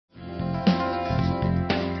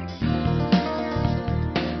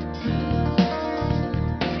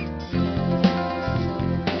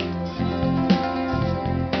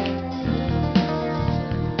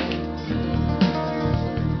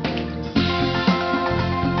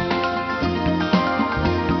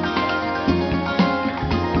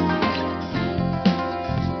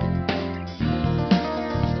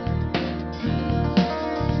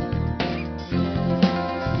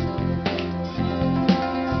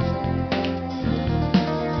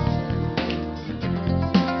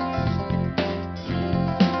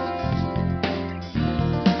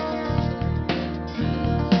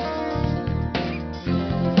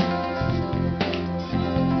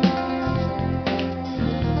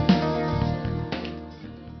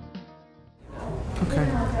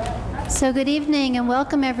So good evening and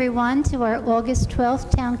welcome everyone to our August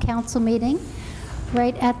 12th Town Council meeting.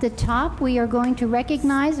 Right at the top, we are going to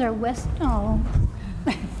recognize our I'm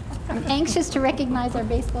anxious to recognize our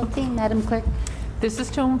baseball team, Madam Clerk. This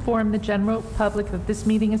is to inform the general public that this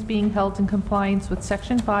meeting is being held in compliance with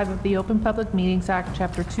Section 5 of the Open Public Meetings Act,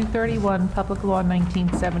 Chapter 231, Public Law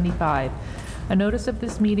 1975. A notice of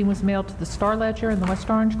this meeting was mailed to the Star-Ledger and the West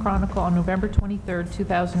Orange Chronicle on November 23,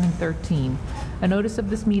 2013. A notice of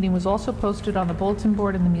this meeting was also posted on the bulletin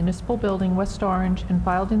board in the Municipal Building, West Orange, and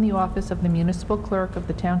filed in the office of the Municipal Clerk of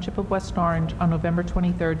the Township of West Orange on November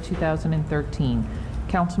 23, 2013.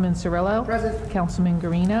 Councilman Cirillo? Present. Councilman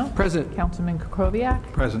Guarino? Present. Councilman Kukoviac?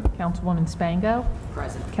 Present. Councilwoman Spango?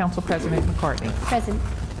 Present. Council President McCartney? Present.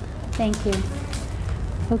 Thank you.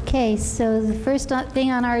 Okay, so the first thing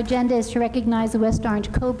on our agenda is to recognize the West Orange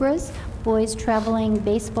Cobras, boys traveling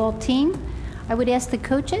baseball team. I would ask the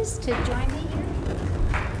coaches to join me here.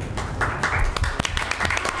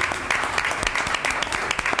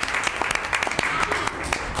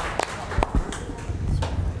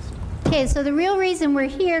 Okay, so the real reason we're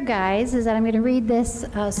here, guys, is that I'm going to read this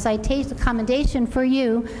citation, commendation for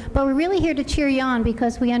you, but we're really here to cheer you on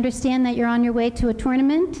because we understand that you're on your way to a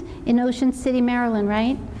tournament in Ocean City, Maryland,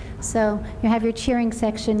 right? So you have your cheering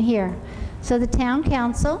section here. So the Town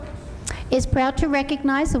Council is proud to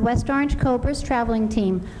recognize the West Orange Cobras traveling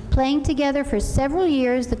team. Playing together for several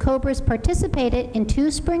years, the Cobras participated in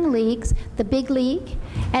 2 spring leagues, the Big League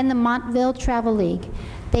and the Montville Travel League.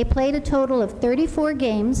 They played a total of 34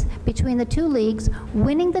 games between the 2 leagues,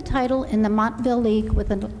 winning the title in the Montville League with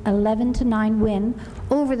an 11-9 win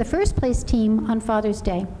over the first-place team on Father's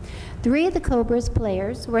Day. 3 of the Cobras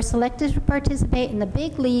players were selected to participate in the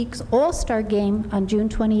Big League's All-Star Game on June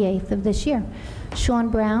 28th of this year. Sean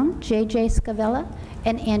Brown, J.J. Scavella,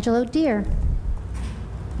 and Angelo Deere.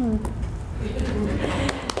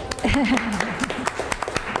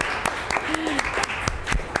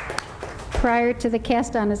 Prior to the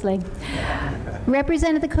cast on his leg.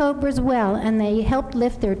 Represented the Cobras well, and they helped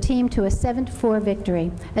lift their team to a 7-4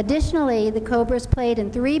 victory. Additionally, the Cobras played in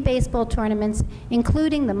 3 baseball tournaments,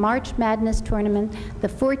 including the March Madness Tournament, the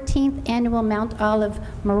 14th Annual Mount Olive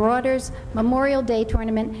Marauders Memorial Day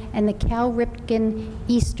Tournament, and the Cal Ripken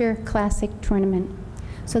Easter Classic Tournament.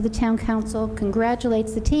 So the Town Council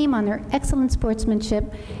congratulates the team on their excellent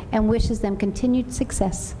sportsmanship and wishes them continued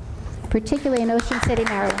success, particularly in Ocean City,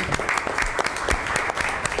 Maryland.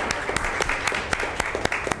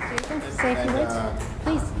 Say a few words,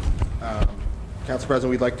 please. Council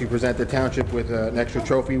President, we'd like to present the township with an extra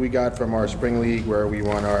trophy we got from our spring league where we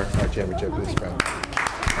won our championship this spring.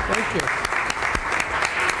 Thank you.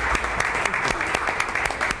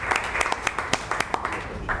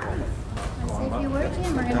 Say a few words,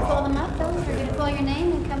 Jim. We're going to call them up, though. We're going to call your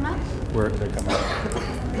name and come up. Where they come out.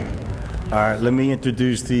 All right, let me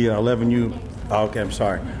introduce the 11U. Okay, I'm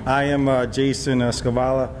sorry. I am Jason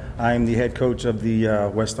Scavalla. I am the head coach of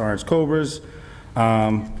the West Orange Cobras.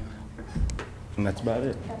 And that's about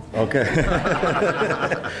it. Okay.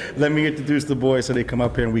 Let me introduce the boys so they come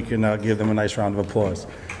up here and we can give them a nice round of applause.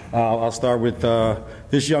 I'll start with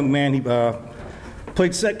this young man. He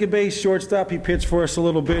played second base, shortstop. He pitched for us a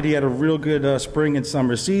little bit. He had a real good spring and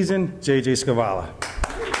summer season. J.J. Scavalla.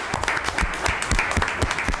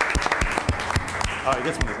 Oh, he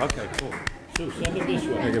gets me. Okay, cool. Sue, send him this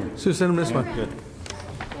way. Sue, send him this one. Good.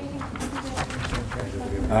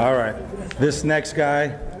 All right. This next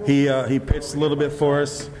guy, he pitched a little bit for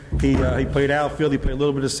us. He played outfield. He played a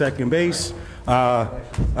little bit of second base.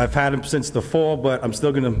 I've had him since the fall, but I'm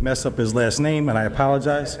still going to mess up his last name, and I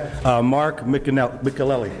apologize. Mark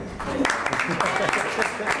Michelelli.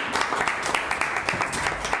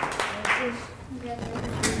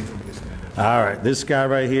 All right. This guy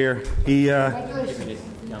right here, he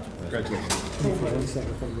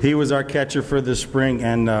was our catcher for the spring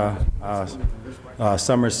and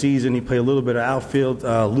summer season. He played a little bit of outfield.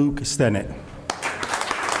 Luke Stennett.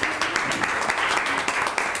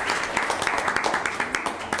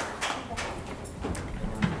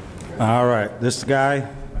 All right, this guy,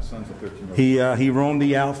 he roamed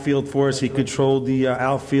the outfield for us. He controlled the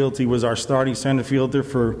outfield. He was our starting center fielder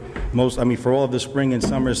for for all of the spring and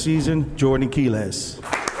summer season. Jordan Quiles.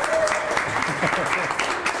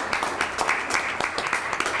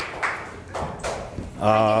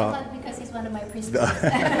 Because he's one of my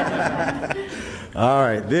preschoolers. All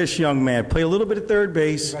right, this young man played a little bit of third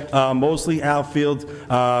base, mostly outfield.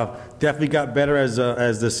 Definitely got better as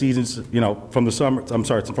the seasons, from the summer. I'm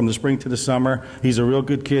sorry, from the spring to the summer. He's a real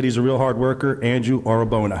good kid. He's a real hard worker. Andrew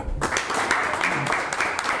Orabona.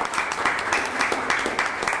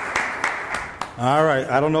 All right,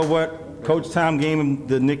 I don't know what Coach Tom gave him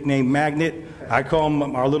the nickname Magnet. I call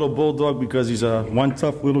him our little bulldog because he's one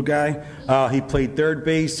tough little guy. He played third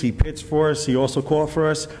base. He pitched for us. He also called for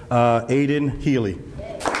us. Aiden Healy.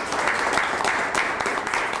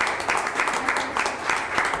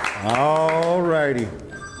 All righty.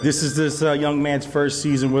 This is this young man's first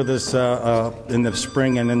season with us in the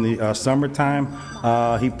spring and in the summertime.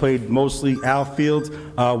 He played mostly outfield.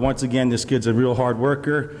 Once again, this kid's a real hard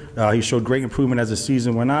worker. He showed great improvement as the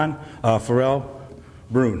season went on. Pharrell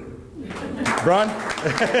Brun. Brun?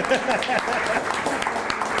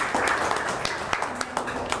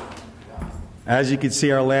 As you can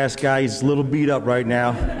see, our last guy, he's a little beat up right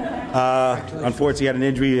now. Unfortunately, he had an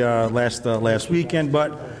injury last weekend,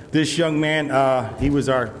 but this young man, he was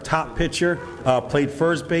our top pitcher, played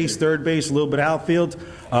first base, third base, a little bit outfield.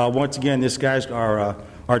 Once again, this guy's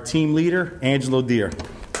our team leader, Angelo Deere.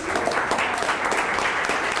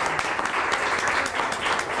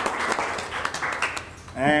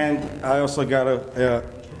 And I also got to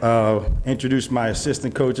introduce my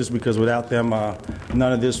assistant coaches because without them,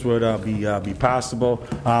 none of this would be possible.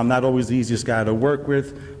 I'm not always the easiest guy to work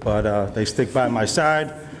with, but they stick by my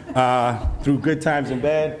side through good times and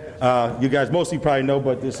bad. You guys mostly probably know,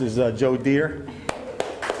 but this is Joe Deere.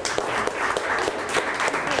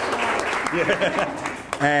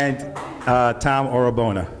 And Tom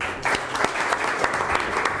Orabona.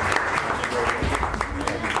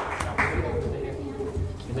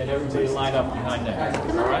 And then everybody line up behind that.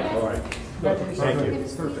 All right? All right. Thank you.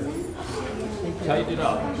 Tighten it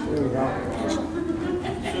up.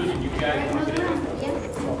 Susan, you guys want to get in?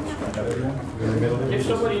 Give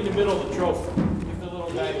somebody in the middle of the trophy. Give the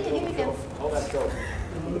little guy the trophy. Hold that trophy.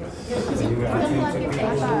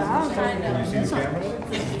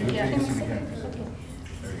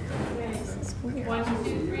 One,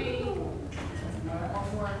 two, three.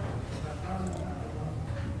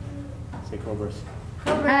 Say Cobras.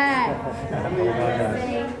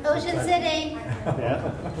 Ocean City.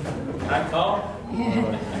 Not tall?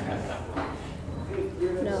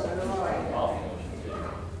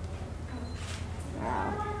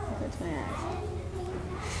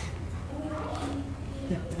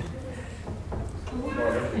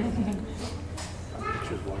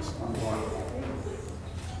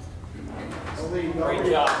 Great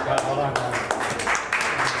job, guys.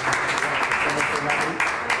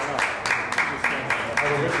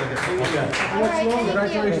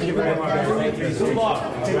 Congratulations. Good luck.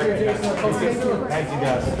 Thank you,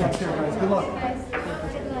 guys. Good luck.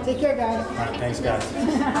 Take care, guys. All right, thanks, guys.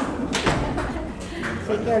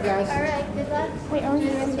 Take care, guys. All right, good luck. Wait, Thank you.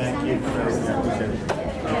 Thank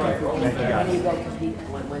you, guys.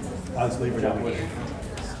 I'll just leave it out with you.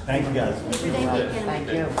 Thank you, guys. Thank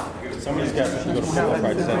you. Some of these guys have to go to school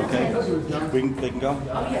right. Is that okay? They can go?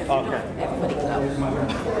 Okay.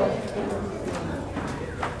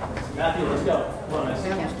 Matthew, let's go. Come on, let's go.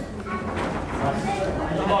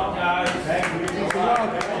 Good luck, guys. Thank you. Good luck.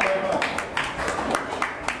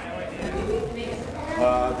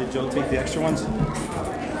 Did Joe take the extra ones?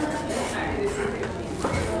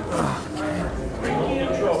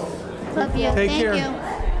 Love you. Take Thank care. you.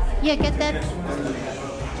 Yeah, get that.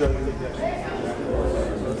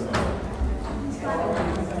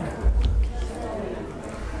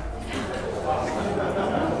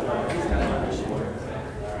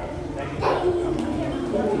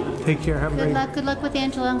 Take care. Have a Good great luck. Good luck with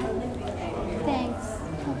Angelo. Thanks.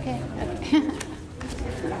 Okay.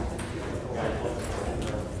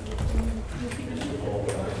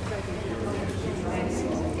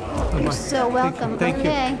 You're so welcome. Thank you.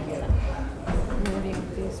 Okay.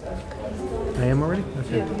 I am already?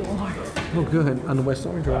 Okay. Yeah, you are. Oh, good. On the West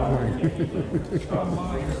Orange or online?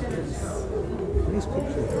 Nice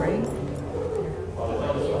picture. Right?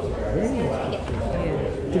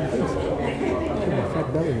 Fat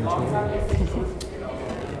belly.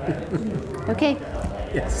 Okay.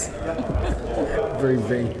 Yes. Very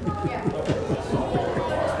vain.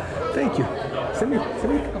 Thank you. Send me a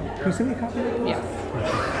copy. Can you send me a copy? Yes.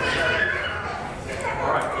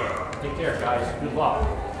 All right, take care, guys. Good luck.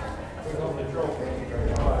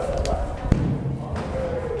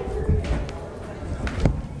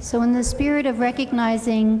 So in the spirit of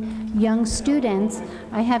recognizing young students,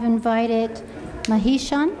 I have invited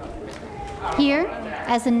Mahishan here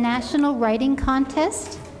as a National Writing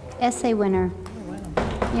Contest essay winner.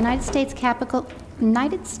 United States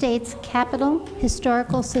Capitol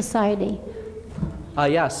Historical Society.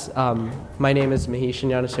 Yes, my name is Mahishan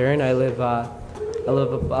Yanasarian. I live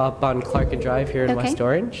up on Clark and Drive here in Okay. West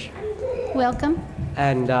Orange. Welcome.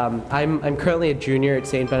 And I'm currently a junior at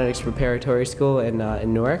St. Benedict's Preparatory School in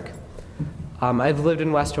Newark. I've lived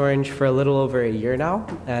in West Orange for a little over a year now,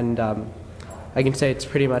 and I can say it's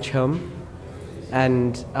pretty much home.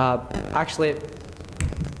 And actually,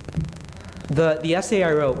 the essay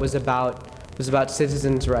I wrote was about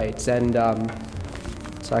citizens' rights, and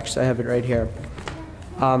so actually I have it right here.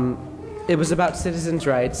 It was about citizens'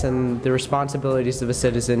 rights and the responsibilities of a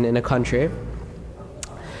citizen in a country.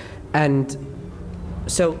 And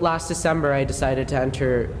so last December, I decided to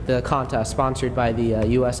enter the contest sponsored by the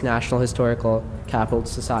U.S. National Historical Capital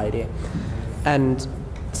Society. And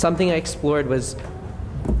something I explored was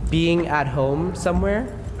being at home somewhere,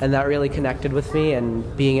 and that really connected with me,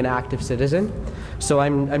 and being an active citizen. So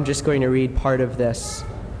I'm just going to read part of this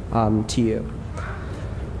to you.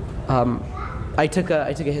 I took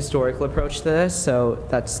a historical approach to this, so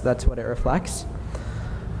that's what it reflects.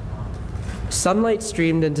 Sunlight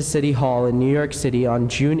streamed into City Hall in New York City on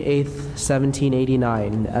June 8,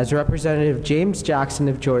 1789, as Representative James Jackson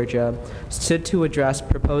of Georgia stood to address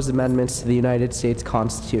proposed amendments to the United States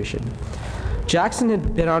Constitution. Jackson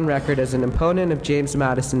had been on record as an opponent of James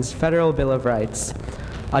Madison's Federal Bill of Rights,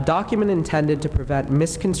 a document intended to prevent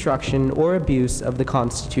misconstruction or abuse of the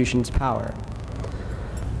Constitution's power.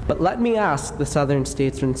 "But let me ask," the Southern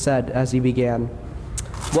statesman said as he began,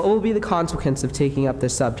 "what will be the consequence of taking up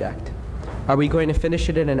this subject? Are we going to finish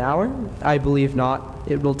it in an hour? I believe not.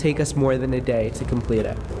 It will take us more than a day to complete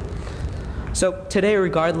it." So today,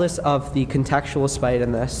 regardless of the contextual spite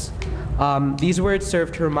in this, these words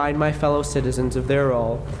serve to remind my fellow citizens of their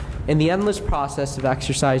role in the endless process of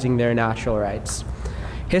exercising their natural rights.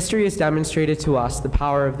 History has demonstrated to us the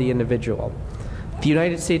power of the individual. The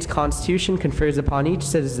United States Constitution confers upon each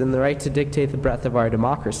citizen the right to dictate the breadth of our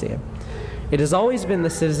democracy. It has always been the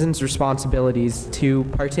citizens' responsibilities to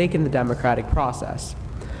partake in the democratic process.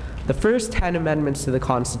 The first 10 amendments to the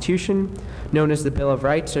Constitution, known as the Bill of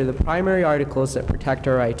Rights, are the primary articles that protect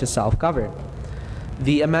our right to self-govern.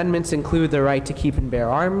 The amendments include the right to keep and bear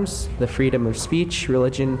arms, the freedom of speech,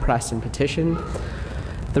 religion, press, and petition,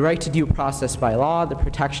 the right to due process by law, the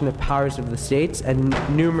protection of powers of the states, and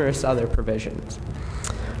numerous other provisions.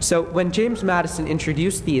 So when James Madison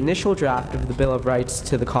introduced the initial draft of the Bill of Rights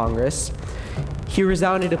to the Congress, he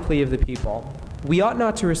resounded a plea of the people. We ought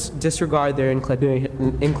not to disregard their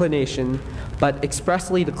inclination, but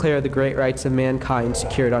expressly declare the great rights of mankind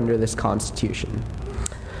secured under this Constitution.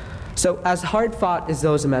 So as hard-fought as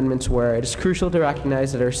those amendments were, it is crucial to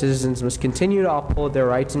recognize that our citizens must continue to uphold their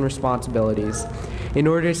rights and responsibilities in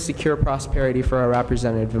order to secure prosperity for our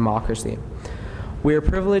representative democracy. We are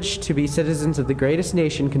privileged to be citizens of the greatest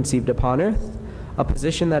nation conceived upon earth, a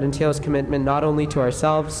position that entails commitment not only to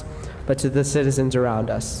ourselves, but to the citizens around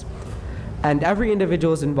us. And every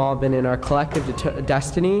individual's involvement in our collective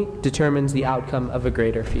destiny determines the outcome of a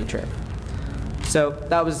greater future. So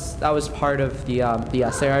that was part of the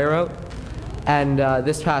essay I wrote. And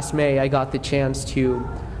this past May, I got the chance to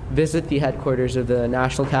visit the headquarters of the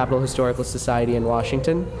National Capital Historical Society in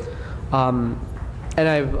Washington. And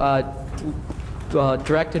I've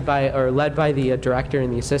led by the director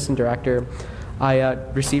and the assistant director, I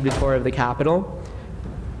received a tour of the Capitol,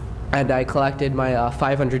 and I collected my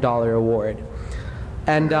 $500 award.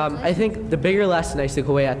 And I think the bigger lesson I took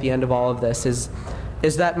away at the end of all of this is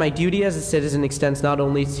that my duty as a citizen extends not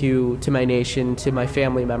only to my nation, to my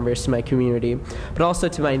family members, to my community, but also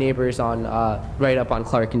to my neighbors on right up on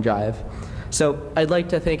Clark and Drive. So I'd like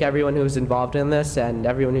to thank everyone who was involved in this and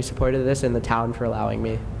everyone who supported this and the town for allowing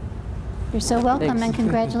me. You're so welcome, Thanks. and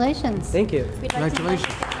congratulations. Thank you. We'd like to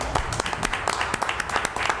Congratulations.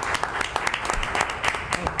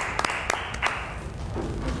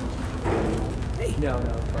 No,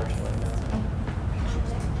 unfortunately, no.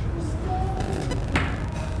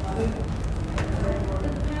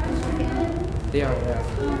 They are, yeah.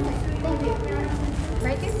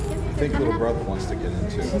 Right here? I think little brother wants to get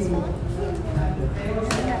into it. Thank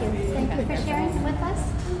you. Thank you for sharing him with us.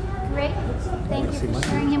 Great. Thank you for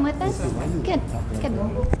sharing him with us. Good. Good. We're going to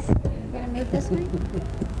move this way.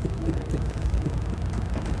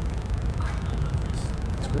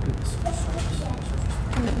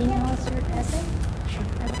 Can you email us your essay?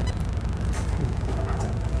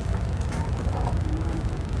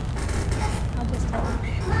 I'll just tell you.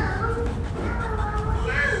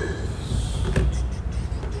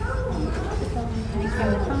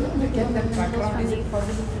 Get that background, is it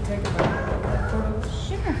possible to take a background photo?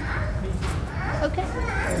 Sure. Okay.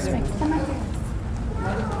 Come on.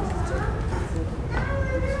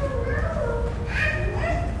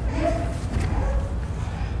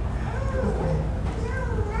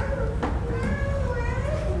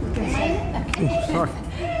 Sorry.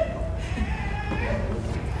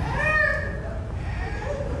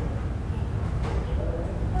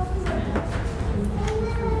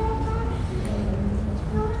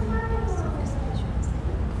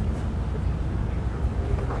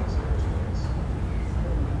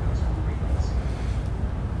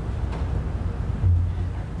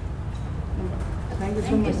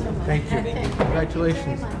 Thank you.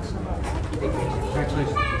 Congratulations.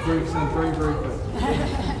 Congratulations. Very, sounds very, very good.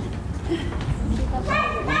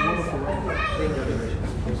 Wonderful.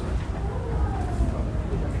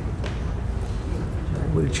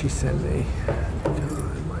 What did she send me?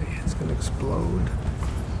 God, my head's gonna explode.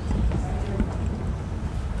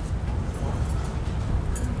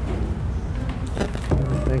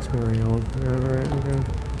 Thanks, Mary Ellen.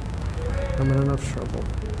 I'm in enough trouble.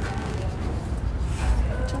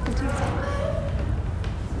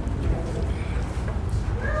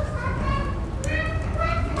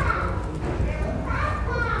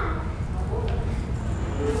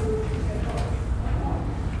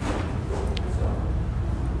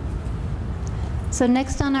 So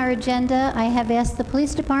next on our agenda, I have asked the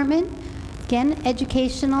police department, again,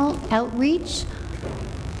 educational outreach,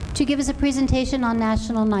 to give us a presentation on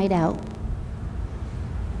National Night Out.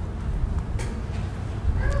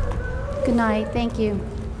 Good night, thank you.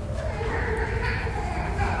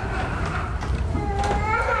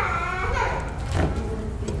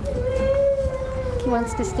 He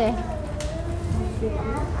wants to stay.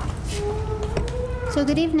 So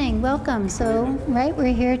good evening, welcome. So, right,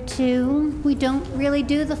 we're here we don't really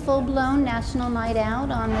do the full-blown National Night Out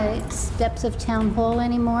on the steps of Town Hall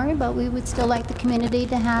anymore, but we would still like the community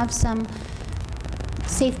to have some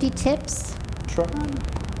safety tips. Sure.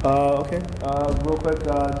 Okay. Real quick,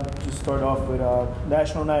 just start off with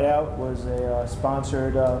National Night Out was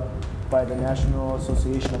sponsored by the National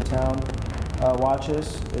Association of Town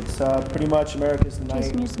Watches. It's pretty much America's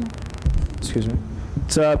night. Excuse me.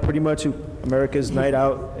 It's pretty much America's night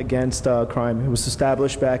out against crime. It was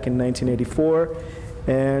established back in 1984,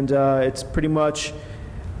 and it's pretty much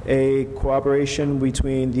a cooperation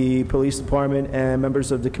between the police department and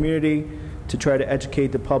members of the community to try to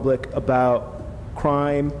educate the public about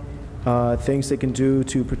crime, things they can do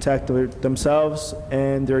to protect themselves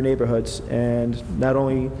and their neighborhoods, and not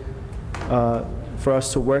only for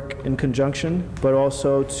us to work in conjunction, but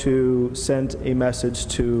also to send a message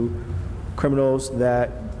to criminals that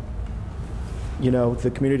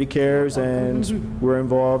the community cares and we're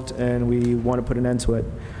involved and we want to put an end to it.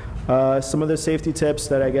 Some of the safety tips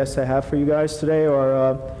that I guess I have for you guys today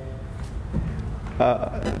are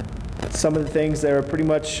some of the things that are pretty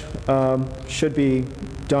much should be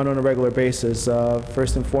done on a regular basis.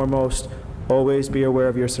 First and foremost, always be aware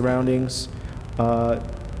of your surroundings.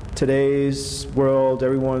 Today's world,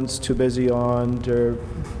 everyone's too busy on their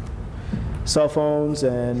cell phones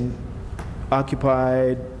and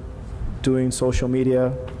occupied doing social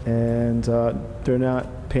media, and they're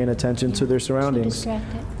not paying attention to their surroundings.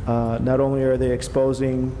 Not only are they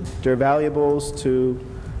exposing their valuables to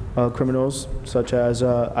criminals, such as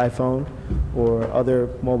iPhone or other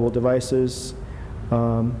mobile devices,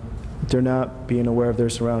 they're not being aware of their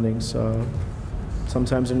surroundings.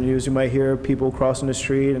 Sometimes in the news you might hear people crossing the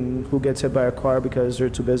street and who gets hit by a car because they're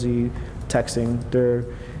too busy texting. They're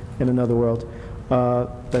in another world.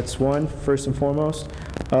 That's one, first and foremost.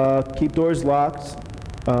 Keep doors locked,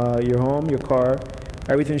 your home, your car,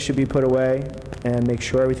 everything should be put away, and make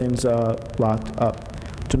sure everything's locked up.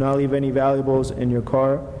 Do not leave any valuables in your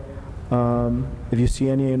car. If you see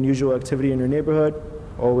any unusual activity in your neighborhood,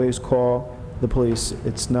 always call the police.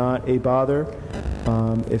 It's not a bother.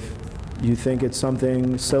 If you think it's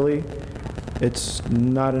something silly, it's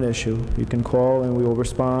not an issue. You can call and we will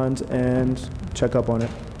respond and check up on it.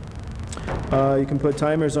 You can put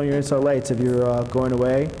timers on your inside lights if you're going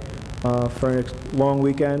away for a long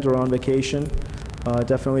weekend or on vacation.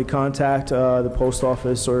 Definitely contact the post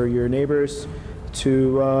office or your neighbors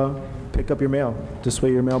to pick up your mail. This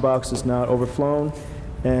way your mailbox is not overflown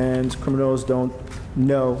and criminals don't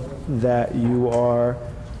know that you are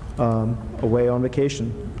away on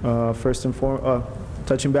vacation. First and foremost,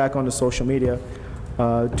 touching back on the social media,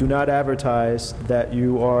 do not advertise that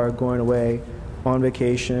you are going away on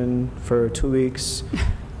vacation for 2 weeks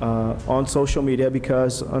on social media,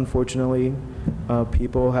 because unfortunately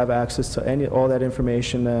people have access to all that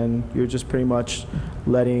information, and you're just pretty much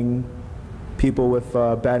letting people with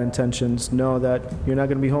bad intentions know that you're not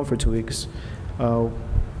going to be home for 2 weeks.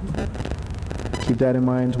 Keep that in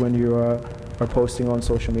mind when you are posting on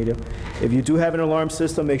social media. If you do have an alarm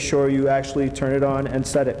system, make sure you actually turn it on and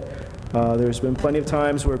set it. There's been plenty of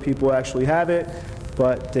times where people actually have it,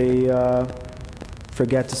 but they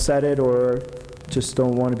forget to set it or just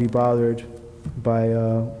don't want to be bothered by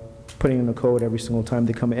putting in the code every single time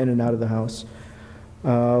they come in and out of the house.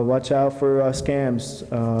 Watch out for scams,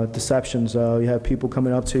 deceptions. You have people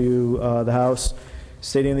coming up to you, the house,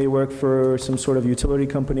 stating they work for some sort of utility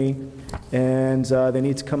company, and they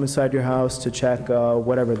need to come inside your house to check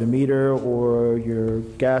whatever, the meter or your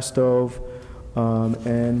gas stove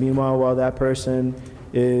And meanwhile, while that person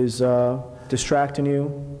is distracting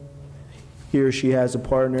you, he or she has a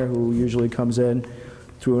partner who usually comes in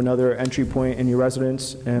through another entry point in your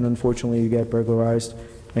residence, and unfortunately you get burglarized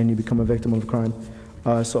and you become a victim of a crime.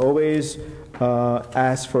 So always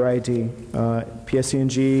ask for ID.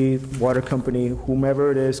 PSE&G, water company,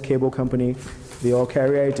 whomever it is, cable company, they all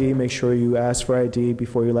carry ID. Make sure you ask for ID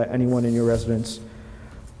before you let anyone in your residence.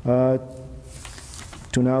 Do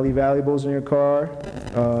not leave valuables in your car.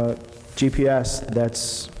 GPS,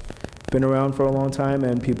 that's been around for a long time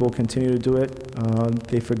and people continue to do it.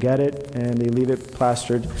 They forget it and they leave it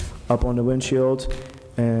plastered up on the windshield,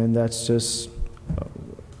 and that's just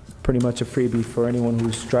pretty much a freebie for anyone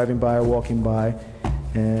who's driving by or walking by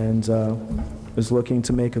and is looking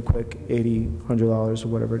to make a quick $80, $100 or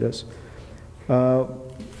whatever it is.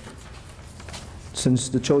 Since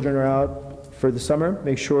the children are out for the summer,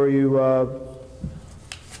 make sure you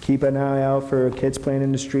keep an eye out for kids playing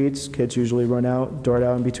in the streets. Kids usually run out, dart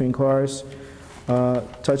out in between cars.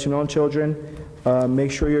 Touching on children,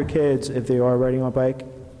 make sure your kids, if they are riding on a bike,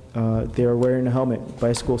 they are wearing a helmet.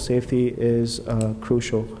 Bicycle safety is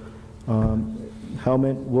crucial.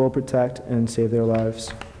 Helmet will protect and save their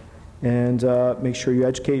lives. And make sure you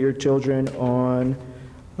educate your children on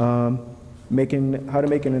how to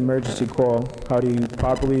make an emergency call, how to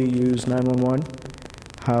properly use 911,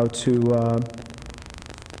 how to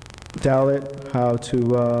dial it, how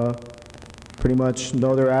to pretty much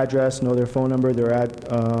know their address, know their phone number, their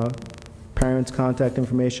parents' contact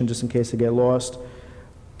information just in case they get lost.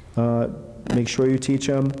 Make sure you teach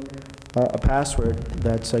them a password.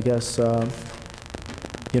 That's, I guess,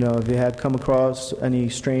 you know, if you had come across any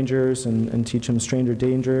strangers and teach them stranger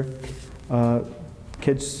danger.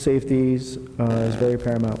 Kids' safety is very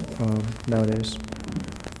paramount nowadays.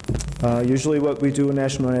 Usually what we do in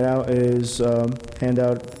National Night Out is hand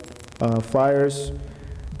out flyers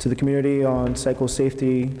to the community on cycle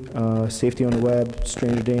safety, safety on the web,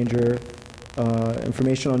 stranger danger,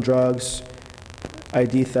 information on drugs,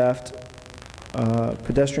 ID theft,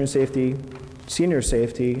 pedestrian safety, senior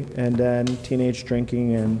safety, and then teenage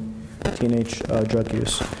drinking and teenage drug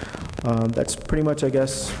use. That's pretty much, I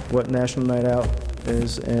guess, what National Night Out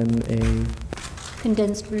is in a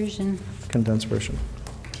Condensed version. condensed version.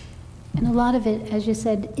 And a lot of it, as you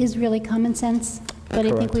said, is really common sense, but I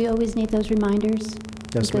think Correct. we always need those reminders.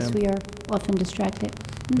 Yes, because ma'am. we are often distracted.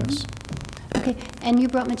 Mhm. Yes. Okay, and you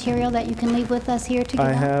brought material that you can leave with us here to give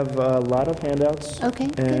I out? have a lot of handouts. Okay,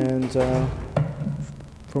 good. And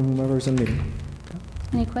from whomever's in the meeting.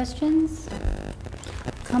 Any questions?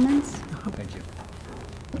 Comments? Thank you.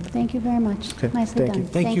 Thank you very much. Okay, Nicely thank done. you.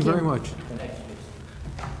 Thank you very much.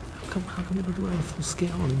 How come we don't do it on a full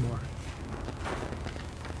scale anymore?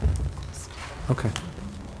 Okay.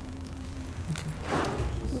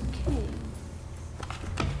 Okay.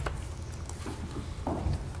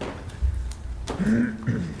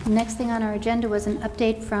 The next thing on our agenda was an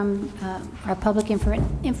update from our public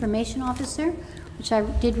information officer, which I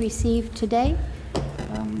did receive today.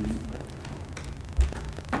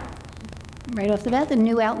 Right off the bat, the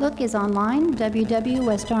new Outlook is online,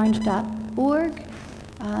 www.westorange.org.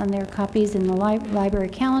 There are copies in the library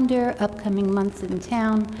calendar, upcoming months in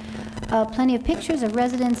town, plenty of pictures of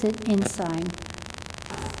residents inside.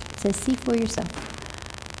 It says, see for yourself.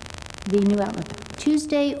 The new Outlook.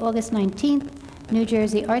 Tuesday, August 19th, New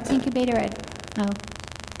Jersey Arts Incubator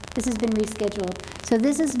this has been rescheduled. So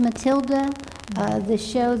this is Matilda, the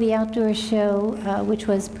show, the outdoor show, which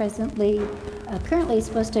was currently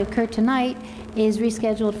supposed to occur tonight, is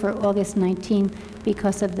rescheduled for August 19th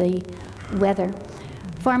because of the weather.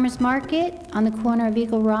 Farmers Market on the corner of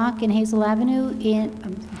Eagle Rock and Harrison Avenue,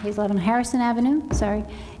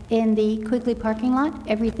 in the Quigley parking lot.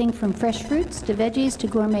 Everything from fresh fruits to veggies to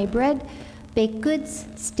gourmet bread, baked goods,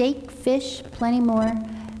 steak, fish, plenty more.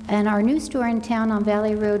 And our new store in town on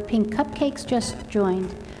Valley Road, Pink Cupcakes, just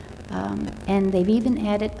joined. And they've even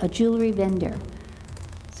added a jewelry vendor.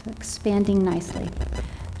 So expanding nicely.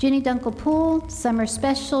 Ginny Dunkel Pool, summer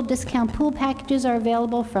special discount pool packages are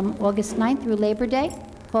available from August 9th through Labor Day.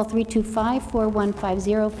 Call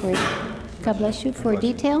 325-4150 God bless you, for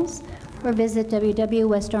details, or visit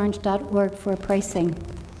www.westorange.org for pricing.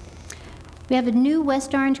 We have a new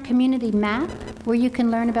West Orange community map where you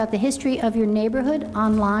can learn about the history of your neighborhood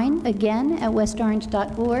online, again, at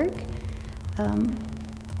westorange.org.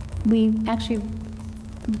 We actually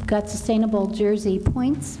got Sustainable Jersey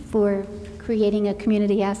points for creating a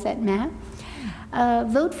community asset map.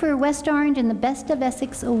 Vote for West Orange in the Best of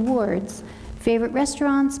Essex Awards. Favorite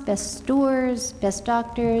restaurants, best stores, best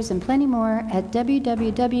doctors, and plenty more at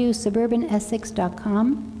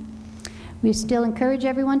www.suburbanessex.com. We still encourage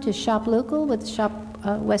everyone to shop local with Shop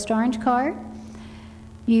West Orange card.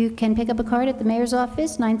 You can pick up a card at the mayor's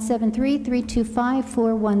office,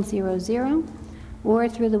 973-325-4100, or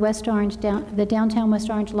through the the Downtown West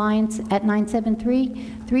Orange Alliance at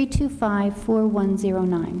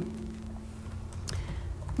 973-325-4109.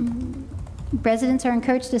 Residents are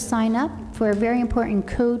encouraged to sign up for a very important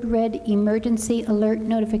Code Red emergency alert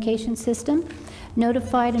notification system,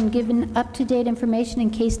 notified and given up-to-date information in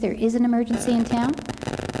case there is an emergency in town.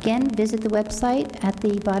 Again, visit the website at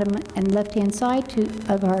the bottom and left-hand side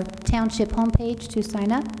of our township homepage to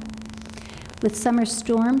sign up. With summer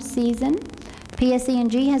storm season,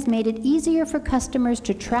 PSE&G has made it easier for customers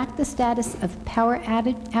to track the status of power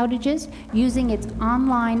outages using its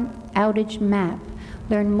online outage map.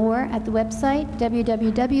 Learn more at the website,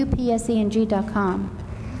 www.pseng.com.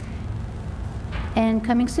 And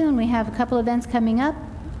coming soon, we have a couple events coming up.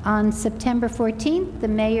 On September 14th, the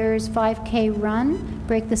Mayor's 5K Run,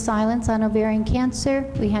 Break the Silence on Ovarian Cancer.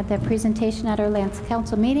 We had that presentation at our last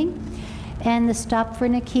council meeting. And the Stop for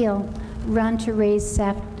Nikhil Run to raise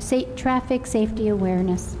traffic safety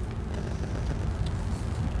awareness.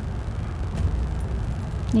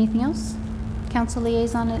 Anything else? Council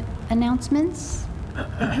liaison announcements?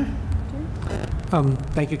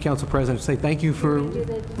 Thank you, Council President. Say thank you for...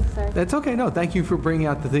 That's okay. No, thank you for bringing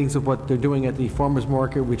out the things of what they're doing at the farmers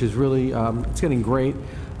market, which is really, it's getting great.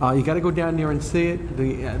 You got to go down there and see it.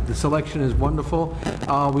 The selection is wonderful.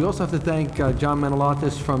 We also have to thank John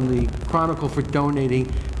Menelatis from the Chronicle for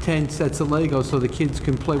donating 10 sets of Legos so the kids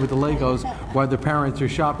can play with the Legos while their parents are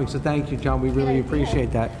shopping. So thank you, John. We really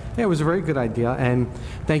appreciate that. Yeah, it was a very good idea. And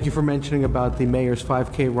thank you for mentioning about the Mayor's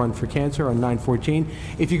 5K Run for Cancer on 9/14.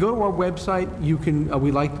 If you go to our website, you can.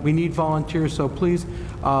 We need volunteers, so please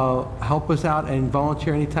help us out and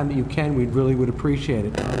volunteer anytime that you can. We really would appreciate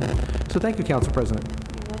it. So thank you, Council President.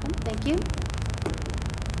 You're welcome. Thank you.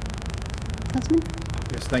 Councilman?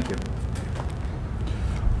 Yes, thank you.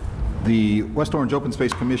 The West Orange Open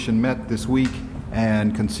Space Commission met this week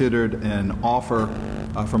and considered an offer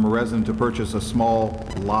from a resident to purchase a small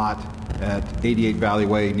lot at 88 Valley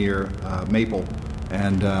Way near Maple,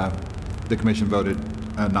 and the commission voted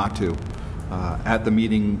not to. At the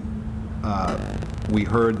meeting, we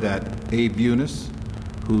heard that Abe Eunice,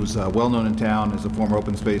 who's well known in town as a former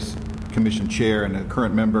Open Space Commission chair and a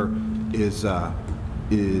current member, is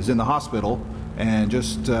in the hospital, and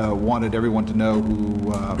just wanted everyone to know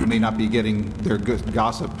who may not be getting their good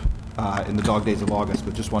gossip in the dog days of August,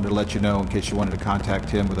 but just wanted to let you know in case you wanted to contact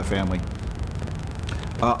him with a family.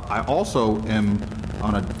 I also am,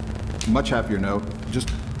 on a much happier note, just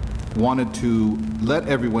wanted to let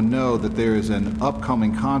everyone know that there is an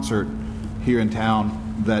upcoming concert here in town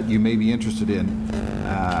that you may be interested in.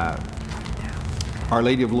 Our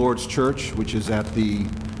Lady of Lourdes Church, which is at the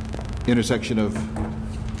intersection of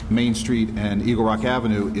Main Street and Eagle Rock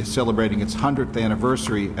Avenue, is celebrating its 100th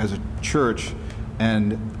anniversary as a church,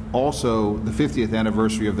 and also the 50th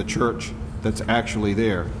anniversary of the church that's actually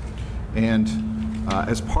there. And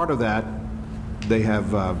as part of that, they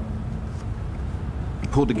have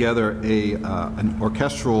pulled together an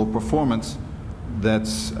orchestral performance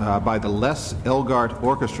that's by the Les Elgart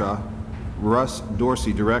Orchestra, Russ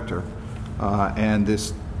Dorsey director, and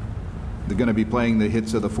they're going to be playing the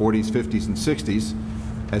hits of the 40s, 50s, and 60s.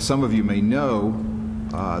 As some of you may know,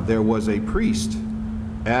 there was a priest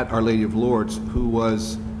at Our Lady of Lourdes who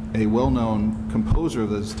was a well-known composer of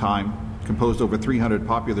this time, composed over 300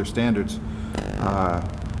 popular standards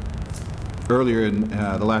earlier in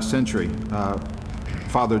the last century,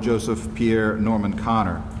 Father Joseph Pierre Norman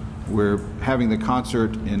Connor. We're having the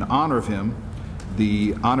concert in honor of him.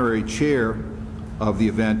 The honorary chair of the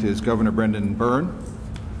event is Governor Brendan Byrne,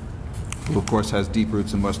 who of course has deep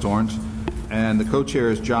roots in West Orange. And the co-chair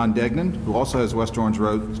is John Degnan, who also has West Orange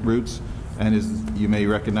roots, and you may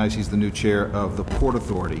recognize he's the new chair of the Port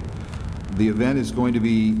Authority. The event is going to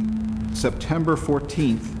be September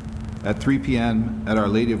 14th at 3 p.m. at Our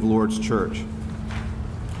Lady of Lourdes Church.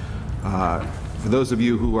 For those of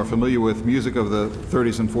you who are familiar with music of the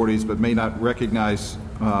 30s and 40s but may not recognize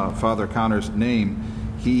Father Connor's name,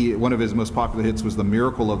 one of his most popular hits was The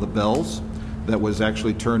Miracle of the Bells, that was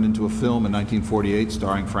actually turned into a film in 1948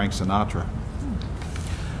 starring Frank Sinatra.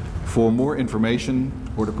 For more information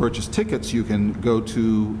or to purchase tickets, you can go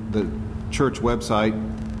to the church website,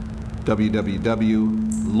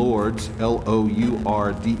 www.lourdes,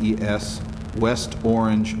 L-O-U-R-D-E-S,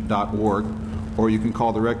 westorange.org, or you can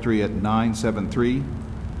call the rectory at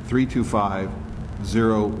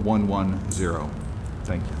 973-325-0110.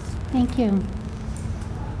 Thank you. Thank you.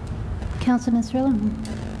 Councilman Cirillo.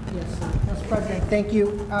 Yes, Council President, thank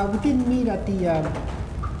you. We didn't meet at the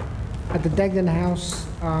at the Degden House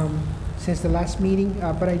since the last meeting,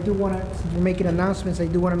 but I do want to, since we're making announcements, I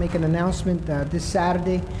do want to make an announcement this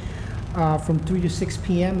Saturday from 3 to 6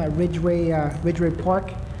 p.m. at Ridgeway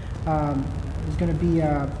Park. There's going to be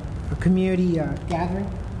a community gathering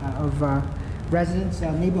of residents,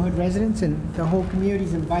 neighborhood residents, and the whole community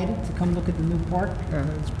is invited to come look at the new park.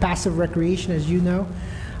 It's passive recreation, as you know,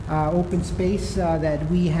 open space that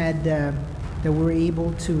we had, that we're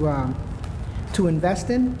able to invest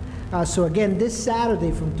in. So again, this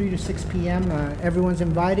Saturday from 3 to 6 p.m., everyone's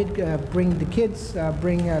invited. Bring the kids,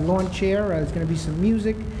 bring a lawn chair. There's going to be some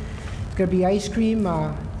music. It's going to be ice cream,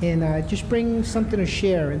 and just bring something to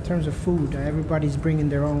share in terms of food. Everybody's bringing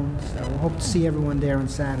their own, so we hope to see everyone there on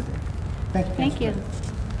Saturday. Thank you.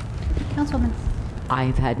 Councilwoman.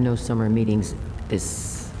 I've had no summer meetings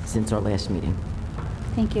since our last meeting.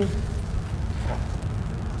 Thank you.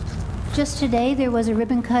 Just today, there was a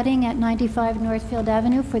ribbon cutting at 95 Northfield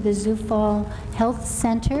Avenue for the Zufall Health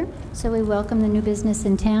Center, so we welcome the new business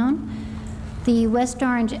in town. The West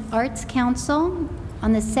Orange Arts Council,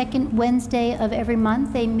 on the second Wednesday of every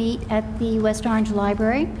month, they meet at the West Orange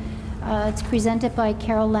Library. It's presented by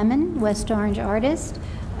Carol Lemon, West Orange artist.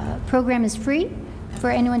 Program is free for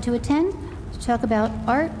anyone to attend, to talk about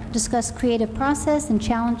art, discuss creative process and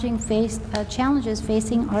challenges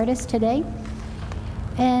facing artists today.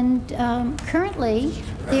 And currently,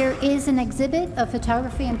 there is an exhibit of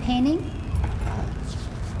photography and painting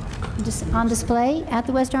on display at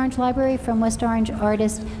the West Orange Library from West Orange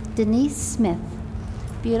artist Denise Smith.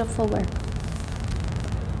 Beautiful work.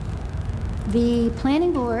 The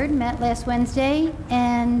planning board met last Wednesday,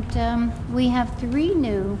 and we have 3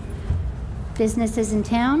 new businesses in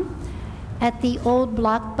town. At the old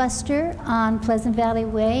Blockbuster on Pleasant Valley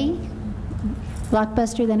Way,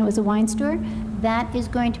 Blockbuster, then it was a wine store, that is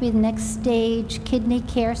going to be the next stage kidney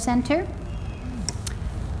care center.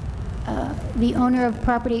 The owner of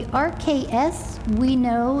property RKS, we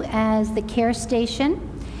know as the care station.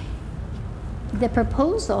 The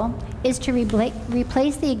proposal is to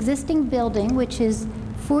replace the existing building, which is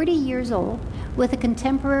 40 years old, with a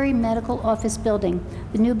contemporary medical office building.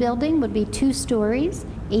 The new building would be 2 stories,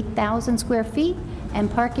 8,000 square feet, and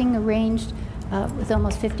parking arranged with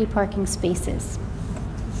almost 50 parking spaces.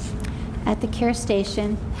 At the care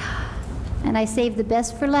station, and I saved the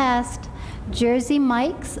best for last, Jersey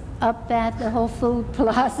Mike's up at the Whole Food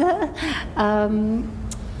Plaza,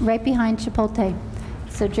 right behind Chipotle.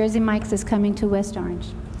 So Jersey Mike's is coming to West Orange.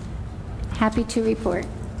 Happy to report.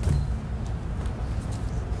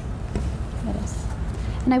 What else?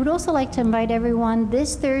 And I would also like to invite everyone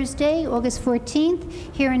this Thursday, August 14th,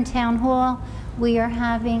 here in Town Hall, we are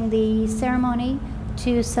having the ceremony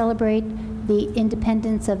to celebrate the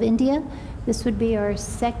independence of India. This would be our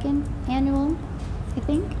 2nd annual, I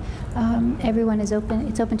think. Everyone is open.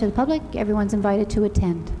 It's open to the public. Everyone's invited to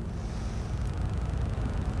attend.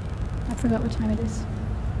 I forgot what time it is.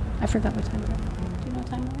 I forgot what time it is. Do you know what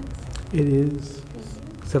time it is? It is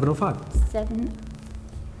 7:05. 7.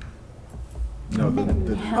 No,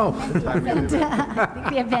 Oh. I think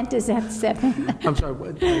the event is at 7. I'm sorry.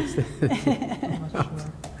 What?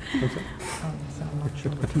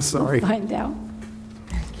 I'm sorry. We'll find out.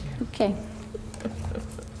 Okay.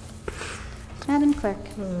 Madam Clerk.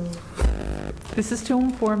 This is to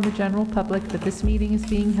inform the general public that this meeting is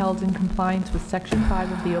being held in compliance with Section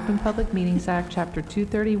 5 of the Open Public Meetings Act, Chapter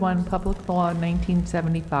 231, Public Law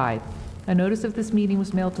 1975. A notice of this meeting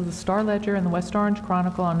was mailed to the Star Ledger and the West Orange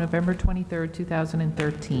Chronicle on November 23,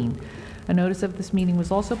 2013. A notice of this meeting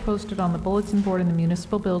was also posted on the bulletin board in the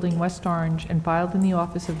Municipal Building, West Orange, and filed in the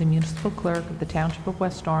office of the Municipal Clerk of the Township of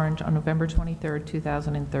West Orange on November 23,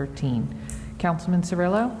 2013. Councilman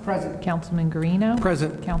Cirillo? Present. Councilman Guarino?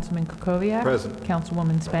 Present. Councilman Kukoviac? Present.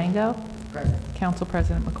 Councilwoman Spango? Present. Council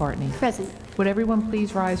President McCartney? Present. Would everyone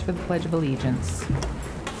please rise for the Pledge of Allegiance?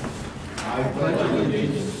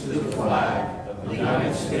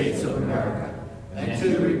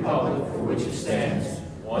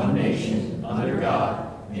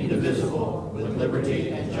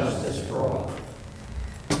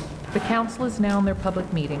 The council is now in their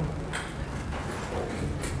public meeting.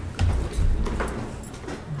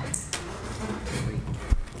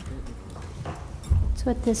 So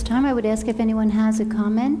at this time, I would ask if anyone has a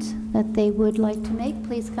comment that they would like to make.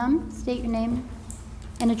 Please come, state your name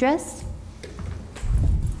and address.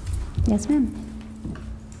 Yes, ma'am.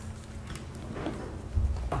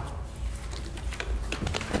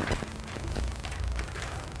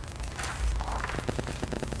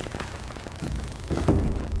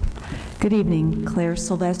 Good evening. Claire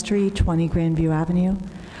Silvestri, 20 Grandview Avenue.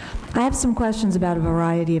 I have some questions about a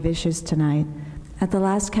variety of issues tonight. At the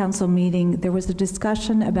last council meeting, there was a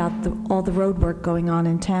discussion about all the road work going on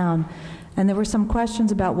in town, and there were some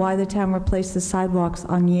questions about why the town replaced the sidewalks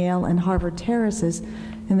on Yale and Harvard terraces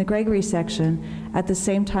in the Gregory section at the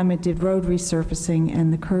same time it did road resurfacing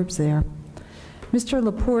and the curbs there. Mr.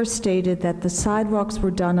 Lepore stated that the sidewalks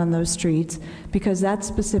were done on those streets because that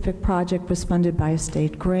specific project was funded by a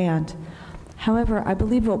state grant. However, I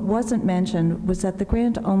believe what wasn't mentioned was that the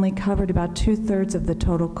grant only covered about 2/3 of the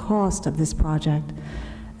total cost of this project,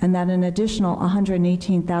 and that an additional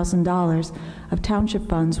 $118,000 of township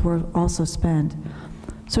funds were also spent.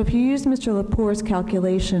 So if you use Mr. Lepore's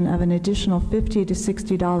calculation of an additional $50 to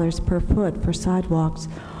 $60 per foot for sidewalks,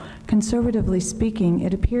 conservatively speaking,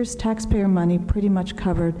 it appears taxpayer money pretty much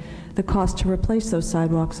covered the cost to replace those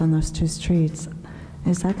sidewalks on those two streets.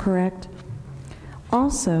 Is that correct?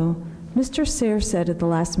 Also, Mr. Sayre said at the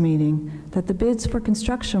last meeting that the bids for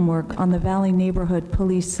construction work on the Valley Neighborhood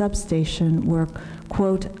Police Substation were,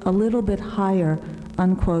 quote, a little bit higher,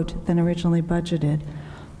 unquote, than originally budgeted.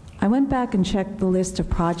 I went back and checked the list of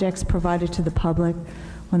projects provided to the public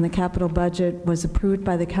when the capital budget was approved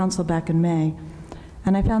by the council back in May,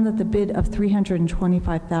 and I found that the bid of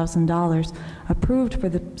 $325,000 approved for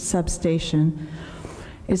the substation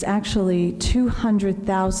is actually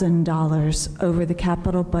 $200,000 over the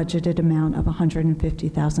capital budgeted amount of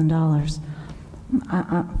 $150,000.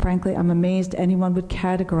 Frankly, I'm amazed anyone would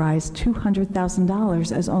categorize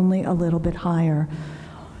 $200,000 as only a little bit higher.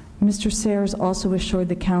 Mr. Sayers also assured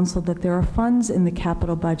the council that there are funds in the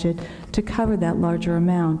capital budget to cover that larger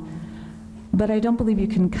amount. But I don't believe you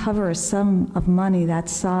can cover a sum of money that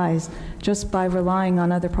size just by relying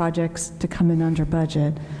on other projects to come in under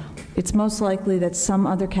budget. It's most likely that some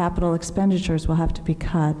other capital expenditures will have to be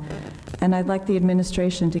cut, and I'd like the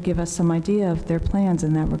administration to give us some idea of their plans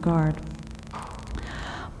in that regard.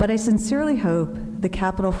 But I sincerely hope the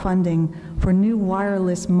capital funding for new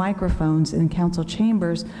wireless microphones in council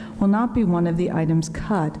chambers will not be one of the items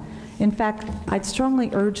cut. In fact, I'd strongly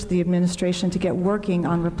urge the administration to get working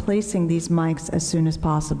on replacing these mics as soon as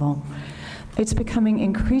possible. It's becoming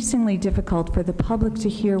increasingly difficult for the public to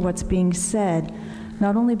hear what's being said,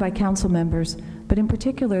 not only by council members, but in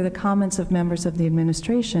particular the comments of members of the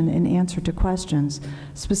administration in answer to questions,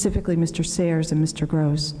 specifically Mr. Sayers and Mr.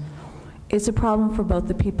 Gross. It's a problem for both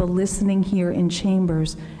the people listening here in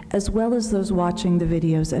chambers as well as those watching the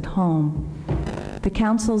videos at home. The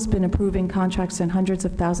council's been approving contracts in hundreds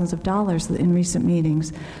of thousands of dollars in recent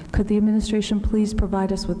meetings. Could the administration please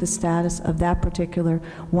provide us with the status of that particular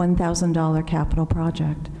 $1,000 capital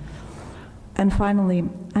project? And finally,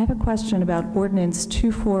 I have a question about Ordinance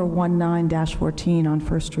 2419-14 on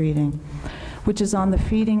first reading, which is on the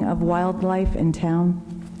feeding of wildlife in town.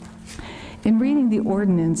 In reading the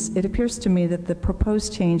ordinance, it appears to me that the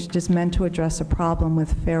proposed change is meant to address a problem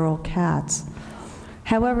with feral cats.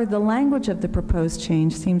 However, the language of the proposed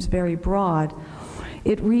change seems very broad.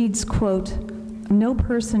 It reads, quote, "No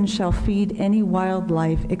person shall feed any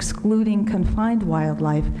wildlife, excluding confined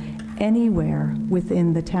wildlife, anywhere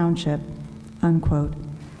within the township," unquote.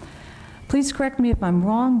 Please correct me if I'm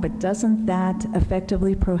wrong, but doesn't that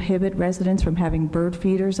effectively prohibit residents from having bird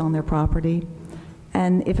feeders on their property?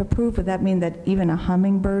 And if approved, would that mean that even a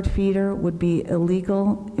hummingbird feeder would be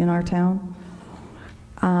illegal in our town?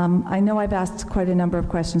 I know I've asked quite a number of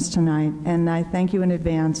questions tonight, and I thank you in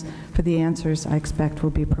advance for the answers I expect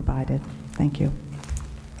will be provided. Thank you.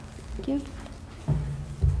 Thank you.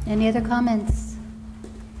 Any other comments?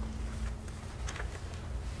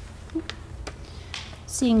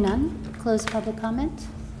 Seeing none, close public comment.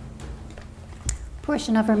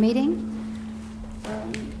 Portion of our meeting.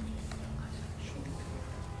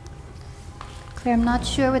 Claire, I'm not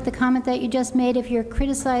sure with the comment that you just made if you're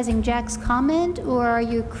criticizing Jack's comment or are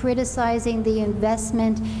you criticizing the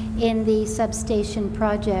investment in the substation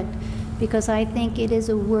project? Because I think it is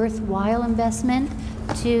a worthwhile investment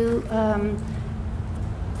to,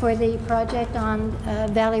 for the project on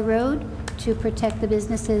Valley Road to protect the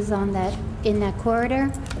businesses on that, in that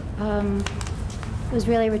corridor. It was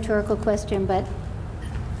really a rhetorical question, but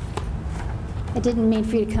I didn't mean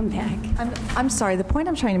for you to come back. I'm sorry. The point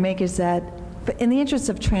I'm trying to make is that in the interest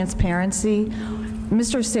of transparency,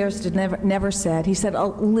 Mr. Sayers never said, he said a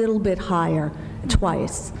little bit higher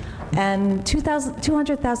twice. And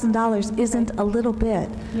 $200,000 isn't a little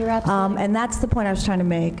bit. You're absolutely and that's the point I was trying to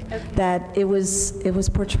make, okay. That it was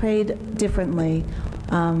portrayed differently.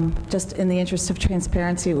 Just in the interest of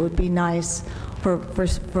transparency, it would be nice for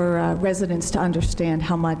residents to understand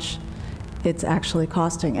how much it's actually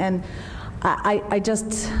costing. And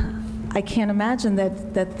I can't imagine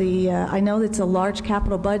that the, I know it's a large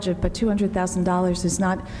capital budget, but $200,000 is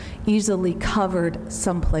not easily covered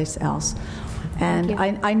someplace else. And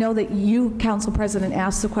I know that you, Council President,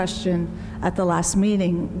 asked the question at the last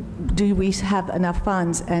meeting, do we have enough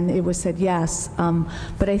funds? And it was said yes.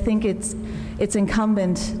 But I think it's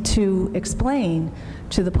incumbent to explain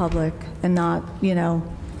to the public and not, you know,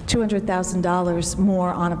 $200,000 more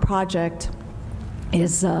on a project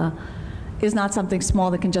is not something small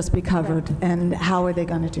that can just be covered. And how are they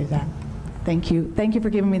going to do that? Thank you. Thank you for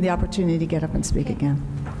giving me the opportunity to get up and speak again.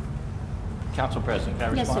 Council President, can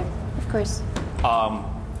I Yes, respond? sir, of course.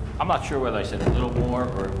 I'm not sure whether I said a little more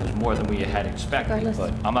or it was more than we had expected, Regardless.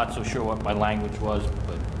 but I'm not so sure what my language was,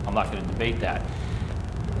 but I'm not going to debate that.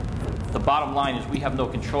 The bottom line is we have no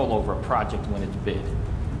control over a project when it's bid.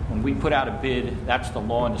 When we put out a bid, that's the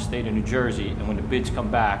law in the state of New Jersey, and when the bids come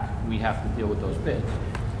back, we have to deal with those bids.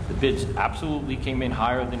 The bids absolutely came in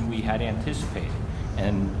higher than we had anticipated,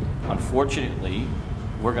 and unfortunately,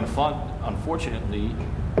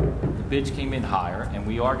 the bids came in higher, and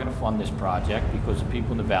we are going to fund this project because the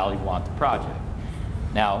people in the valley want the project.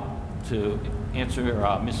 Now, to answer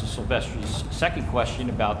Mrs. Silvestri's second question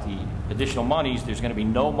about the additional monies, there's going to be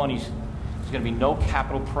no monies, there's going to be no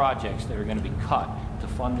capital projects that are going to be cut to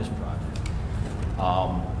fund this project.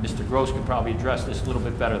 Mr. Gross could probably address this a little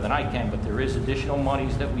bit better than I can, but there is additional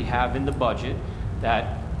monies that we have in the budget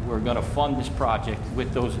that we're going to fund this project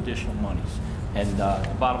with those additional monies. And the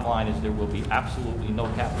bottom line is there will be absolutely no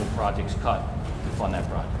capital projects cut to fund that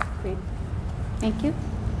project. Great. Thank you.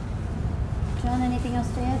 John, anything else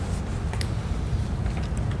to add?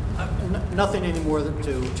 Nothing any more than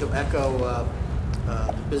to echo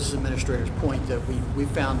the business administrator's point that we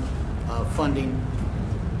found funding.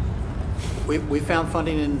 We found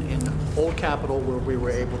funding in old capital where we were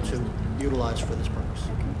able to utilize for this purpose.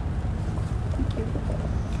 Okay. Thank you.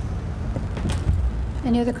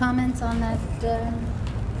 Any other comments on that?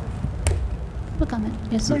 Public comment.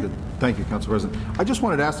 Yes, sir. Thank you, Council President. I just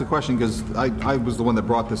wanted to ask the question because I was the one that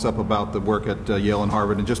brought this up about the work at Yale and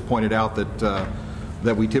Harvard, and just pointed out that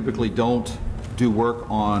that we typically don't do work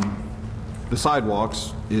on the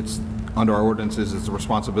sidewalks. It's under our ordinances, it's the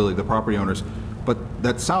responsibility of the property owners. But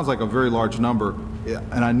that sounds like a very large number,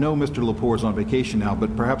 and I know Mr. Lepore is on vacation now,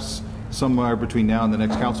 but perhaps somewhere between now and the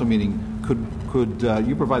next council meeting, could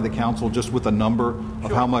you provide the council just with a number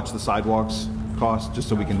of how much the sidewalks cost, just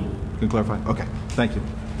so we can clarify? Okay, thank you.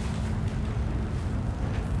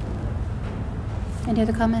 Any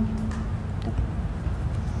other comment? Okay.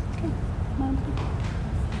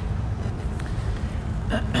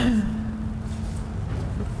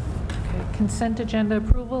 Consent agenda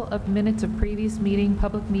approval of minutes of previous meeting,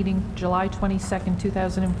 public meeting, July 22nd,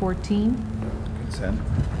 2014. Consent.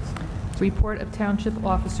 Report of township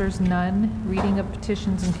officers, none. Reading of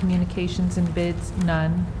petitions and communications and bids,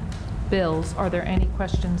 none. Bills, are there any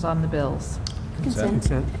questions on the bills? Consent.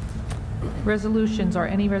 Consent. Resolutions, are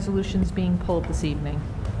any resolutions being pulled this evening?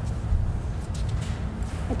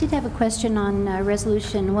 I did have a question on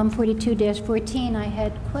Resolution 142-14. I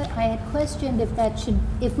had questioned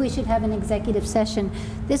if we should have an executive session.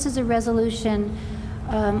 This is a resolution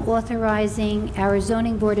authorizing our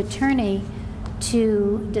zoning board attorney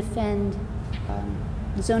to defend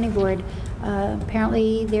the zoning board.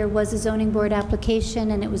 Apparently, there was a zoning board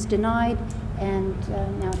application and it was denied, and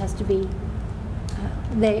now it has to be.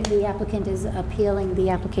 The applicant is appealing the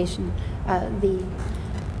application, the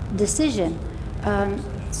decision.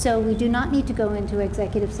 So we do not need to go into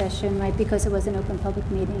executive session, right, because it was an open public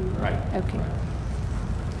meeting? Right. Okay.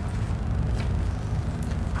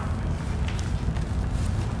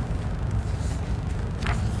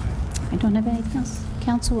 I don't have anything else.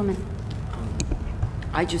 Councilwoman.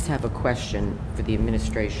 I just have a question for the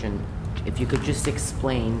administration. If you could just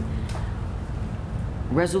explain,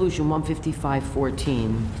 Resolution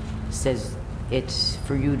 155-14 says it's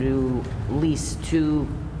for you to lease 2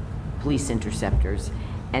 police interceptors,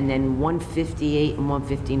 and then 158 and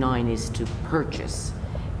 159 is to purchase.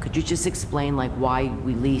 Could you just explain, like, why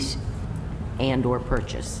we lease and or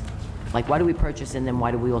purchase? Like, why do we purchase and then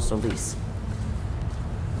why do we also lease?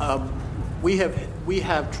 We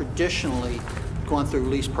have traditionally gone through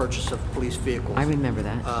lease purchase of police vehicles. I remember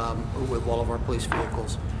that. With all of our police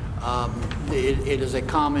vehicles. It is a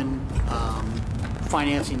common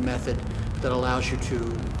financing method that allows you to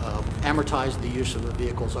amortize the use of the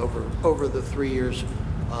vehicles over the 3 years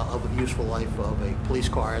of the useful life of a police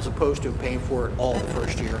car, as opposed to paying for it all the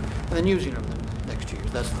first year and then using them the next 2 years.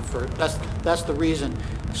 That's the reason.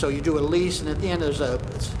 So you do a lease, and at the end it's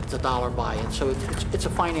a dollar buy-in. So it's a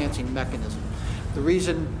financing mechanism. The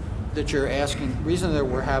reason that you're asking, reason that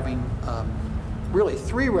we're having really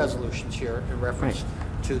 3 resolutions here in reference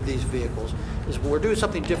to these vehicles is we're doing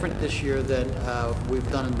something different this year than we've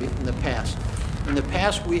done in the past. In the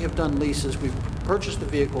past, we have done leases. We've purchased the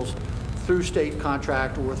vehicles through state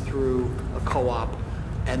contract or through a co-op,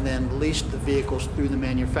 and then leased the vehicles through the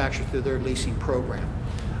manufacturer through their leasing program.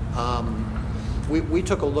 We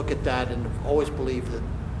took a look at that and I've always believed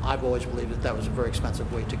that that was a very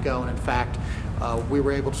expensive way to go. And in fact, we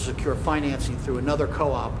were able to secure financing through another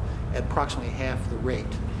co-op at approximately half the rate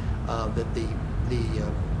that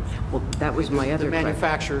well, that was my other the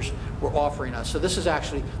manufacturers were offering us. So this is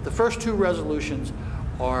actually, the first two resolutions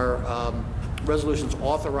are resolutions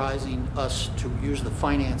authorizing us to use the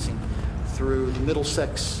financing through the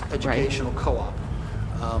Middlesex Educational Co-op.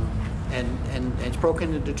 And it's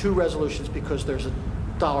broken into two resolutions because there's a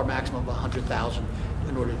dollar maximum of $100,000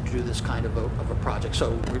 in order to do this kind of a project.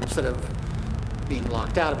 So instead of being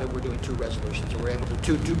locked out of it, we're doing two resolutions. And we're able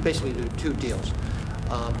to basically do two deals.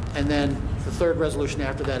 And then the third resolution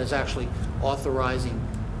after that is actually authorizing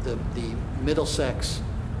the Middlesex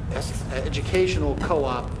Educational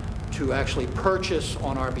Co-op to actually purchase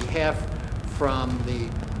on our behalf from the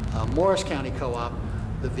Morris County Co-op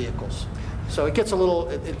the vehicles. So it gets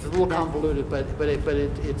it's a little convoluted, but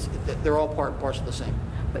they're all parts of the same.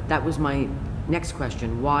 But that was my next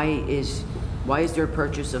question. Why is there a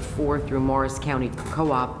purchase of 4 through Morris County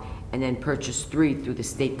Co-op and then purchase 3 through the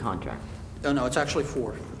state contract? No, it's actually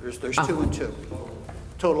 4. There's 2 and 2.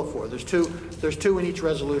 Total of 4. There's two in each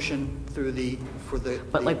resolution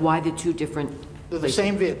But why the 2 different? They're the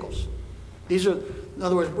same vehicles. These are, in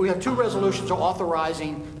other words, we have 2 resolutions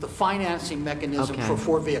authorizing the financing mechanism for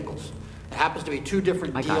 4 vehicles. It happens to be 2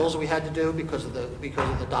 different deals we had to do because of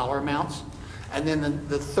the dollar amounts. And then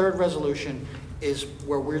the third resolution is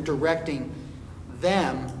where we're directing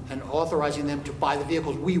them and authorizing them to buy the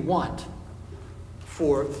vehicles we want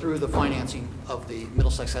through the financing of the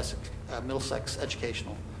Middlesex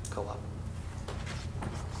Educational Co-op.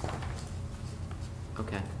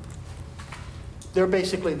 Okay. They're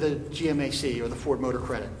basically the GMAC or the Ford Motor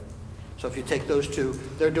Credit. So if you take those 2,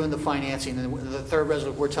 they're doing the financing, and the third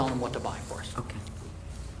resolution, we're telling them what to buy for us. Okay.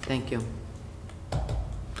 Thank you.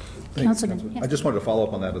 Councilman. I just wanted to follow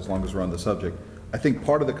up on that as long as we're on the subject. I think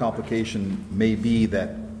part of the complication may be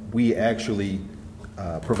that we actually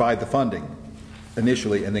provide the funding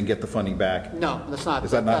initially and then get the funding back. No, that's not.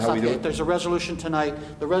 Is that not how we do it? There's a resolution tonight.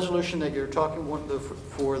 The resolution that you're talking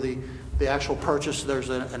for the actual purchase, there's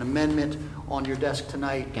an amendment on your desk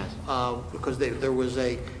tonight. Yes. Because there was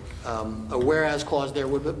a whereas clause there,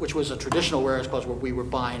 which was a traditional whereas clause where we were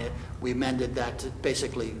buying it. We amended that to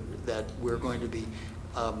basically that we're going to be,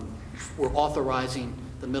 we're authorizing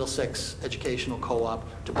the Middlesex Educational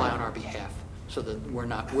Co-op to buy on our behalf, so that we're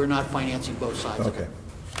not financing both sides of it. Okay.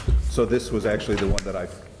 So this was actually the one that I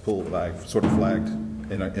sort of flagged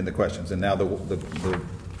in the questions, and now the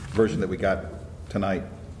version that we got tonight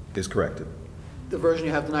is corrected. The version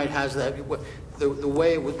you have tonight has that. The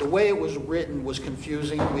way it was written was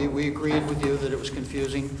confusing. We agreed with you that it was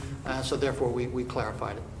confusing, so therefore we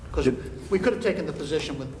clarified it. Because we could have taken the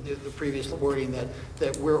position with the previous wording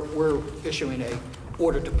that we're issuing a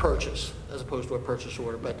order to purchase as opposed to a purchase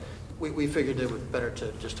order, but we figured it was better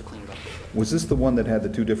just to clean it up. Was this the one that had the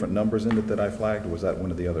 2 different numbers in it that I flagged, or was that one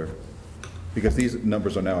of the other? Because these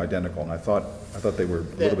numbers are now identical, and I thought they were a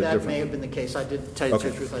little bit different. That may have been the case. I did tell you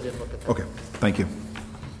the truth. I didn't look at that. Okay, thank you.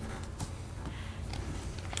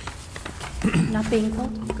 Not being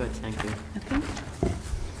told? I'm good, thank you. Okay.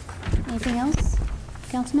 Anything else?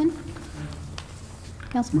 Councilman?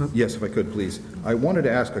 Councilman? Yes, if I could, please. I wanted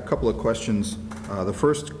to ask a couple of questions. The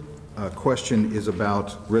first question is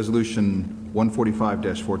about Resolution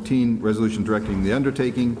 145-14, resolution directing the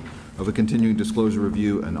undertaking of a continuing disclosure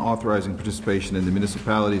review and authorizing participation in the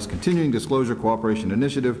municipality's continuing disclosure cooperation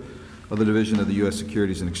initiative of the Division of the U.S.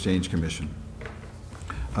 Securities and Exchange Commission.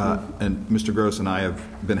 And Mr. Gross and I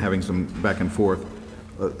have been having some back and forth,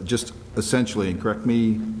 just essentially, and correct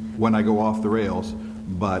me when I go off the rails,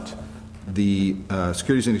 but the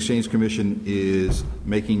Securities and Exchange Commission is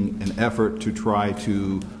making an effort to try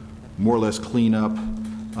to more or less clean up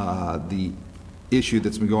the issue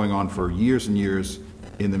that's been going on for years and years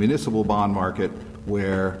in the municipal bond market,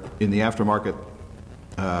 where in the aftermarket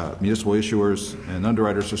municipal issuers and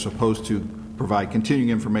underwriters are supposed to provide continuing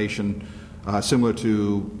information similar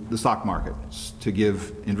to the stock market to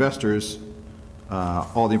give investors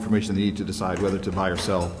all the information they need to decide whether to buy or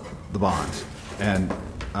sell the bonds. And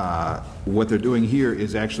what they're doing here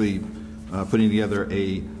is actually putting together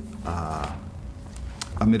a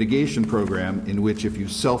mitigation program in which if you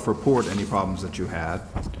self-report any problems that you had,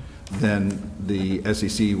 then the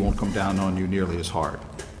SEC won't come down on you nearly as hard.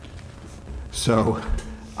 So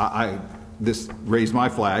this raised my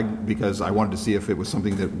flag because I wanted to see if it was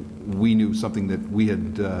something that we knew, something that we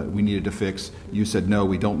had, we needed to fix. You said, no,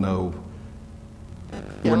 we don't know.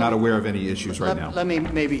 We're not aware of any issues right now. Let me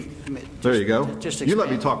maybe... There you go. Just You let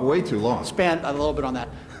me expand. talk way too long. Expand a little bit on that.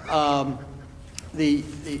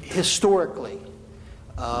 Historically,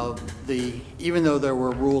 even though there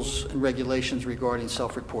were rules and regulations regarding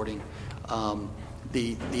self-reporting,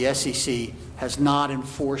 the SEC has not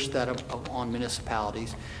enforced that on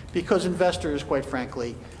municipalities because investors, quite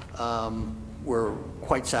frankly, were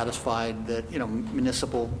quite satisfied that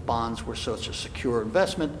municipal bonds were such a secure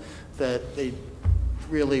investment that they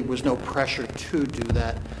really was no pressure to do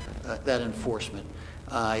that enforcement.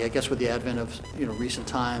 I guess with the advent of recent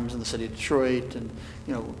times in the city of Detroit and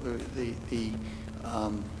the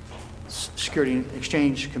Security and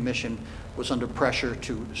Exchange Commission was under pressure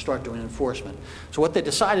to start doing enforcement. So what they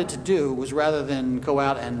decided to do was, rather than go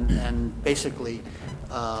out and basically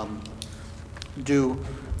and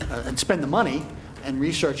spend the money and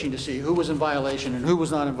researching to see who was in violation and who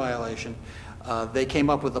was not in violation, they came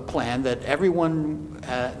up with a plan that everyone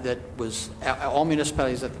all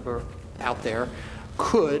municipalities that were out there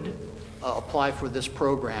could apply for this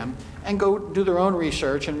program and go do their own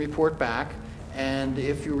research and report back. And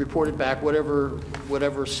if you reported back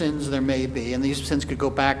whatever sins there may be, and these sins could go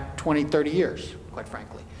back 20, 30 years, quite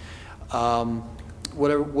frankly,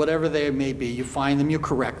 whatever they may be, you find them, you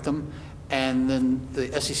correct them, and then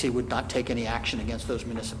the SEC would not take any action against those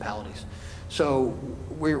municipalities. So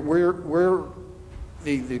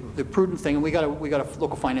the prudent thing, and we got a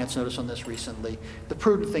local finance notice on this recently. The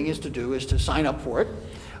prudent thing is to sign up for it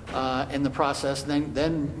in the process,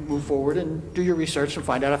 then move forward and do your research and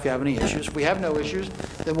find out if you have any issues. If we have no issues,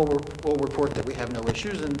 then we'll report that we have no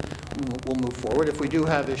issues and we'll move forward. If we do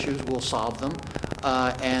have issues, we'll solve them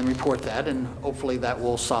and report that, and hopefully that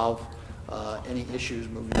will solve any issues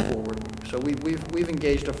moving forward. So we've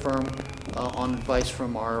engaged a firm on advice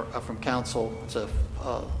from council. It's a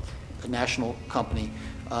national company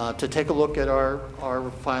to take a look at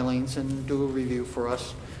our filings and do a review for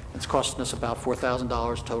us. It's costing us about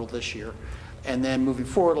 $4,000 total this year. And then moving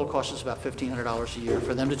forward, it'll cost us about $1,500 a year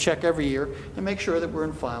for them to check every year and make sure that we're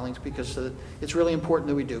in filings, because it's really important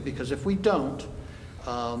that we do. Because if we don't,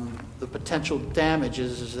 the potential damage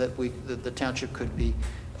is that the township could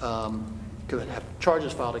have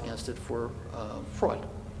charges filed against it for fraud,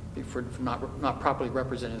 for not properly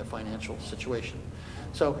representing the financial situation.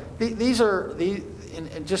 So these are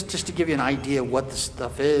and just to give you an idea of what this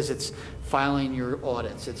stuff is, it's filing your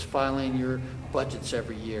audits, it's filing your budgets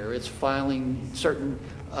every year, it's filing certain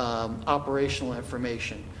operational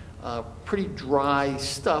information, pretty dry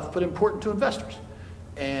stuff, but important to investors.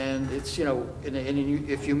 And it's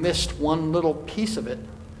if you missed one little piece of it,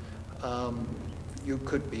 you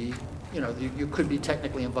could be you could be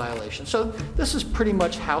technically in violation. So this is pretty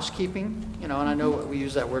much housekeeping, and I know we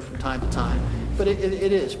use that word from time to time, but it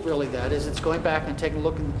is really that. It's going back and taking a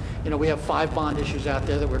look, and we have 5 bond issues out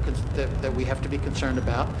there that we have to be concerned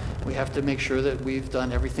about. We have to make sure that we've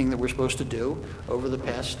done everything that we're supposed to do over the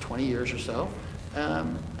past 20 years or so,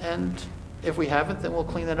 and if we haven't, then we'll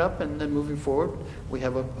clean that up, and then moving forward, we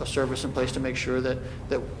have a service in place to make sure that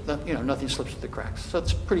nothing slips through the cracks. So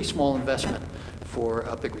it's a pretty small investment for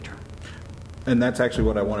a big return. And that's actually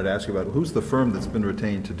what I wanted to ask you about. Who's the firm that's been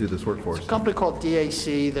retained to do this work for us? It's a company called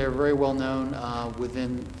DAC. They're very well known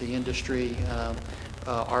within the industry.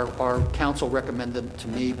 Our counsel recommended them to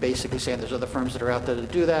me, basically saying there's other firms that are out there to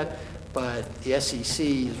do that, but the SEC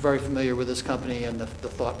is very familiar with this company, and the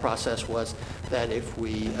thought process was that if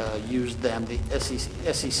we used them, the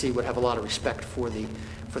SEC would have a lot of respect for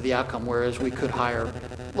the outcome, whereas we could hire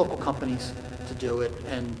local companies to do it,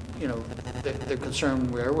 and their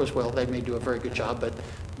concern there was, well, they may do a very good job, but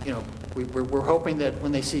we're hoping that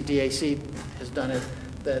when they see DAC has done it,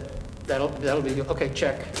 that'll be okay,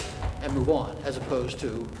 check and move on, as opposed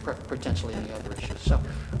to potentially any other issues. So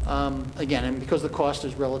again, and because the cost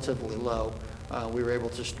is relatively low, we were able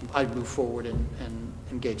to I'd move forward and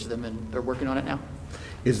engage them, and they're working on it now.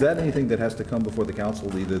 Is that anything that has to come before the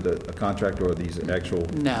council, either a contract or these actual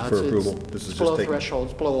for approval? This is below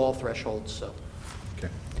thresholds, below all thresholds. So, okay.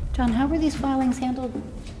 John, how were these filings handled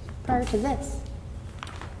prior to this?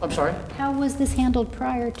 I'm sorry? How was this handled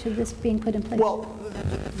prior to this being put in place? Well,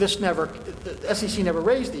 the SEC never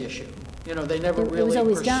raised the issue. They never really It was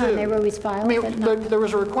always pursued. done. They were always filed. I mean, but not... there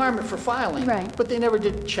was a requirement for filing, right, but they never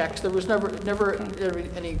did checks. There was never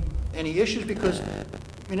any issues, because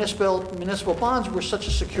municipal bonds were such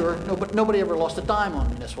a secure. Nobody ever lost a dime on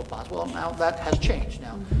municipal bonds. Well, now that has changed.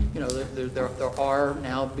 Now, there are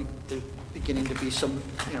now beginning to be some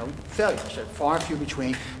failures. They're far and few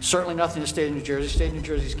between. Certainly nothing in the state of New Jersey. State of New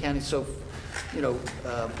Jersey's county so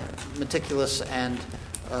meticulous and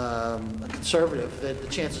conservative, the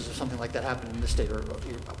chances of something like that happening in this state are,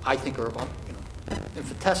 I think, are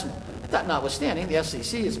infinitesimal. That notwithstanding, the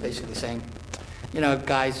FCC is basically saying,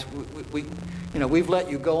 guys, we've let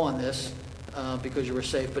you go on this because you were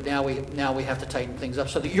safe, but now we have to tighten things up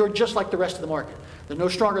so that you're just like the rest of the market. They're no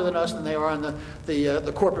stronger than us than they are on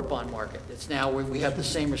the corporate bond market. It's now we have the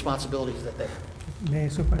same responsibilities that they have. May I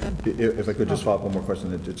ask a question? If I could just follow up one more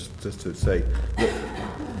question, just to say,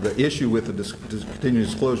 the issue with the continuing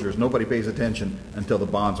disclosure is nobody pays attention until the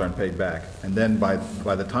bonds aren't paid back. And then by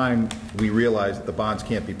the time we realize that the bonds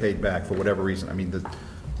can't be paid back for whatever reason, I mean,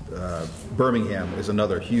 Birmingham is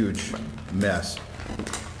another huge mess.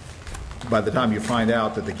 By the time you find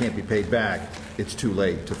out that they can't be paid back, it's too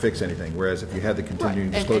late to fix anything, whereas if you had the continuing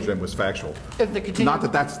disclosure and was factual. Not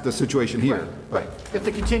that that's the situation here. Right. If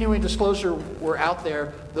the continuing disclosure were out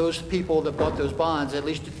there, those people that bought those bonds, at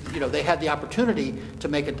least they had the opportunity to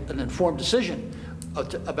make an informed decision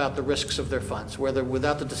about the risks of their funds. Whether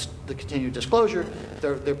without the continued disclosure,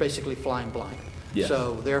 they're basically flying blind. Yes.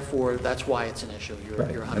 So therefore, that's why it's an issue. You're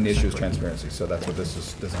 100% And the issue is right. transparency, so that's what this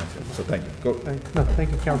is designed to. So thank you. Go.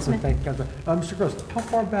 Thank you, Councilman. Thank you, Councilman. Mr. Gross, how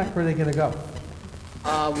far back are they going to go?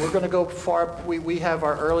 We're going to go far. We have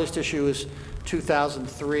our earliest issue is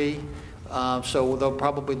 2003, so they'll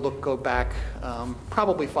probably go back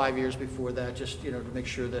probably 5 years before that, just to make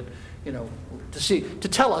sure that to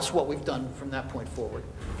tell us what we've done from that point forward.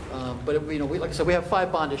 But like I said, we have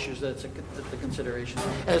 5 bond issues that's the consideration.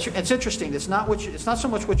 And it's interesting. It's not so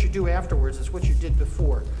much what you do afterwards. It's what you did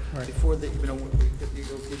before. Right. Before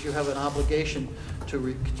because you have an obligation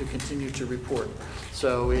to continue to report.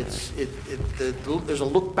 So there's a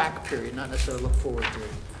look back period, not necessarily a look forward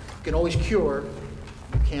period. You can always cure.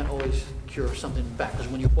 You can't always cure something back, because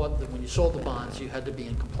when you sold the bonds, you had to be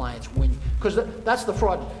in compliance because that's the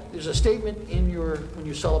fraud. There's a statement when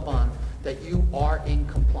you sell a bond that you are in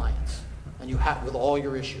compliance and you have with all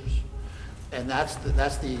your issues, and that's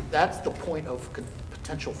the point of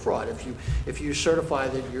potential fraud. If you certify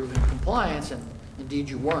that you're in compliance and indeed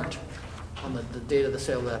you weren't on the date of the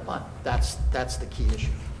sale of that bond, that's the key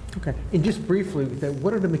issue. Okay, and just briefly,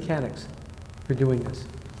 what are the mechanics for doing this?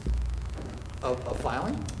 Of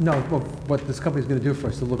filing? No, what this company's going to do for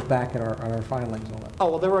us to look back at our filings and all that.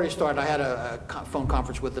 Oh, well, they've already started. I had a phone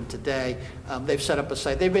conference with them today. They've set up a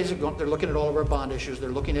site. They're looking at all of our bond issues.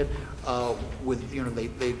 They're looking at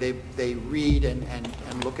they read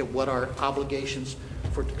and look at what our obligations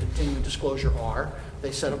for continuing disclosure are.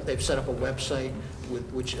 They've set up a website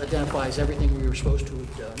which identifies everything we were supposed to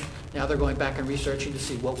have done. Now they're going back and researching to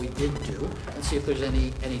see what we did do and see if there's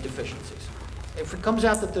any deficiencies. If it comes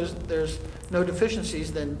out that there's no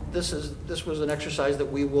deficiencies, then this was an exercise that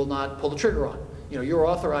we will not pull the trigger on. You're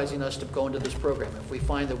authorizing us to go into this program. If we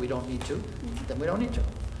find that we don't need to, then we don't need to.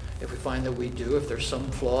 If we find that we do, if there's some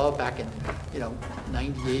flaw back in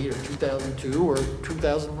 98 or 2002 or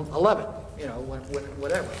 2011,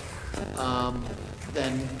 whatever,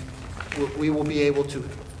 then we will be able to.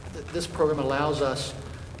 This program allows us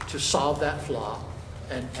to solve that flaw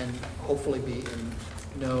and hopefully be in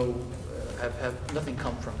have nothing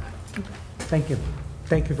come from that. Thank you.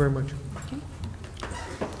 Thank you very much.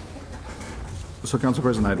 So, Council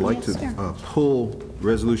President, I'd like to pull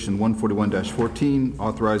Resolution 141-14,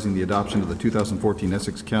 authorizing the adoption of the 2014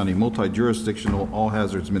 Essex County Multi-Jurisdictional All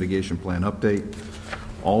Hazards Mitigation Plan update.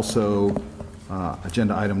 Also,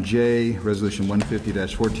 Agenda Item J, Resolution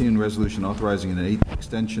 150-14, resolution authorizing an 8th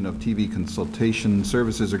extension of TV consultation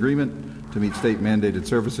services agreement to meet state-mandated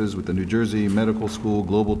services with the New Jersey Medical School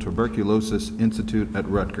Global Tuberculosis Institute at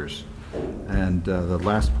Rutgers. And the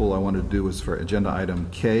last pull I wanted to do was for Agenda Item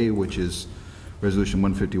K, which is Resolution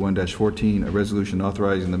 151-14, a resolution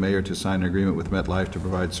authorizing the mayor to sign an agreement with MetLife to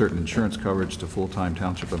provide certain insurance coverage to full-time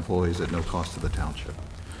township employees at no cost to the township.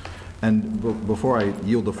 And before I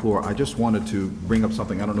yield the floor, I just wanted to bring up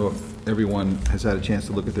something. I don't know if everyone has had a chance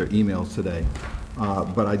to look at their emails today,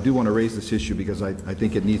 but I do want to raise this issue because I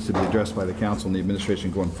think it needs to be addressed by the council and the administration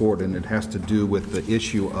going forward, and it has to do with the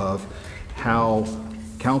issue of how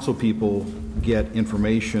council people get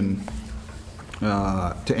information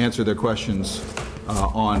to answer their questions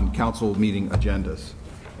on council meeting agendas.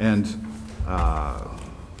 And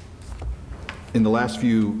in the last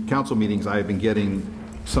few council meetings, I have been getting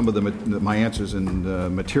some of my answers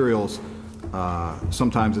and materials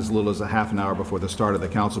sometimes as little as a half an hour before the start of the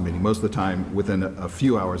council meeting, most of the time within a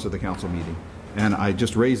few hours of the council meeting. And I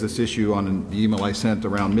just raised this issue on the email I sent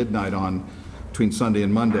around midnight between Sunday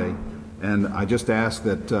and Monday, and I just asked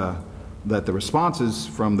that the responses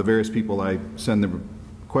from the various people I send the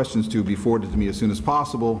questions to be forwarded to me as soon as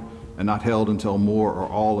possible, and not held until more or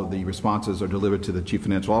all of the responses are delivered to the Chief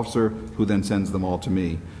Financial Officer, who then sends them all to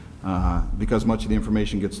me. Because much of the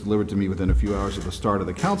information gets delivered to me within a few hours of the start of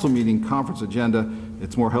the council meeting conference agenda,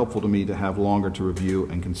 it's more helpful to me to have longer to review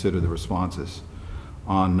and consider the responses.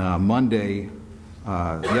 On Monday,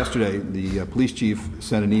 yesterday, the police chief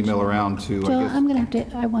sent an email around to... Joe,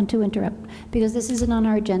 I want to interrupt, because this isn't on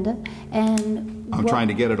our agenda, and... I'm trying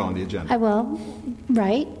to get it on the agenda.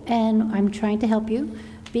 Right, and I'm trying to help you,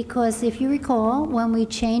 because if you recall, when we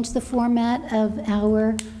changed the format of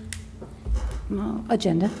our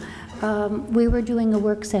agenda, we were doing a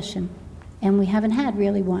work session, and we haven't had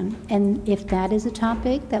really one. And if that is a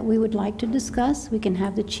topic that we would like to discuss, we can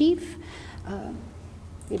have the chief,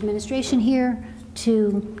 the administration here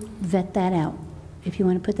to vet that out. If you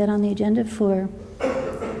want to put that on the agenda for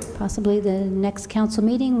possibly the next council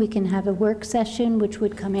meeting, we can have a work session which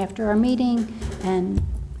would come after our meeting and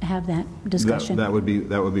have that discussion. That would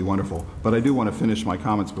be wonderful. But I do want to finish my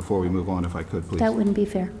comments before we move on, if I could, please. That wouldn't be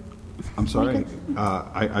fair. I'm sorry.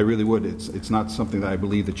 I really would. It's not something that I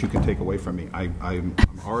believe that you can take away from me. I'm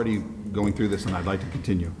already going through this, and I'd like to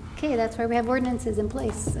continue. Okay, that's why we have ordinances in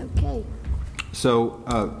place. Okay. So,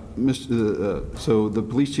 so the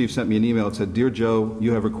police chief sent me an email that said, "Dear Joe,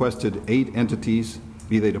 you have requested 8 entities,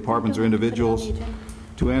 be they departments or individuals,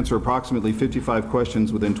 to answer approximately 55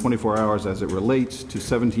 questions within 24 hours as it relates to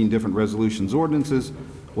 17 different resolutions, ordinances,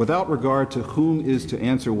 without regard to whom is to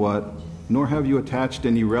answer what, nor have you attached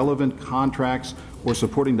any relevant contracts or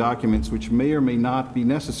supporting documents which may or may not be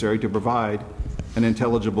necessary to provide an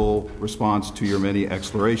intelligible response to your many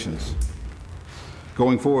explorations.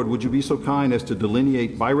 Going forward, would you be so kind as to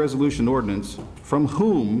delineate by resolution ordinance from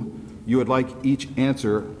whom you would like each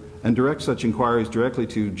answer and direct such inquiries directly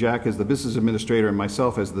to Jack as the business administrator and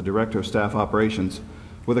myself as the director of staff operations,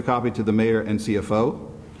 with a copy to the mayor and CFO?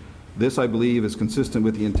 This, I believe, is consistent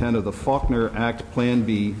with the intent of the Faulkner Act Plan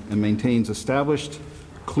B and maintains established,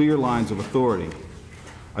 clear lines of authority.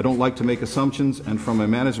 I don't like to make assumptions, and from a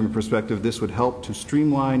management perspective, this would help to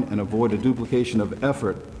streamline and avoid a duplication of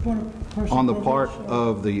effort on the part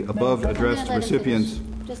of the above-addressed recipients,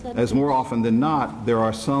 as more often than not, there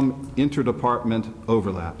are some interdepartment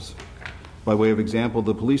overlaps. By way of example,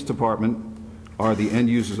 the police department are the end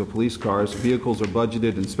users of police cars. Vehicles are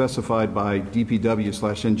budgeted and specified by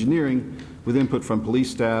DPW/engineering with input from police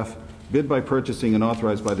staff, bid by purchasing, and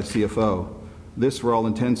authorized by the CFO. This, for all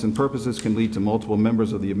intents and purposes, can lead to multiple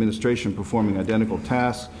members of the administration performing identical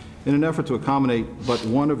tasks in an effort to accommodate but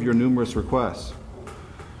one of your numerous requests.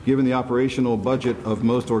 Given the operational budget of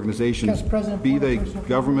most organizations, be they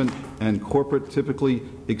government and corporate, typically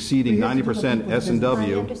exceeding 90%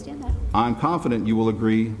 S&W, I'm confident you will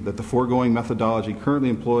agree that the foregoing methodology currently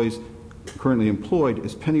employed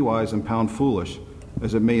is penny-wise and pound-foolish,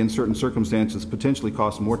 as it may in certain circumstances potentially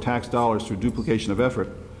cost more tax dollars through duplication of effort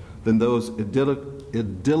than those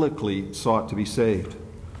idyllically sought to be saved.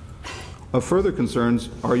 Of further concerns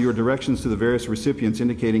are your directions to the various recipients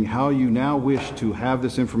indicating how you now wish to have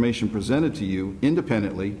this information presented to you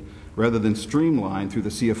independently rather than streamlined through the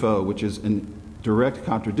CFO, which is in direct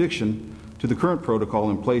contradiction to the current protocol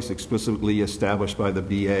in place explicitly established by the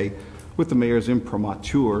BA with the mayor's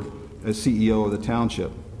imprimatur as CEO of the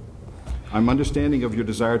township. I'm understanding of your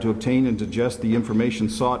desire to obtain and digest the information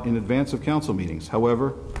sought in advance of council meetings.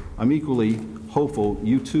 However, I'm equally hopeful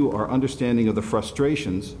you too are understanding of the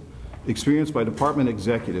frustrations experienced by department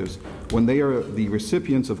executives when they are the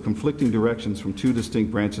recipients of conflicting directions from 2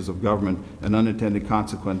 distinct branches of government, an unintended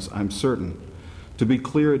consequence, I'm certain. To be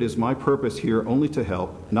clear, it is my purpose here only to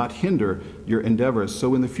help, not hinder your endeavors.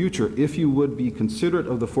 So in the future, if you would be considerate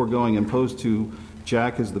of the foregoing and pose to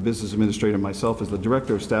Jack as the business administrator and myself as the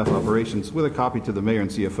director of staff operations with a copy to the mayor and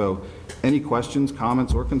CFO, any questions,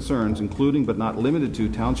 comments, or concerns, including but not limited to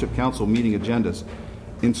township council meeting agendas,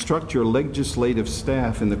 instruct your legislative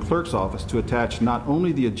staff in the clerk's office to attach not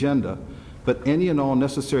only the agenda, but any and all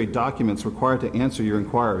necessary documents required to answer your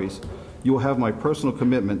inquiries. You will have my personal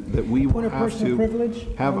commitment that we will have to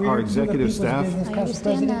have our executive staff. I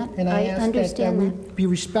understand that. And I ask that we be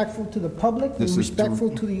respectful to the public, be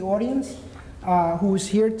respectful to the audience, who is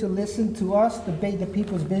here to listen to us debate the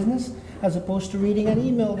people's business, as opposed to reading an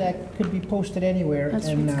email that could be posted anywhere.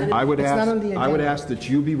 And, I would ask that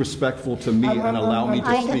you be respectful to me and allow me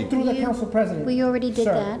to speak. Through the council president. We already did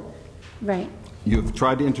that. Right. You've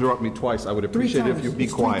tried to interrupt me twice. I would appreciate it if you'd be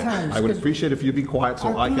quiet. I would appreciate if you'd be quiet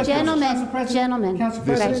so I can... Gentlemen.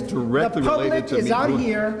 This is directly related to me. The public is out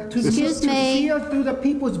here to see through the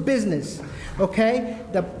people's business, okay?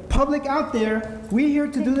 The public public out there, we're here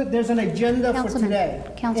to do that. There's an agenda for Councilman,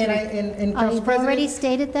 today. Councilman, And Council I've President, already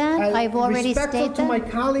stated that. I've already stated respectful to my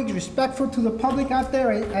that. colleagues, respectful to the public out there,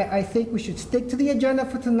 I think we should stick to the agenda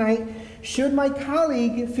for tonight. Should my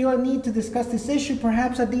colleague feel a need to discuss this issue,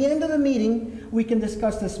 perhaps at the end of the meeting, we can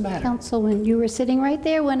discuss this matter. Councilman, you were sitting right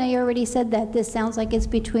there when I already said that. This sounds like it's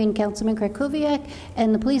between Councilman Krakowiak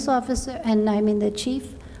and the police officer, and I mean the chief.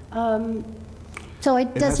 So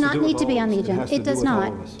it does not need to be on the agenda. It does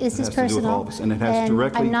not. This is personal. And it has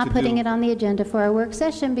directly I'm not to putting do- it on the agenda for our work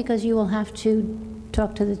session because you will have to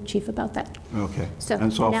talk to the chief about that. Okay. So,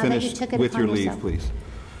 And so I'll now that you finish took it with upon your leave, yourself. please.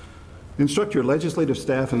 Instruct your legislative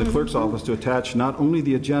staff and the clerk's office to attach not only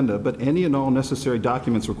the agenda, but any and all necessary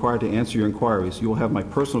documents required to answer your inquiries. You will have my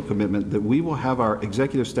personal commitment that we will have our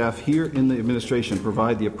executive staff here in the administration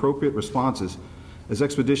provide the appropriate responses as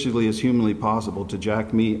expeditiously as humanly possible to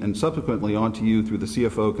Jack, me, and subsequently on to you through the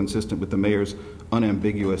CFO consistent with the mayor's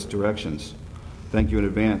unambiguous directions. Thank you in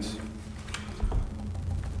advance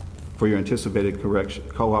for your anticipated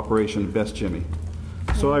cooperation. Best, Jimmy.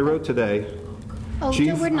 So I wrote today, Oh, Chief,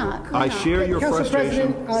 no, we're not. I share your Council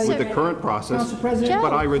frustration President, with the current process, Council President,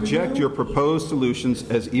 but I Joe. reject your proposed solutions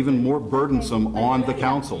as even more burdensome on the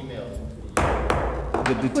council.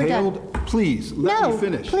 The detailed, please, let me No,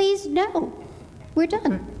 finish. please, no. We're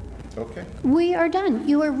done. Okay. We are done.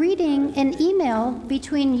 You are reading an email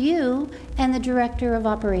between you and the Director of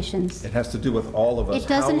Operations. It has to do with all of us. It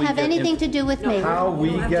doesn't how we have get anything in- to do with me. How we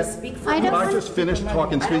You don't have get, to speak for I Can don't I want- just finish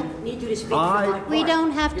talking, I speak? don't need you to speak for I- my We part.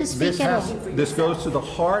 don't have to This speak at all. this goes to the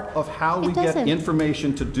heart of how It we get doesn't.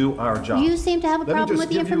 information to do our job. You seem to have a Let me problem just with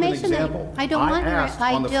the give you an information that you- example. I don't want your- asked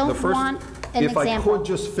I on the don't first- want an If I example. could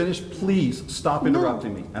just finish, please stop No,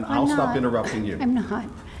 interrupting me, and I'm I'll stop not. interrupting you. I'm not.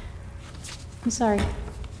 I'm sorry.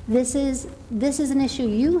 This is an issue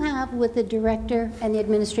you have with the director and the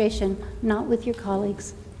administration, not with your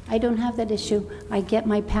colleagues. I don't have that issue. I get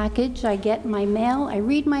my package, I get my mail, I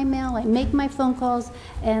read my mail, I make my phone calls,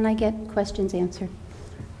 and I get questions answered.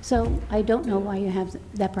 So I don't know why you have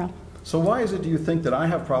that problem. So why is it, do you think, that I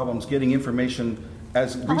have problems getting information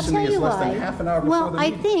as I'll tell recently as you less why. than half an hour before Well, the I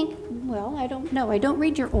meeting? think, well, I don't know. I don't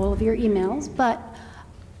read all of your emails, but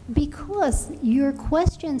because your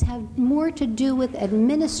questions have more to do with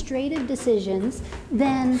administrative decisions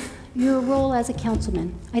than your role as a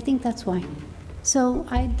councilman. I think that's why. So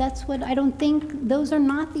I don't think, those are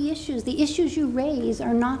not the issues. The issues you raise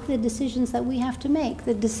are not the decisions that we have to make.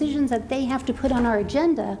 The decisions that they have to put on our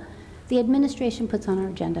agenda, the administration puts on our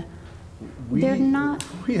agenda. They're not.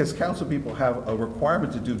 We as council people have a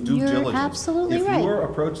requirement to do due You're diligence. absolutely right. If your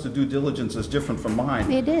approach to due diligence is different from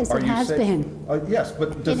mine. It is. are It you has saying- been. Yes,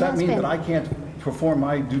 but does It that has mean been. that I can't perform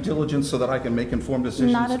my due diligence so that I can make informed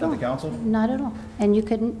decisions Not at at the all. council? Not at all. And you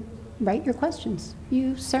can write your questions.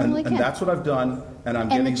 You certainly And can. that's what I've done, and I'm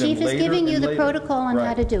And getting the them chief is later giving you and the later. protocol on how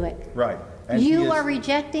Right. to do it. Right. And he You is- are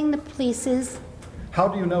rejecting the police's, How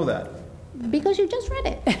do you know that? because you just read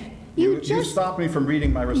it. You stopped me from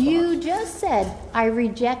reading my response. You just said, I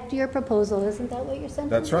reject your proposal. Isn't that what your sentence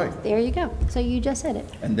That's right. was? There you go. So you just said it.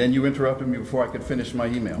 And then you interrupted me before I could finish my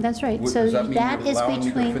email. That's right. Does So that mean that you're is allowing me to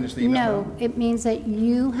between, finish the email no, now? it means that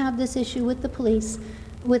you have this issue with the police,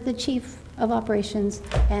 with the chief of operations,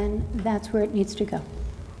 and that's where it needs to go.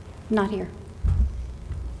 Not here.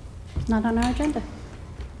 Not on our agenda.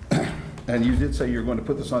 And you did say you're going to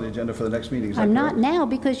put this on the agenda for the next meeting, is that I'm correct? not now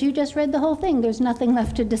because you just read the whole thing. There's nothing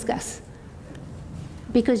left to discuss.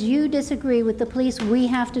 Because you disagree with the police, we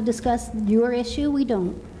have to discuss your issue, we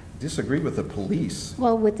don't. Disagree with the police.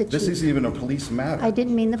 Well, with the This chief. isn't even a police matter. I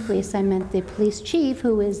didn't mean the police, I meant the police chief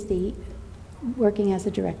who is working as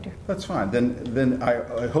a director. That's fine. Then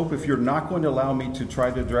I hope if you're not going to allow me to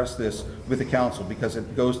try to address this with the council, because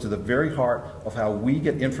it goes to the very heart of how we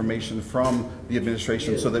get information from the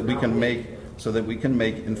administration so that we can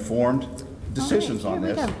make informed decisions on Here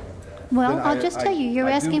we this. go. Well, Then I'll just tell you, you're I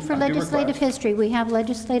do- asking for I do legislative request- history. We have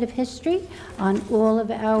legislative history on all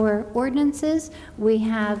of our ordinances. We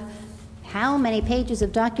have how many pages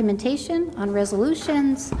of documentation on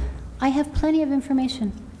resolutions. I have plenty of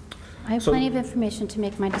information. I have So- plenty of information to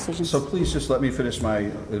make my decisions. So please just let me finish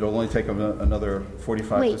it'll only take another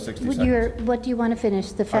 45 to 60 seconds. What do you want to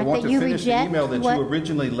finish? The I fact want that to you finish the reject email that what... you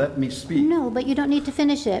originally let me speak. No, but you don't need to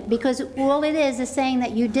finish it, because all it is saying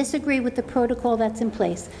that you disagree with the protocol that's in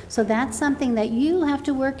place. So that's something that you have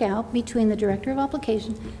to work out between the Director of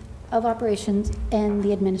Operations and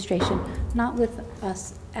the administration, not with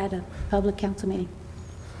us at a public council meeting.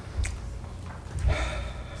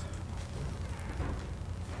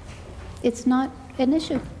 It's not an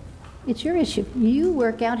issue. It's your issue. You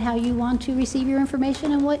work out how you want to receive your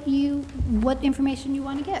information and what information you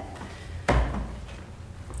want to get.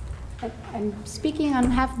 I'm speaking on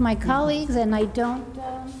behalf of my colleagues, and I don't,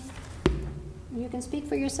 you can speak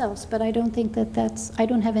for yourselves, but I don't think that I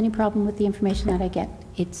don't have any problem with the information that I get.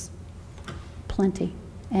 It's plenty.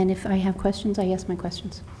 And if I have questions, I ask my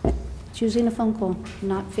questions. It's usually in a phone call,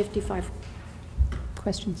 not 55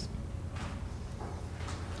 questions.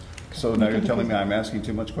 So now you're telling me I'm asking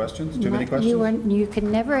too much questions? Too many questions? You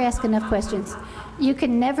can never ask enough questions. You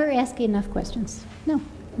can never ask enough questions. No,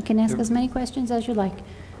 you can ask as many questions as you like.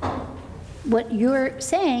 What you're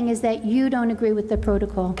saying is that you don't agree with the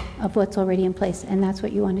protocol of what's already in place, and that's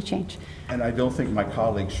what you want to change. And I don't think my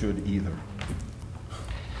colleagues should either.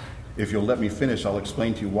 If you'll let me finish, I'll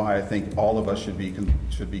explain to you why I think all of us should be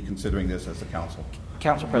considering this as a council.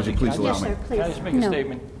 Council President, please allow yes, me. sir, please. Can I just make a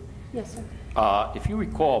statement? Yes, sir. If you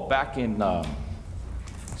recall, back in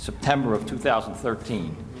September of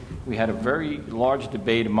 2013, we had a very large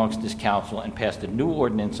debate amongst this council and passed a new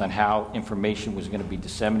ordinance on how information was going to be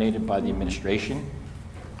disseminated by the administration.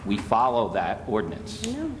 We follow that ordinance.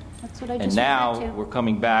 No, that's what I just And now we're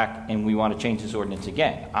coming back and we want to change this ordinance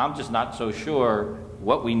again. I'm just not so sure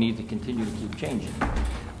what we need to continue to keep changing.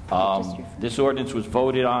 This ordinance was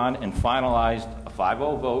voted on and finalized, a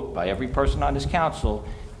 5-0 vote by every person on this council,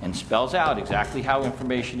 and spells out exactly how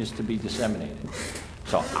information is to be disseminated.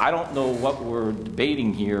 So I don't know what we're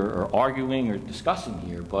debating here or arguing or discussing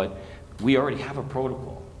here, but we already have a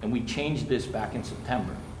protocol, and we changed this back in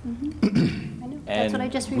September. I know. That's what I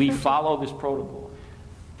just referred we to. follow this protocol.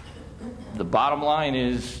 The bottom line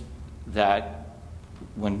is that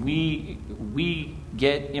when we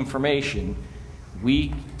get information,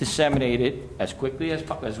 we disseminate it as quickly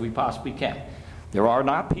as we possibly can. There are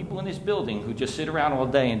not people in this building who just sit around all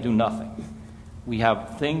day and do nothing. We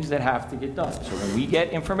have things that have to get done. So when we get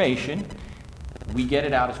information, we get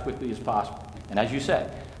it out as quickly as possible. And as you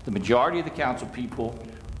said, the majority of the council people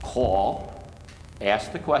call,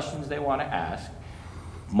 ask the questions they want to ask.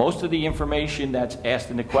 Most of the information that's asked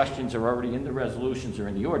in the questions are already in the resolutions or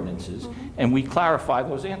in the ordinances, and we clarify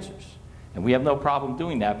those answers. And we have no problem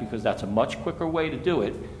doing that because that's a much quicker way to do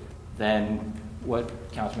it than what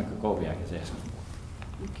Councilman Krakowiak is asking for.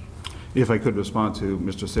 If I could respond to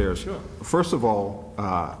Mr. Sayers. Sure. First of all,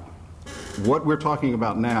 what we're talking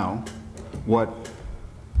about now, what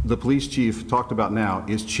the police chief talked about now,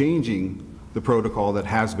 is changing the protocol that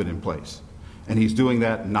has been in place. And he's doing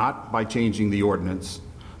that not by changing the ordinance,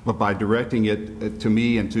 but by directing it to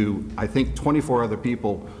me and to, I think, 24 other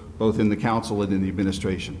people, both in the council and in the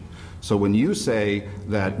administration. So when you say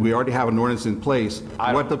that we already have an ordinance in place,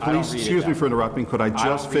 what the police, excuse me for interrupting, could I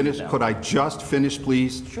just finish? Could I just finish,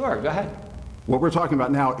 please? Sure, go ahead. What we're talking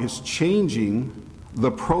about now is changing the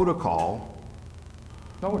protocol.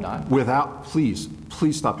 No, we're not. Without, please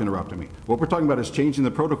stop interrupting me. What we're talking about is changing the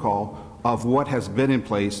protocol of what has been in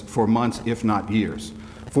place for months, if not years.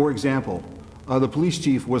 For example, the police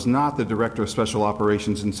chief was not the director of special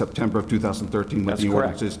operations in September of 2013 when the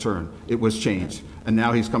ordinance's turn. It was changed, and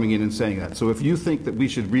now he's coming in and saying that. So if you think that we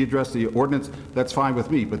should readdress the ordinance, that's fine with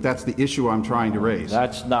me, but that's the issue I'm trying to raise.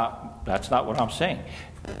 That's not what I'm saying.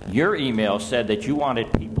 Your email said that you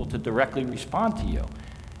wanted people to directly respond to you.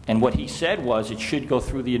 And what he said was it should go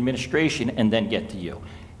through the administration and then get to you.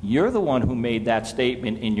 You're the one who made that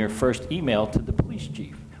statement in your first email to the police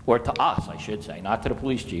chief. Or to us, I should say, not to the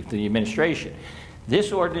police chief, to the administration.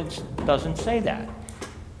 This ordinance doesn't say that.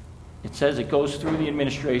 It says it goes through the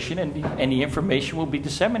administration and the information will be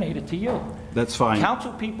disseminated to you. That's fine.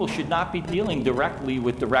 Council people should not be dealing directly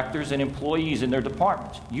with directors and employees in their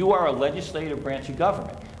departments. You are a legislative branch of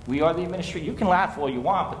government. We are the administrative. You can laugh all you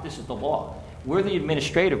want, but this is the law. We're the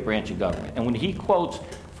administrative branch of government. And when he quotes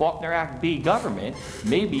Faulkner Act B government,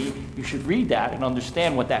 maybe you should read that and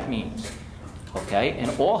understand what that means. Okay, and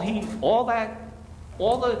all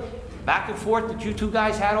the back and forth that you two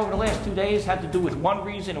guys had over the last 2 days had to do with one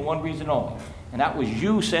reason and one reason only. And that was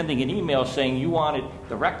you sending an email saying you wanted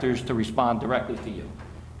directors to respond directly to you.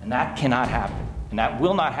 And that cannot happen. And that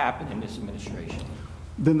will not happen in this administration.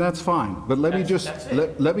 Then that's fine. But let me just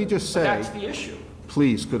say. That's the issue.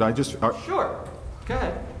 Please, could I just. Sure. Go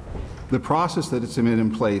ahead. The process that it's been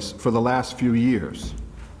in place for the last few years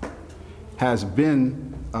has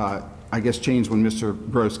been, I guess, changed when Mr.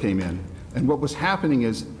 Gross came in. And what was happening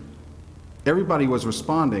is everybody was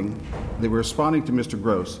responding. They were responding to Mr.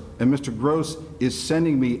 Gross. And Mr. Gross is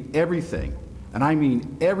sending me everything, and I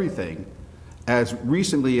mean everything, as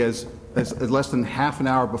recently as less than half an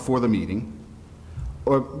hour before the meeting,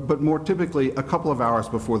 but more typically a couple of hours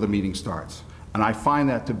before the meeting starts. And I find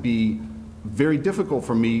that to be very difficult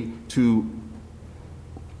for me to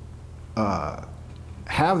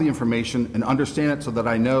have the information and understand it so that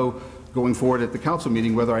I know going forward at the council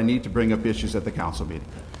meeting whether I need to bring up issues at the council meeting.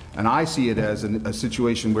 And I see it as a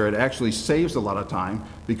situation where it actually saves a lot of time,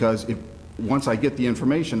 because once I get the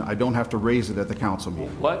information, I don't have to raise it at the council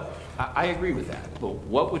meeting. I agree with that, but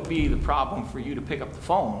what would be the problem for you to pick up the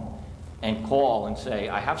phone and call and say,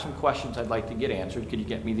 I have some questions I'd like to get answered, could you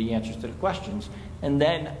get me the answers to the questions? And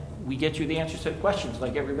then we get you the answers to the questions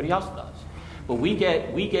like everybody else does. But we get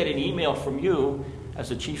an email from you, as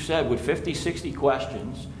the chief said, with 50, 60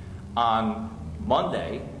 questions on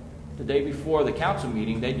Monday, the day before the council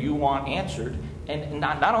meeting, that you want answered. And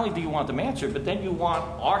not only do you want them answered, but then you want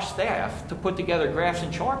our staff to put together graphs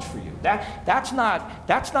and charts for you. That's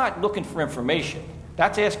not looking for information.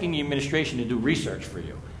 That's asking the administration to do research for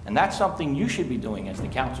you. And that's something you should be doing as the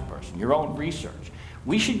council person, your own research.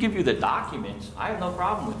 We should give you the documents. I have no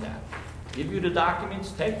problem with that. Give you the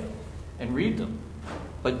documents, take them, and read them.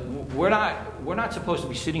 But we're not supposed to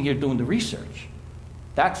be sitting here doing the research.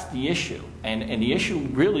 That's the issue. And the issue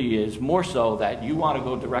really is more so that you want to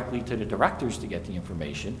go directly to the directors to get the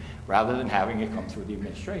information rather than having it come through the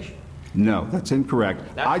administration. No, that's incorrect.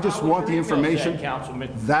 I just want the information.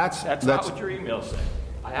 Councilman. That's not what your email said.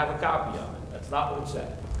 I have a copy of it. That's not what it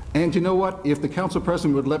said. And you know what? If the council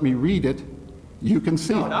president would let me read it, you can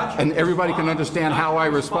see it, and everybody can understand how I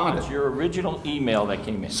responded. It's your original email that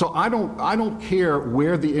came in. So I don't care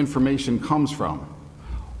where the information comes from.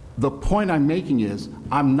 The point I'm making is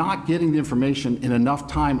I'm not getting the information in enough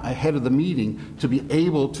time ahead of the meeting to be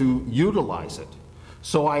able to utilize it.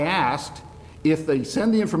 So I asked if they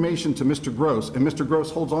send the information to Mr. Gross, and Mr.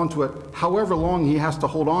 Gross holds on to it however long he has to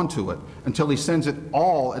hold on to it until he sends it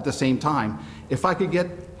all at the same time, if I could get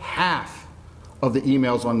half of the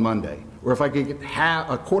emails on Monday, or if I could get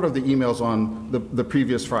a quarter of the emails on the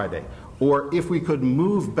previous Friday, or if we could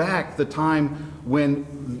move back the time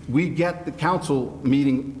when we get the council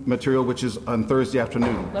meeting material, which is on Thursday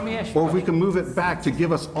afternoon. Let me ask you. Or if we can move it back to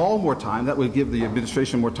give us all more time, that would give the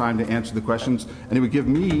administration more time to answer the questions, and it would give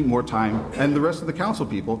me more time, and the rest of the council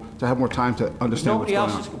people, to have more time to understand what's Nobody going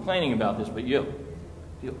else on. is complaining about this but you.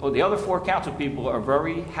 The other 4 council people are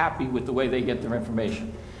very happy with the way they get their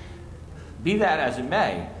information. Be that as it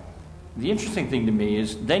may, the interesting thing to me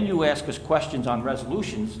is then you ask us questions on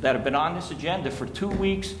resolutions that have been on this agenda for 2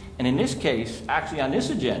 weeks, and in this case, actually on this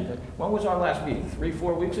agenda, when was our last meeting?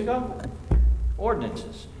 3-4 weeks ago?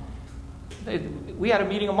 Ordinances. We had a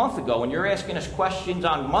meeting a month ago, and you're asking us questions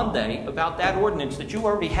on Monday about that ordinance that you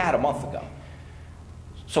already had a month ago.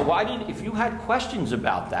 So if you had questions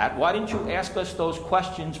about that, why didn't you ask us those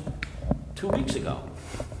questions 2 weeks ago?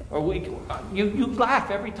 Or you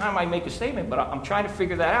laugh every time I make a statement, but I'm trying to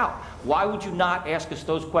figure that out. Why would you not ask us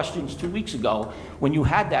those questions 2 weeks ago when you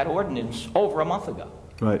had that ordinance over a month ago?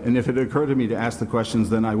 Right, and if it occurred to me to ask the questions,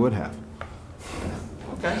 then I would have.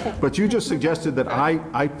 Okay. But you just suggested that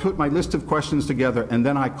I put my list of questions together and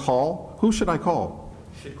then I call. Who should I call?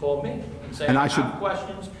 You should call me and say, And I have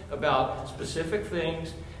questions about specific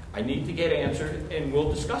things I need to get answered, and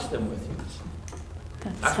we'll discuss them with you.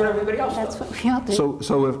 That's what everybody else does. That's what we all do.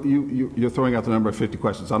 So if you're throwing out the number of 50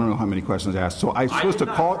 questions, I don't know how many questions I asked. So I'm supposed to I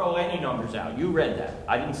did call. not throw any numbers out. You read that.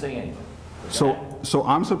 I didn't say anything. So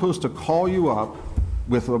I'm supposed to call you up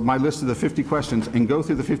with my list of the 50 questions and go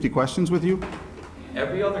through the 50 questions with you?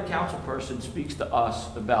 Every other council person speaks to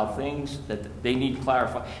us about things that they need to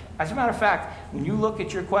clarify. As a matter of fact, when you look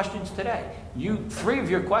at your questions today, 3 of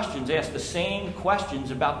your questions ask the same questions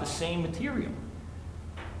about the same material.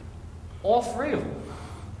 All 3 of them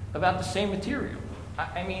about the same material.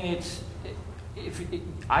 I mean, if you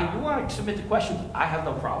want to submit the questions, I have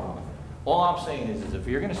no problem with it. All I'm saying is if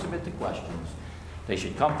you're going to submit the questions, they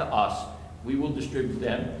should come to us. We will distribute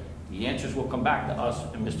them. The answers will come back to us,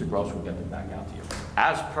 and Mr. Gross will get them back out to you,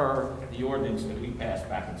 as per the ordinance that we passed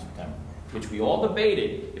back in September, which we all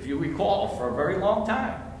debated, if you recall, for a very long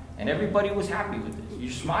time, and everybody was happy with it. You're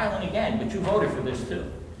smiling again, but you voted for this too.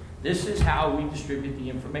 This is how we distribute the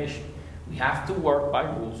information. We have to work by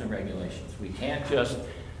rules and regulations. We can't just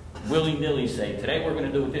willy-nilly say, today we're going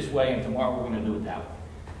to do it this way and tomorrow we're going to do it that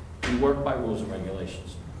way. We work by rules and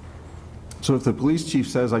regulations. So if the police chief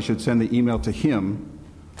says I should send the email to him,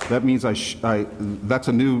 that means that's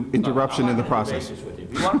a new interruption in the process. If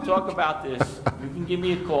you want to talk about this, you can give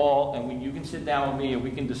me a call and you can sit down with me and we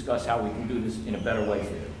can discuss how we can do this in a better way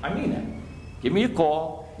for you. I mean that. Give me a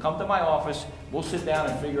call, come to my office, we'll sit down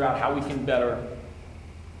and figure out how we can better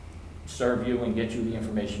serve you and get you the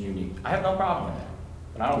information you need. I have no problem with that,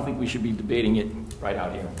 but I don't think we should be debating it right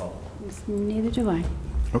out here in public. Neither do I.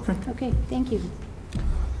 Okay. Okay, thank you.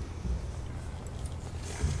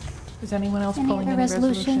 Is anyone else Any pulling other any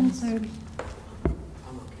resolutions? resolutions?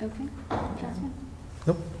 Okay. Councilman?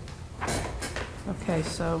 Nope. Okay,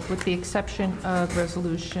 so with the exception of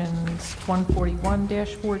resolutions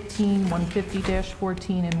 141-14,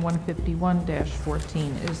 150-14, and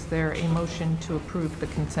 151-14, is there a motion to approve the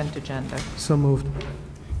consent agenda? So moved.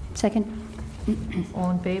 Second. All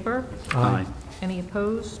in favor? Aye. Any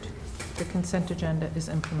opposed? The consent agenda is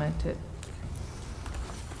implemented.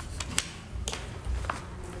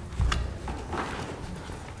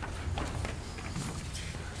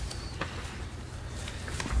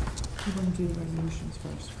 You want to do resolutions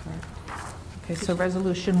first, correct? Okay, so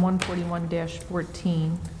resolution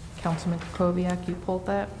 141-14, Councilman Kukoviac, you pulled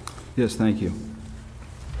that? Yes, thank you.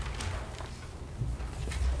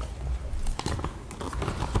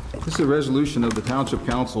 This is a resolution of the Township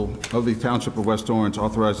Council of the Township of West Orange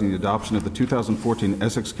authorizing the adoption of the 2014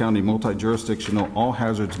 Essex County Multi-Jurisdictional All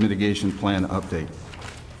Hazards Mitigation Plan update.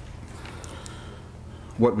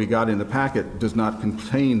 What we got in the packet does not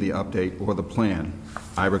contain the update or the plan.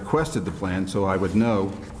 I requested the plan so I would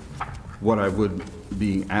know what I would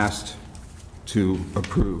be asked to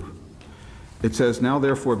approve. It says, now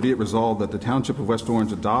therefore be it resolved that the Township of West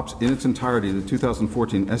Orange adopts in its entirety the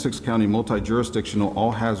 2014 Essex County Multi-Jurisdictional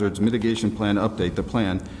All Hazards Mitigation Plan update, the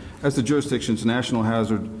plan, as the jurisdiction's natural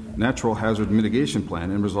hazard mitigation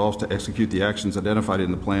plan, and resolves to execute the actions identified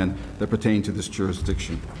in the plan that pertain to this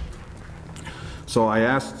jurisdiction. So I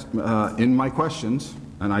asked in my questions,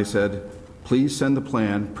 and I said, please send the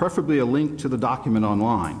plan, preferably a link to the document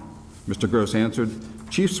online. Mr. Gross answered,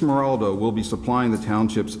 Chief Smeraldo will be supplying the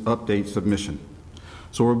township's update submission.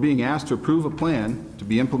 So we're being asked to approve a plan to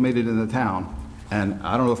be implemented in the town, and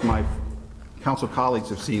I don't know if my council colleagues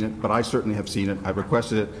have seen it, but I certainly have seen it. I've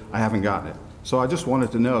requested it. I haven't gotten it. So I just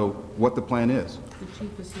wanted to know what the plan is.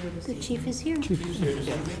 The chief is here.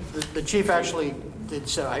 The chief actually did,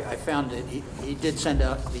 so I found it, he did send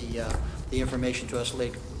out the information to us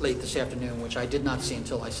late this afternoon, which I did not see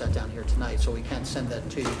until I sat down here tonight, so we can send that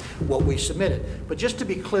to you, what we submitted. But just to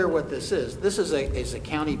be clear what this is a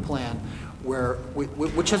county plan where,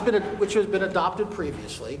 which has been adopted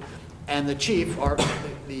previously, and the chief,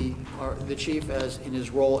 the chief, as in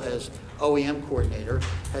his role as OEM coordinator,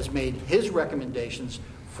 has made his recommendations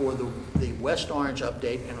for the West Orange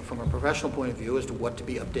update, and from a professional point of view as to what to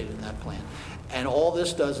be updated in that plan. And all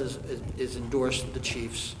this does is endorse the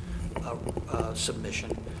chief's submission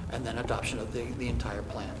and then adoption of the entire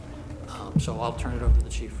plan. So I'll turn it over to the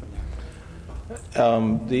chief from there.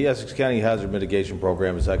 The Essex County Hazard Mitigation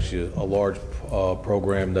Program is actually a large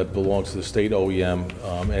program that belongs to the state OEM,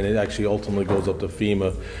 and it actually ultimately goes up to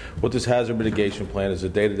FEMA. What this hazard mitigation plan is a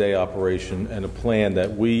day-to-day operation and a plan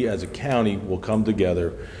that we as a county will come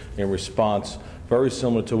together in response, very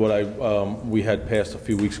similar to what we had passed a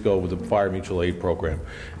few weeks ago with the Fire Mutual Aid Program.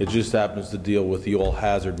 It just happens to deal with the all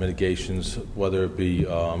hazard mitigations, whether it be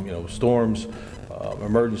storms,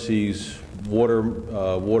 emergencies,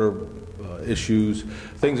 water issues,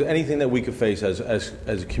 things, anything that we could face as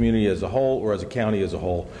a community as a whole or as a county as a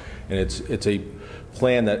whole. And it's a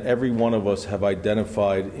plan that every one of us have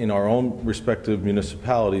identified in our own respective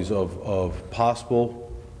municipalities of possible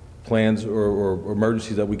plans or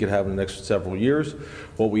emergencies that we could have in the next several years,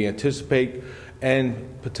 what we anticipate,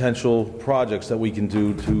 and potential projects that we can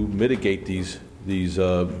do to mitigate these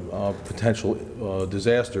potential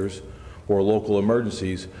disasters or local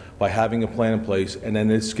emergencies by having a plan in place. And then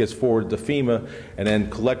this gets forwarded to FEMA, and then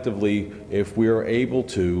collectively, if we are able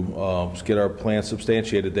to get our plan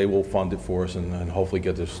substantiated, they will fund it for us and hopefully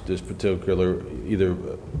get this particular either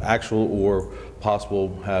actual or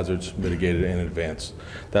possible hazards mitigated in advance.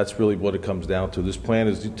 That's really what it comes down to. This plan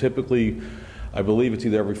is typically, I believe it's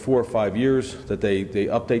either every 4 or 5 years that they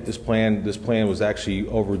update this plan. This plan was actually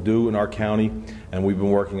overdue in our county, and we've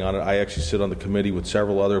been working on it. I actually sit on the committee with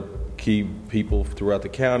several other key people throughout the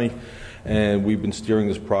county, and we've been steering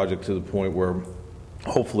this project to the point where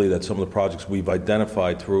hopefully that some of the projects we've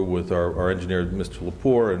identified through with our engineer, Mr.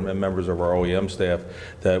 Lepore, and members of our OEM staff,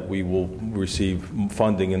 that we will receive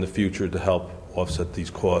funding in the future to help offset these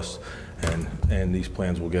costs, and these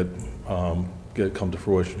plans will come to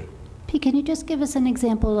fruition. Pete, can you just give us an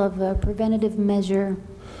example of a preventative measure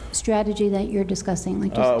strategy that you're discussing?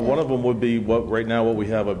 Like one of them would be right now what we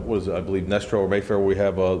have was, I believe, Nestro or Mayfair, where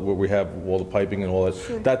we have all the piping and all that.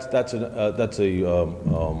 Sure. That's an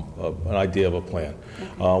idea of a plan.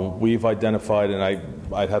 Okay. We've identified, and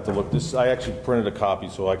I'd have to look this. I actually printed a copy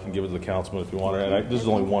so I can give it to the councilman if you want it. And this is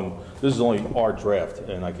only one. This is only our draft,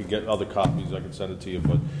 and I could get other copies. I could send it to you,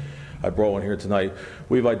 but. I brought one here tonight.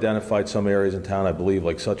 We've identified some areas in town, I believe,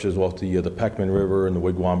 like such as off the Peckman River and the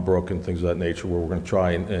Wigwam Brook and things of that nature, where we're going to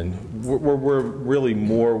try and we're really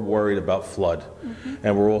more worried about flood.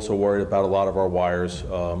 And we're also worried about a lot of our wires.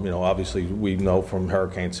 Obviously, we know from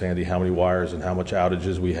Hurricane Sandy how many wires and how much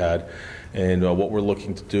outages we had. And what we're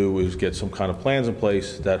looking to do is get some kind of plans in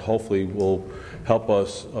place that hopefully will help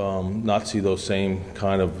us not see those same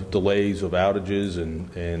kind of delays of outages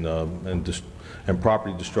and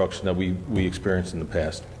property destruction that we experienced in the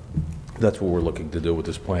past. That's what we're looking to do with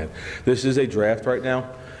this plan. This is a draft right now.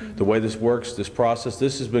 The way this works, this process,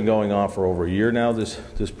 this has been going on for over a year now, this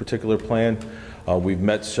particular plan. We've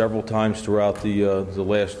met several times throughout the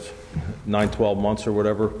last 9-12 months or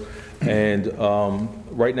whatever. And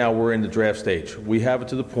right now we're in the draft stage. We have it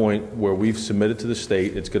to the point where we've submitted to the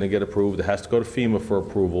state. It's going to get approved. It has to go to FEMA for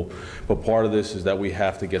approval. But part of this is that we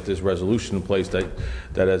have to get this resolution in place that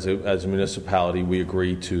as a municipality we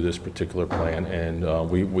agree to this particular plan, and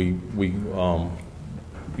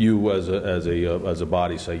you as a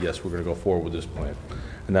body say yes, we're going to go forward with this plan,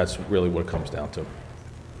 and that's really what it comes down to.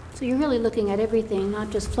 So you're really looking at everything,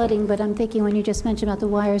 not just flooding, but I'm thinking when you just mentioned about the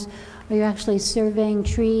wires, are you actually surveying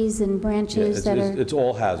trees and branches that are... It's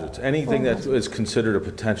all hazards. Anything that is considered a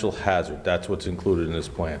potential hazard, that's what's included in this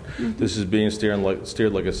plan. This is being steered,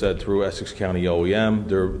 like I said, through Essex County OEM,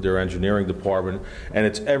 their engineering department, and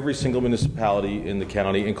it's every single municipality in the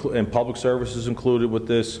county, and public services included with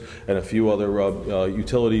this, and a few other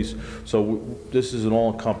utilities. So this is an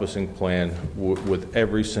all-encompassing plan with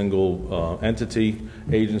every single entity,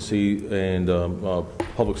 agency, and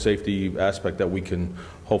public safety aspect that we can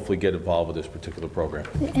hopefully get involved with this particular program.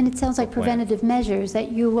 And it sounds like preventative measures,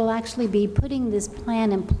 that you will actually be putting this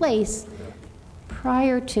plan in place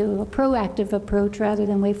prior to a proactive approach rather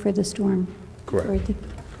than wait for the storm. Correct.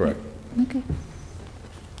 Correct. Okay.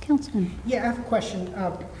 Councilman. Yeah, I have a question.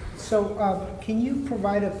 Can you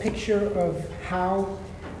provide a picture of how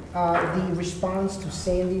the response to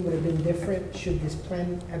Sandy would have been different should this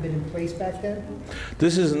plan have been in place back then?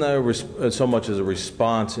 This isn't so much as a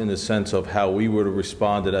response in the sense of how we would have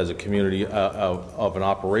responded as a community of an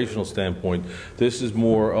operational standpoint. This is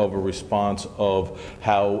more of a response of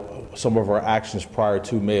how some of our actions prior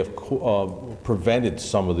to may have prevented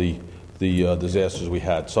some of the disasters we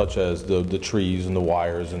had, such as the trees and the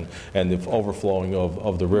wires and the overflowing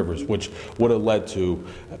of the rivers, which would have led to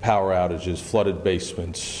power outages, flooded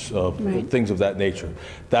basements, things of that nature.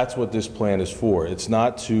 That's what this plan is for. It's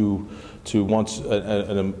not to once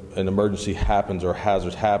an emergency happens or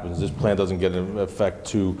hazard happens, this plan doesn't get an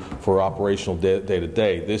effect for operational day to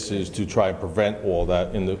day. This is to try and prevent all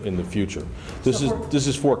that in the future. This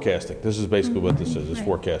is forecasting. This is basically what this is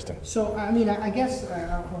forecasting. So I mean, I guess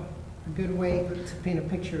a good way to paint a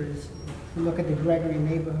picture is to look at the Gregory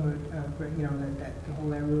neighborhood, that the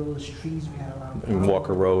whole area, all those trees we had around. And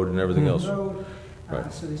Walker Road and everything else.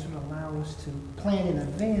 Right. So this would allow us to plan in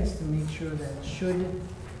advance to make sure that should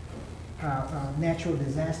a natural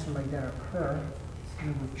disaster like that occur, we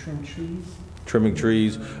would trim trees. Trimming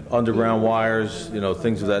trees, underground wires,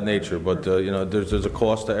 things of that nature. But there's a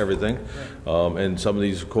cost to everything, and some of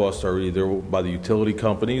these costs are either by the utility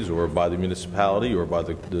companies or by the municipality or by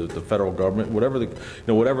the federal government,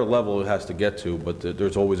 whatever level it has to get to. But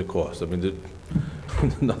there's always a cost. I mean,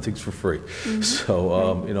 nothing's for free.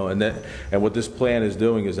 So and what this plan is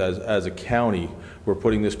doing is, as a county, we're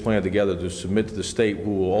putting this plan together to submit to the state,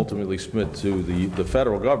 who will ultimately submit to the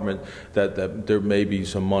federal government, that there may be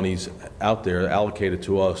some monies out there allocated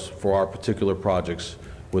to us for our particular projects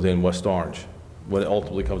within West Orange, when it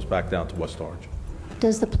ultimately comes back down to West Orange.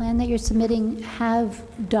 Does the plan that you're submitting have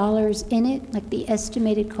dollars in it, like the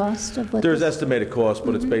estimated cost of what? There's estimated cost,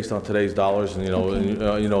 but it's based on today's dollars, and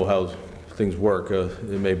you know how things work.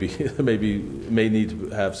 It may need to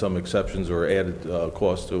have some exceptions or added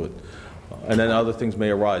cost to it. And then other things may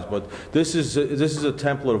arise, but this is a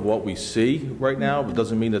template of what we see right now. It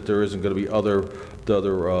doesn't mean that there isn't going to be other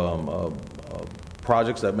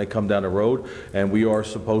projects that may come down the road. And we are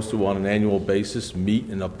supposed to, on an annual basis, meet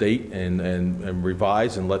and update and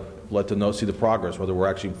revise and let them know, see the progress, whether we're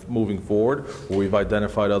actually moving forward or we've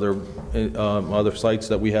identified other sites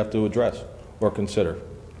that we have to address or consider.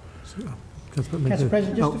 Council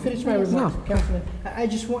President, just to finish my remarks, Councilman, I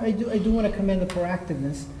do want to commend the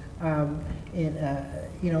proactiveness.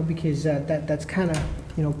 Because that's kind of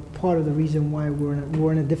part of the reason why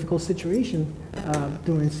we're in a difficult situation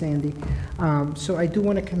during Sandy. So I do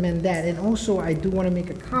want to commend that. And also, I do want to make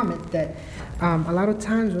a comment that a lot of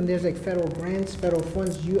times when there's like federal grants, federal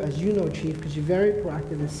funds, as you know, Chief, because you're very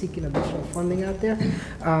proactive in seeking additional funding out there,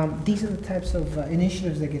 these are the types of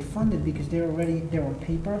initiatives that get funded because they're on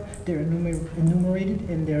paper, they're enumerated,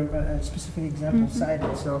 and they're specific examples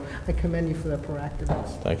cited. So I commend you for that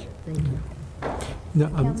proactiveness. Thank you. Thank you. No,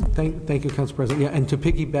 thank you, Council President. Yeah, and to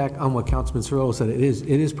piggyback on what Councilman Cirillo said, it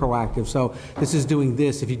is proactive. So this is doing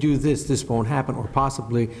this. If you do this, this won't happen, or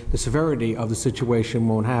possibly the severity of the situation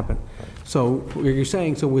won't happen. So what you're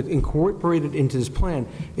saying, so with incorporated into this plan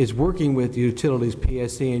is working with the utilities,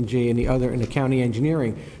 PSC&G, and the county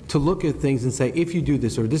engineering to look at things and say, if you do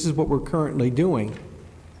this, or this is what we're currently doing,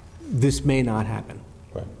 this may not happen.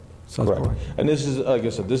 Correct. And this is, like I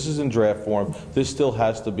said, this is in draft form. This still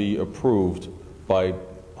has to be approved by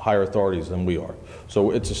higher authorities than we are.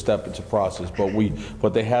 So it's a step, it's a process,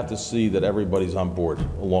 but they have to see that everybody's on board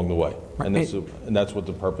along the way. And that's what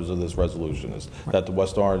the purpose of this resolution is, that the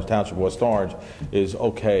West Orange, Township of West Orange is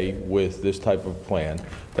okay with this type of plan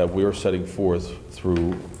that we're setting forth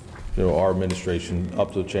through our administration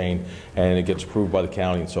up the chain, and it gets approved by the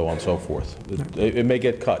county and so on and so forth. It may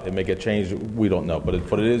get cut, it may get changed, we don't know, but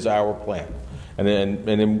it is our plan. And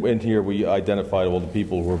in here we identified all the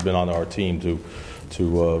people who have been on our team to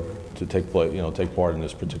take part in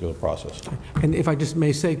this particular process. And if I just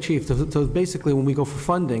may say, Chief, so basically when we go for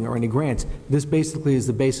funding or any grants, this basically is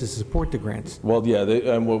the basis to support the grants. Well, yeah,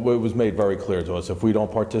 and it was made very clear to us, if we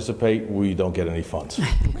don't participate, we don't get any funds.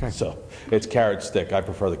 Okay. So it's carrot stick. I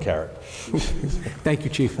prefer the carrot. Thank you,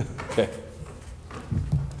 Chief. Okay.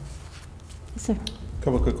 Yes, sir. A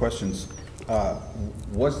couple of quick questions.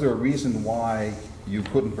 Was there a reason why you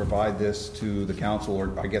couldn't provide this to the council,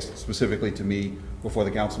 or I guess specifically to me, before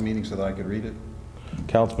the council meeting so that I could read it?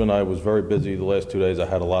 Councilman, I was very busy the last 2 days. I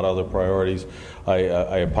had a lot of other priorities. I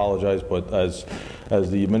apologize, but as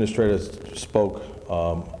the administrator spoke,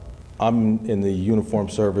 I'm in the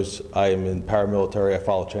uniformed service. I am in paramilitary. I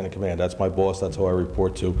follow chain of command. That's my boss. That's who I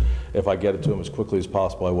report to. If I get it to him as quickly as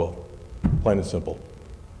possible, I will. Plain and simple.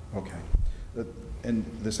 Okay. And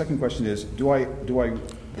the second question is,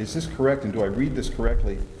 is this correct, and do I read this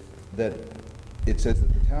correctly, that it says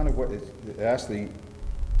that the town of it asks the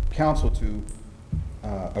council to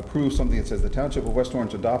approve something that says the Township of West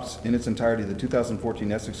Orange adopts in its entirety the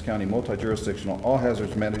 2014 Essex County Multi-Jurisdictional All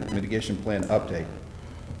Hazards Mitigation Plan update.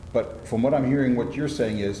 But from what I'm hearing, what you're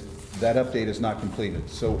saying is that update is not completed.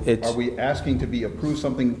 So are we asking to be approved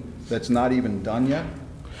something that's not even done yet?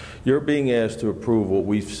 You're being asked to approve what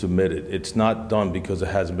we've submitted. It's not done because it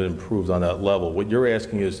hasn't been approved on that level. What you're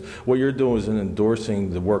asking is, what you're doing is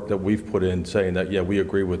endorsing the work that we've put in, saying that, yeah, we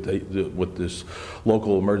agree with this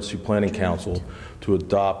local emergency planning council to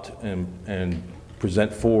adopt and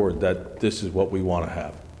present forward that this is what we want to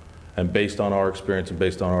have. And based on our experience and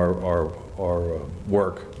based on our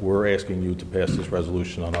work, we're asking you to pass this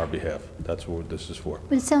resolution on our behalf. That's what this is for.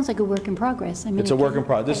 But it sounds like a work in progress. I mean, it's a work in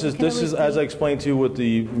progress. This is, as I explained to you with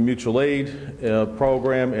the mutual aid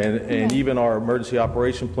program and even our emergency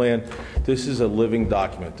operation plan, this is a living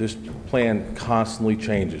document. This plan constantly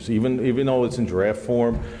changes. Even though it's in draft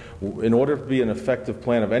form, in order to be an effective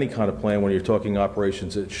plan of any kind of plan when you're talking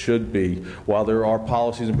operations, it should be, while there are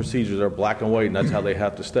policies and procedures that are black and white and that's how they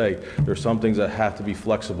have to stay, there are some things that have to be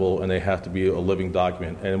flexible and they have to be a living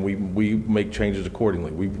document, and we make changes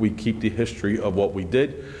accordingly. We keep the history of what we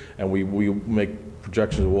did, and we make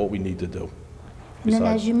projections of what we need to do. And then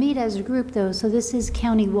as you meet as a group, though, so this is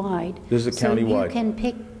county-wide. This is county-wide. So you can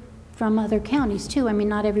pick from other counties, too. I mean,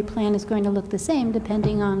 not every plan is going to look the same,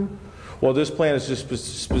 depending on... Well, this plan is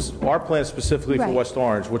just our plan specifically for West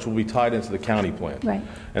Orange, which will be tied into the county plan. Right.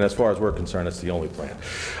 And as far as we're concerned, that's the only plan.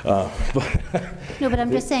 No, but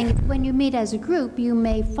I'm just saying, when you meet as a group, you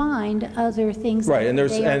may find other things. Right,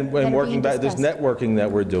 and working back, this networking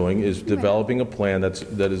that we're doing is developing a plan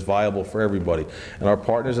that is viable for everybody. And our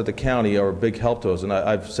partners at the county are a big help to us. And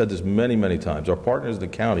I've said this many, many times. Our partners at the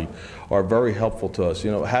county are very helpful to us.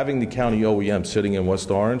 You know, having the county OEM sitting in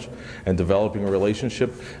West Orange and developing a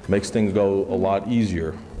relationship makes things go a lot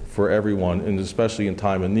easier for everyone, and especially in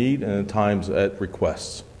time of need and in times at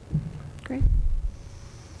requests. Great.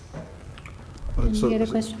 Any other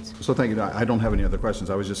questions? So thank you. I don't have any other questions.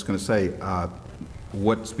 I was just going to say,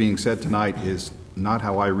 what's being said tonight is not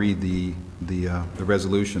how I read the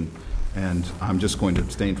resolution, and I'm just going to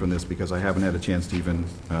abstain from this because I haven't had a chance to even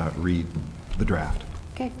read the draft.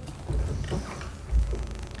 Okay.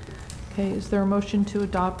 Okay, is there a motion to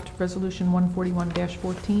adopt Resolution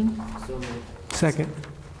 141-14? Second.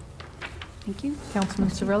 Thank you. Councilman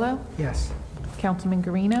Cirillo? Yes. Councilman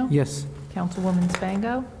Guarino? Yes. Councilwoman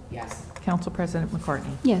Spango? Yes. Council President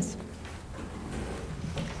McCartney? Yes.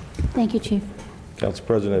 Thank you, Chief. Council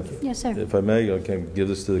President, Yes, sir. if I may, I can give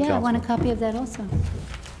this to the Yeah, I council. want a copy of that also.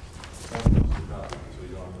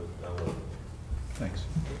 Thanks.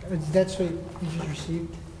 That's what you just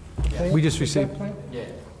received? We just Is that received- plan? Yeah.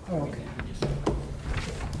 Oh, okay.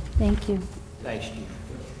 Thank you. Thanks, Chief.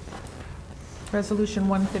 Resolution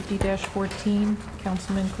 150-14,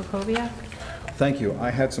 Councilman Krokoviac? Thank you. I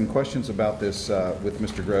had some questions about this with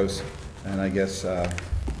Mr. Gross, and I guess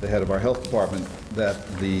the head of our health department, that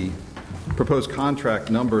the proposed contract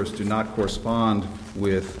numbers do not correspond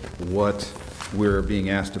with what we're being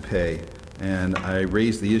asked to pay. And I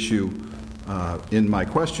raised the issue in my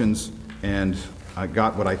questions, and I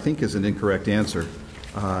got what I think is an incorrect answer.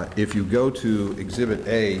 If you go to Exhibit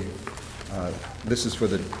A, this is for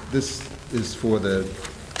the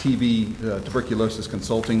TB tuberculosis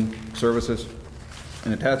consulting services.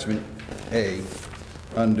 In Attachment A,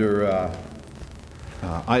 under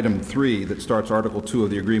Item 3 that starts Article 2 of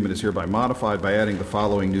the agreement is hereby modified by adding the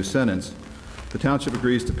following new sentence. The township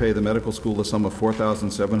agrees to pay the medical school a sum of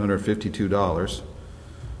 $4,752.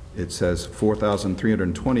 It says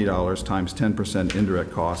 $4,320 times 10%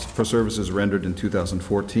 indirect cost for services rendered in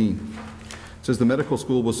 2014. It says the medical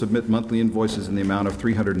school will submit monthly invoices in the amount of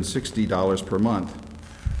 $360 per month,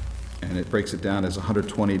 and it breaks it down as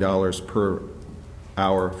 $120 per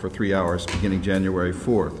hour for 3 hours beginning January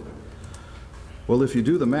 4th. Well, if you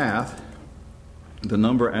do the math, the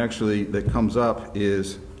number actually that comes up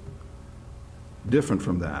is different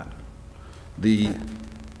from that. The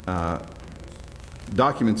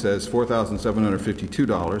document says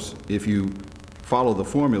 $4,752. If you follow the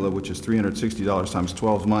formula, which is $360 times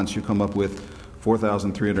 12 months, you come up with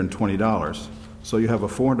 $4,320. So you have a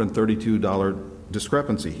 $432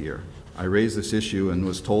 discrepancy here. I raised this issue and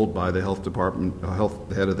was told by the health department,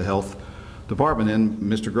 the head of the health department, and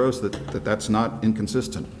Mr. Gross, that that's not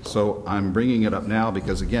inconsistent. So I'm bringing it up now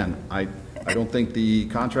because, again, I don't think the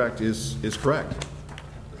contract is correct.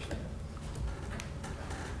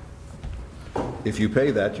 If you pay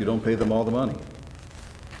that, you don't pay them all the money.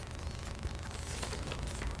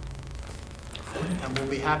 And we'll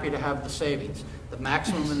be happy to have the savings. The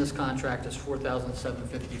maximum in this contract is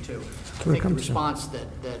 $4,752. I think the response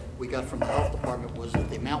that we got from the health department was that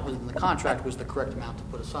the amount within the contract was the correct amount to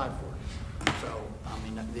put aside for it. So, I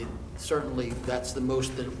mean, certainly that's the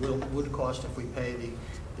most that it would cost if we pay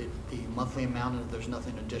the monthly amount, and if there's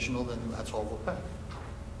nothing additional, then that's all we'll pay.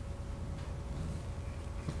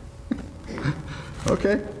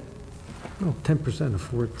 Okay. Well, 10% of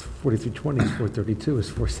 4320 is 432 is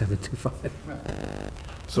 4725.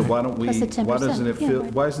 So why don't we? Plus the 10%. Why doesn't it Yeah, fit?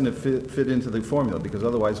 right. Why doesn't it fit into the formula? Because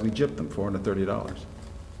otherwise, we gyp them $430.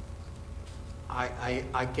 I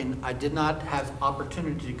did not have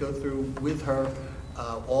opportunity to go through with her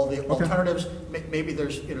all the alternatives. Maybe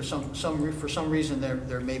there's, for some reason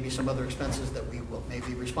there may be some other expenses that we may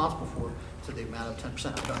be responsible for to the amount of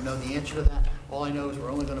 10%. I don't know the answer to that. All I know is we're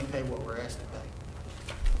only going to pay what we're asked to pay.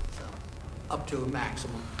 So, up to a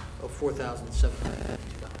maximum of $4,750.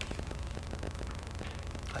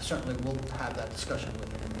 I certainly will have that discussion with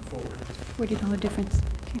her moving forward. $40 difference.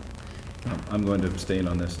 Okay. I'm going to abstain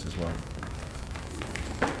on this as well.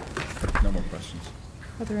 No more questions.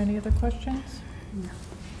 Are there any other questions?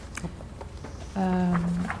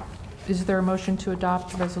 Is there a motion to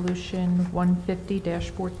adopt Resolution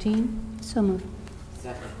 150-14? So moved.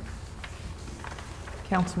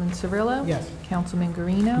 Councilman Cirillo? Yes. Councilman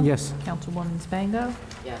Guarino? Yes. Councilwoman Spango?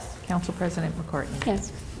 Yes. Council President McCartney?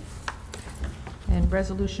 Yes. And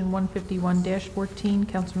Resolution 151-14,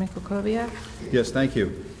 Councilman Krokoviac? Yes, thank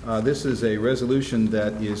you. This is a resolution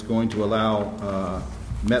that is going to allow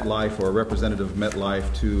MetLife or a representative of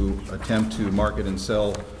MetLife to attempt to market and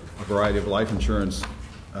sell a variety of life insurance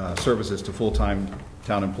services to full-time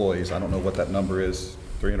town employees. I don't know what that number is,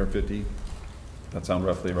 350? That sound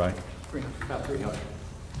roughly right? About 300.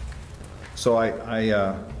 So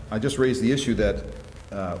I just raised the issue that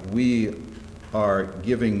we are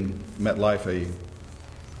giving MetLife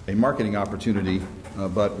a marketing opportunity,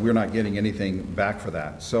 but we're not getting anything back for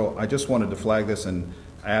that. So I just wanted to flag this and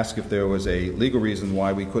ask if there was a legal reason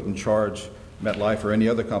why we couldn't charge MetLife or any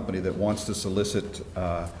other company that wants to solicit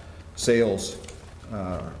sales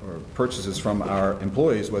or purchases from our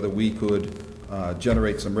employees, whether we could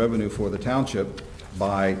generate some revenue for the township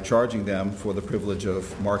by charging them for the privilege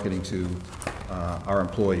of marketing to our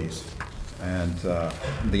employees. And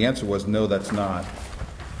the answer was no, that's not.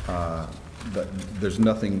 There's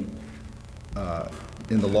nothing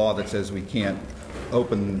in the law that says we can't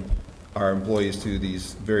open our employees to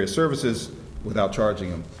these various services without charging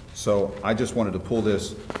them. So I just wanted to pull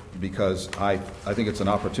this because I think it's an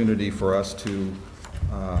opportunity for us to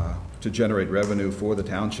generate revenue for the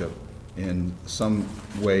township in some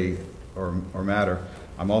way or matter.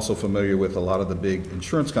 I'm also familiar with a lot of the big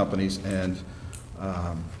insurance companies, and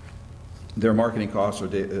their marketing costs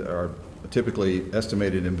are typically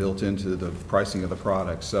estimated and built into the pricing of the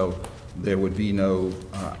product. So there would be no,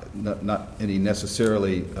 not any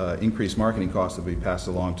necessarily increased marketing costs that would be passed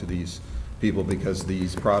along to these people, because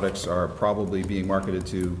these products are probably being marketed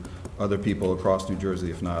to other people across New Jersey,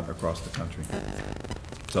 if not across the country.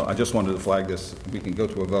 So I just wanted to flag this. We can go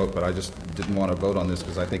to a vote, but I just didn't want to vote on this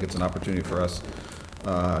because I think it's an opportunity for us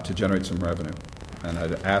to generate some revenue. And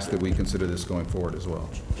I'd ask that we consider this going forward as well.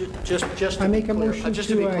 Just to I make a be clear- motion just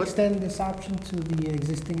to be to clear- extend this option to the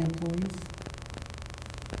existing employees.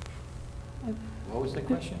 What was the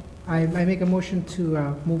question? I make a motion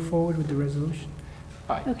to move forward with the resolution.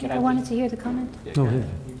 All right, Okay, can I wanted to hear the comment. Go ahead.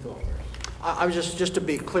 I was just to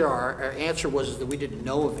be clear, our answer was that we didn't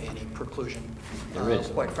know of any preclusion. There is.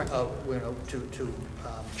 Quite frankly, to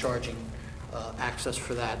charging access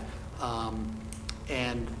for that.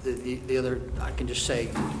 And the other, I can just say,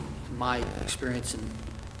 my experience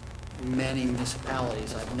in many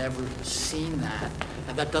municipalities, I've never seen that,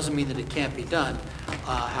 and that doesn't mean that it can't be done.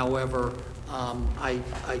 However, I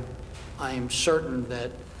am certain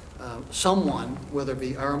that someone, whether it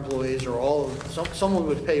be our employees or all of, someone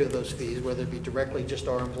would pay those fees, whether it be directly just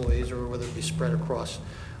our employees or whether it be spread across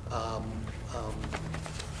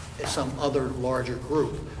some other larger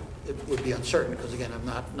group. It would be uncertain because, again,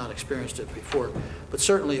 I've not experienced it before. But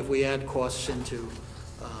certainly if we add costs into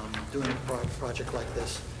doing a project like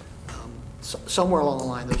this, somewhere along the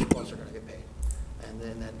line those costs are going to get paid. And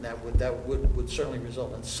then that would certainly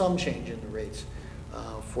result in some change in the rates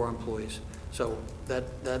for employees. So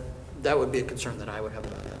that would be a concern that I would have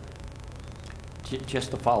about that.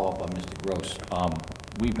 Just to follow up on Mr. Gross,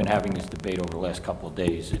 we've been having this debate over the last couple of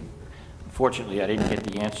days, and unfortunately I didn't get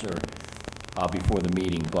the answer before the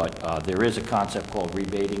meeting, but there is a concept called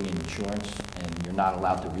rebating in insurance, and you're not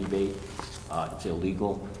allowed to rebate. It's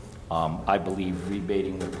illegal. I believe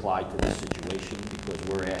rebating would apply to this situation because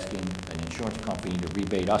we're asking an insurance company to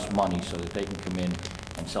rebate us money so that they can come in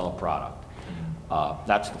and sell a product.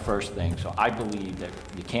 That's the first thing. So I believe that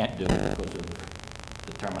you can't do it because of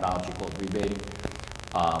the terminology called rebating.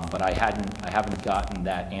 But I haven't gotten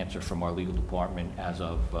that answer from our legal department as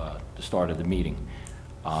of the start of the meeting.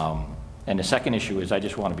 And the second issue is, I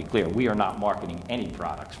just want to be clear, we are not marketing any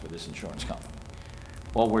products for this insurance company.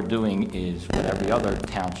 All we're doing is what every other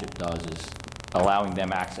township does, is allowing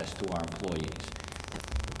them access to our employees.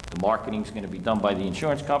 The marketing is going to be done by the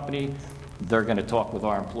insurance company. They're going to talk with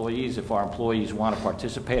our employees. If our employees want to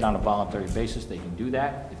participate on a voluntary basis, they can do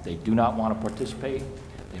that. If they do not want to participate,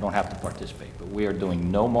 they don't have to participate. But we are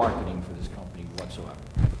doing no marketing for this company whatsoever.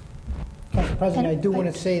 Council President, I do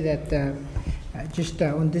want to say that, just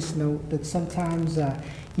on this note, that sometimes, you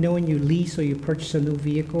know, when you lease or you purchase a new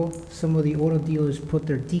vehicle, some of the auto dealers put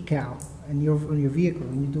their decal on your vehicle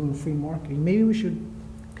and you're doing free marketing. Maybe we should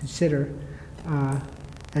consider,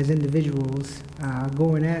 as individuals,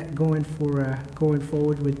 going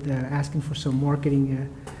forward with asking for some marketing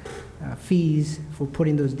fees for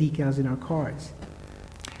putting those decals in our cars.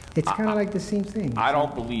 It's kind of like the same thing. I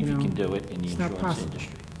don't believe you can do it in the it's not insurance possible.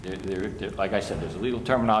 industry. Like I said, there's a legal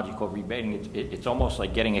terminology called rebating. It's almost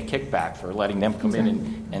like getting a kickback for letting them come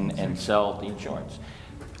in and sell the insurance.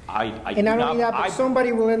 And not only that, but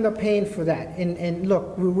somebody will end up paying for that. And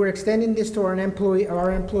look, we're extending this to our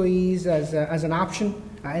employees as an option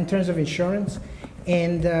in terms of insurance.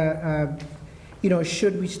 And you know,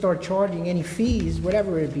 should we start charging any fees,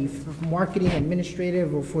 whatever it be, for marketing,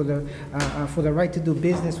 administrative, or for the right to do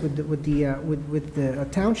business with the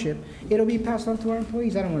township, it'll be passed on to our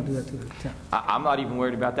employees. I don't want to do that to the town. I'm not even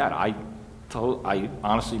worried about that. I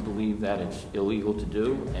honestly believe that it's illegal to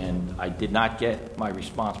do, and I did not get my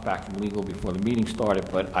response back from legal before the meeting started,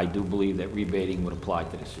 but I do believe that rebating would apply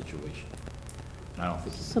to this situation. And I don't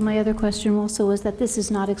think So my other question also was that this is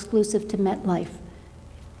not exclusive to MetLife,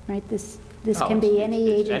 right? This can be any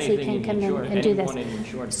agency can come in and do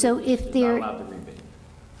this. So if there,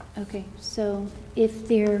 okay, so if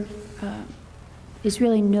there is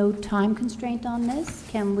really no time constraint on this,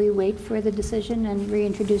 can we wait for the decision and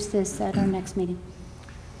reintroduce this at our next meeting?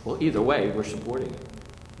 Well, either way, we're supporting it.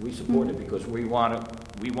 We support it because we want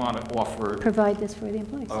to offer Provide this for the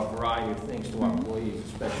employees. a variety of things to our employees,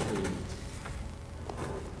 especially.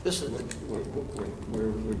 This is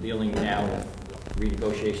we're dealing now with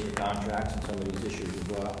renegotiation of contracts and some of these issues as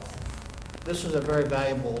well. this is a very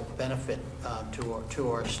valuable benefit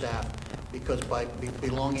to our staff, because by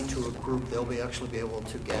belonging to a group, they'll actually be able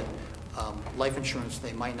to get life insurance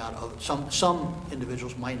they might not, some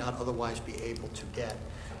individuals might not otherwise be able to get,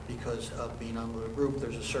 because of being under a group.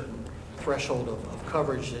 There's a certain threshold of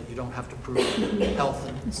coverage that you don't have to prove health,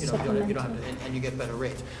 and you don't have to, and you get better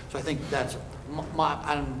rates. So I think that's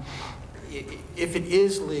if it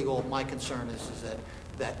is legal, my concern is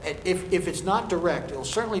that if it's not direct, it'll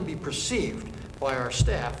certainly be perceived by our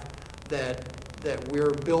staff that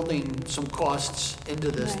we're building some costs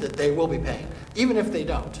into this that they will be paying, even if they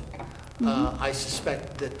don't. I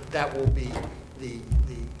suspect that will be the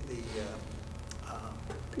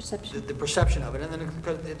perception of it. And then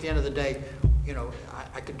at the end of the day,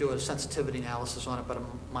 I could do a sensitivity analysis on it, but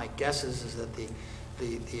my guess is that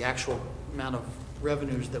the actual amount of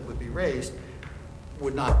revenues that would be raised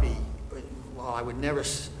would not be, well, I would never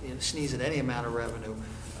sneeze at any amount of revenue,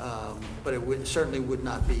 but it certainly would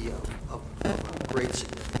not be of great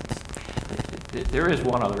significance. There is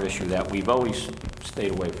one other issue that we've always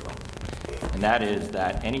stayed away from, and that is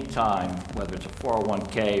that any time, whether it's a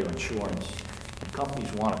 401k or insurance,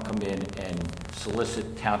 companies want to come in and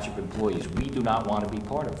solicit township employees, we do not want to be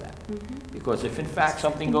part of that. Because if in fact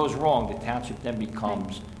something goes wrong, the township then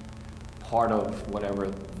becomes part of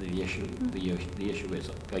whatever the issue is.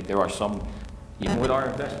 Like there are some, even with our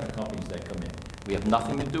investment companies that come in, we have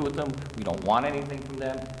nothing to do with them, we don't want anything from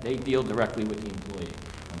them, they deal directly with the employee.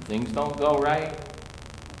 When things don't go right,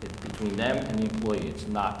 it's between them and the employee, it's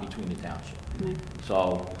not between the township.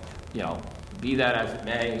 So, be that as it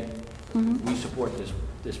may, we support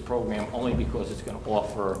this program only because it's going to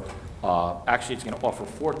offer, actually it's going to offer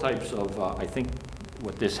 4 types of, I think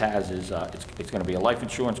what this has is it's going to be a life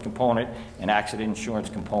insurance component, an accident insurance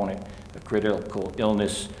component, a critical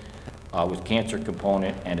illness with cancer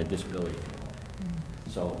component, and a disability component.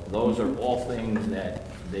 So those are all things that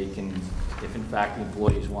they can, if in fact the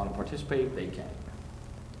employees want to participate, they can.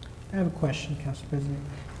 I have a question, Council President,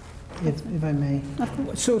 if I may.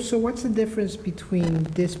 So what's the difference between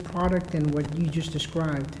this product and what you just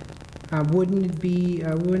described? Wouldn't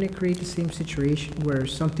it create the same situation where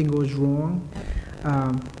something goes wrong?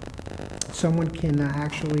 Someone can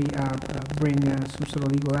actually bring some sort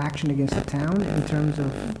of legal action against the town in terms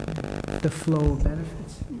of the flow of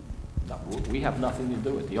benefits? No, we have nothing to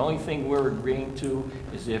do with it. The only thing we're agreeing to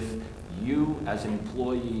is if you, as an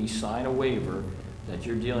employee, sign a waiver that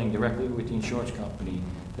you're dealing directly with the insurance company,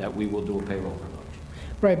 that we will do a payroll production.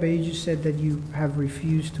 Right, but you just said that you have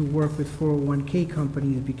refused to work with 401k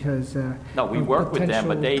companies because no, we work with them,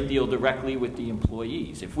 but they deal directly with the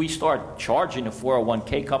employees. If we start charging a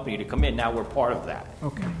 401k company to come in, now we're part of that.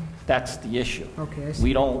 Okay. That's the issue. Okay, I see.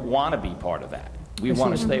 We don't want to be part of that. We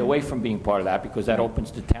want to stay away from being part of that because that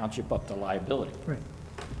opens the township up to liability. Right.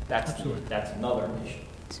 That's another issue.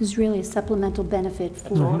 This is really a supplemental benefit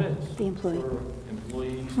for the employee. For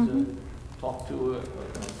employees to talk to a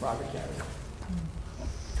private carrier.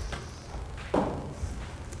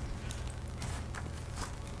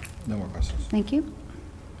 No more questions. Thank you.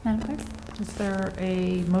 Madam Clerk? Is there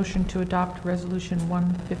a motion to adopt Resolution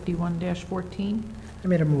 151-14? I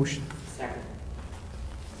made a motion. Second.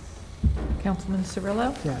 Councilman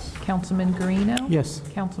Cirillo? Yes. Councilman Guarino? Yes.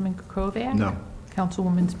 Councilman Krokoviac? No.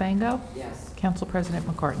 Councilwoman Spango? Yes. Council President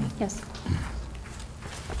McCartney? Yes.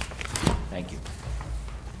 Thank you.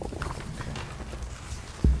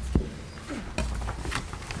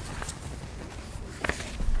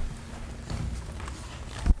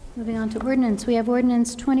 Moving on to ordinance, we have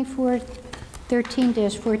ordinance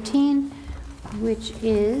 2413-14, which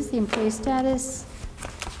is the employee status,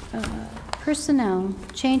 personnel,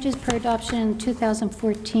 changes per adoption in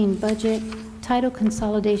 2014 budget, title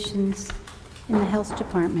consolidations in the Health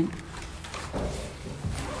Department.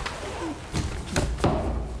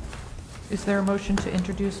 Is there a motion to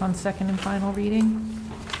introduce on second and final reading?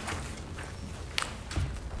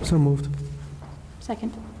 So moved.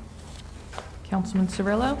 Second. Councilman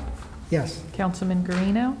Cirillo? Yes. Councilman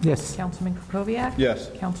Guarino? Yes. Councilman Krokoviac? Yes.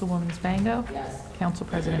 Councilwoman Spango? Yes. Council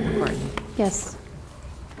President McCartney? Yes.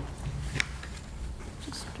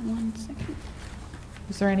 Just 1 second.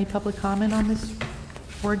 Is there any public comment on this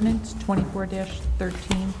ordinance,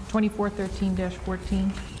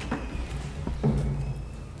 2413-14?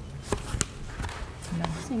 No.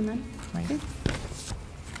 Seeing none. Right. Okay.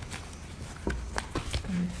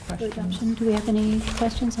 Any For questions? adoption, do we have any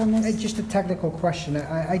questions on this? Just a technical question.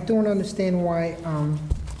 I don't understand why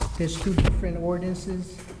there's 2 different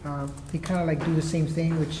ordinances. They kind of like do the same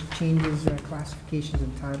thing, which changes classifications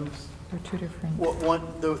and titles. They're 2 different.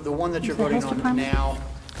 The one that you're Is the voting Health on Department? now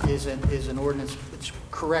is an ordinance which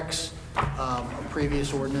corrects a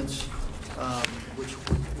previous ordinance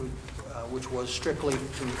which was strictly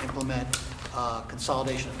to implement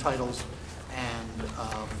consolidation of titles and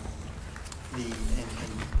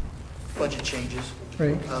budget changes.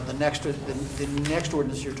 Right. The next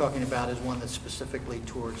ordinance you're talking about is one that's specifically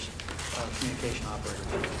towards communication operators.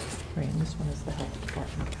 Right, and this one is the health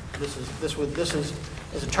department. This is,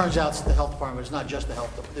 as it turns out, it's the health department. It's not just the health.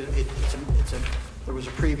 There was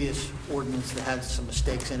a previous ordinance that had some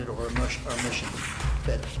mistakes in it or omissions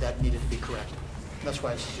that needed to be corrected. That's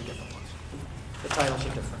why it's two different ones. The titles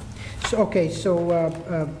are different. So, okay, so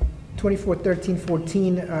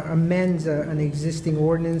 241314 amends an existing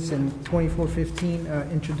ordinance, and 2415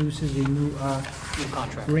 introduces a new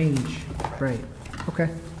contract range. Right. Okay.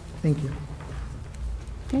 Thank you.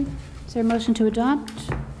 Okay. Is there a motion to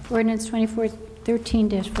adopt ordinance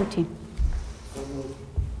 2413-14?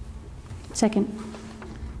 Second.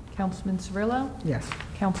 Councilman Cirillo? Yes.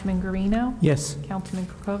 Councilman Guarino? Yes. Councilman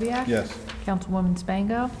Krokoviac? Yes. Councilwoman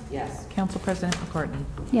Spango? Yes. Council President McCartney?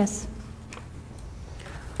 Yes.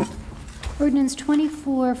 Ordinance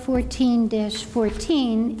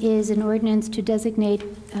 2414-14 is an ordinance to designate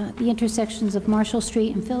the intersections of Marshall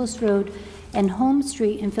Street and Phyllis Road and Holmes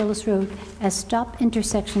Street and Phyllis Road as stop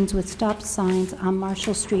intersections with stop signs on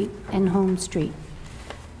Marshall Street and Holmes Street.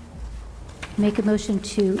 Make a motion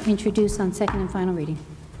to introduce on second and final reading.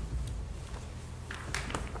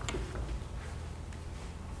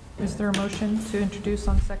 Is there a motion to introduce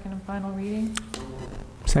on second and final reading?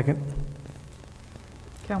 Second.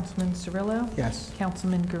 Councilman Cirillo? Yes.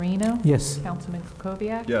 Councilman Guarino? Yes. Councilman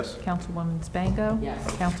Krokoviac? Yes. Councilwoman Spango? Yes.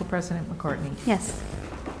 Council President McCartney? Yes.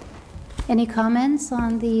 Any comments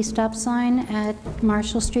on the stop sign at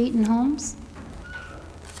Marshall Street and Holmes?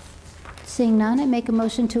 Seeing none, I make a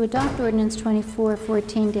motion to adopt ordinance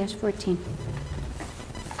 2414-14.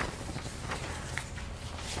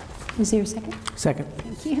 Is there a second? Second.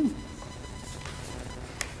 Thank you.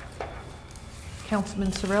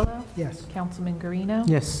 Councilman Cirillo? Yes. Councilman Guarino?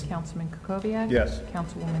 Yes. Councilman Krokoviac? Yes.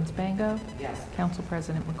 Councilwoman Spango? Yes. Council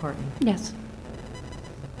President McCartney? Yes.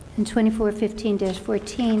 And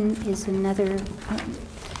 2415-14 is another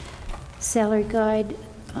salary guide.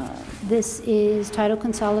 This is title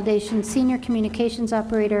consolidation, senior communications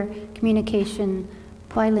operator, communication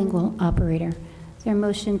bilingual operator. Is there a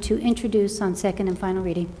motion to introduce on second and final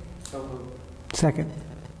reading? Second.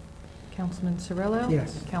 Councilman Cirillo?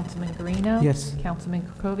 Yes. Councilman Guarino? Yes. Councilman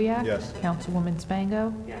Krokoviac? Yes. Councilwoman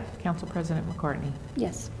Spango? Yes. Council President McCartney?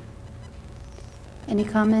 Yes. Any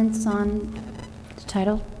comments on the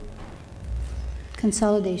title?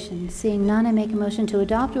 Consolidation. Seeing none, I make a motion to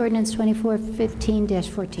adopt ordinance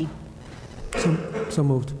 2415-14. So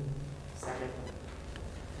moved.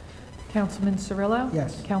 Councilman Cirillo?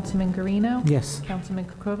 Yes. Councilman Guarino? Yes. Councilman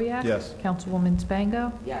Krokoviac? Yes. Councilwoman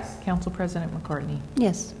Spango? Yes. Council President McCartney?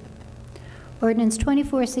 Yes. Ordinance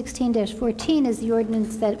 2416-14 is the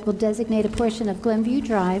ordinance that will designate a portion of Glenview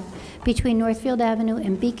Drive between Northfield Avenue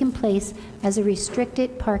and Beacon Place as a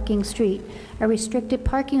restricted parking street. A restricted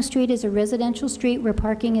parking street is a residential street where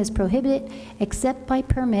parking is prohibited except by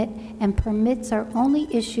permit, and permits are only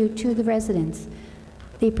issued to the residents.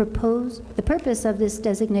 The purpose of this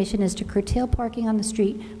designation is to curtail parking on the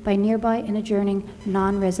street by nearby and adjoining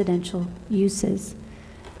non-residential uses.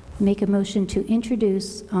 Make a motion to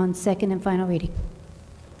introduce on second and final reading.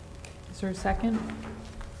 Is there a second?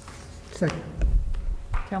 Second.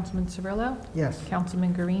 Councilman Cirillo? Yes.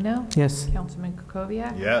 Councilman Guarino? Yes. Councilman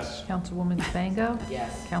Krokoviac? Yes. Councilwoman Spango?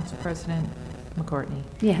 Yes. Council President McCartney?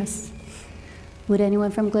 Yes. Would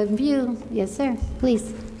anyone from Glenview? Yes, sir.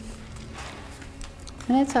 Please.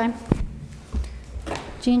 And that's fine.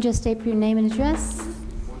 Gene, just state your name and address.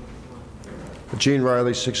 Gene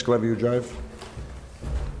Riley, 6 Glenview Drive.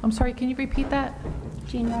 I'm sorry, can you repeat that?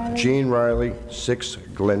 Gene Riley. Gene Riley, 6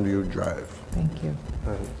 Glenview Drive. Thank you.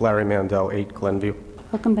 Larry Mandel, 8 Glenview.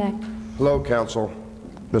 Welcome back. Hello, Council,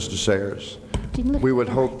 Mr. Sayers. Gene, lift We your would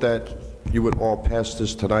mic. hope that you would all pass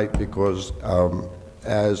this tonight because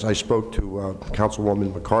as I spoke to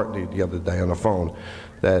Councilwoman McCartney the other day on the phone,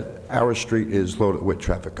 that our street is loaded with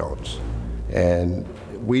traffic cones, and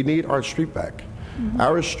we need our street back.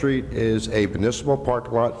 Our street is a municipal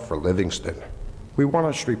parking lot for Livingston. We want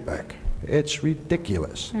our street back. It's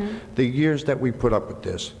ridiculous. The years that we put up with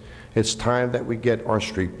this, it's time that we get our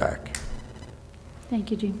street back.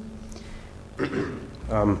 Thank you, Gene.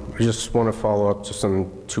 I just want to follow up just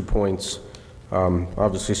on 2 points.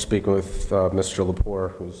 Obviously, speaking with Mr.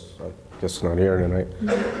 Lepore, who's, I guess, not here tonight.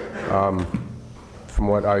 From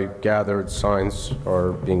what I gathered, signs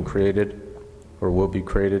are being created or will be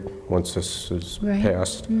created once this is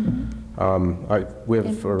passed.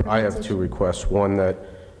 I have 2 requests. One, that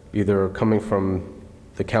either coming from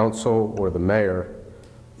the council or the mayor,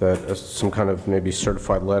 that some kind of maybe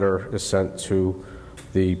certified letter is sent to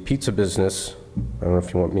the pizza business. I don't know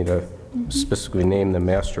if you want me to specifically name them,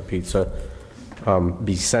 Master Pizza,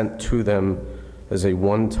 be sent to them as a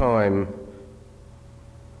one-time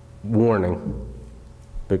warning,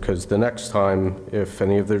 because the next time, if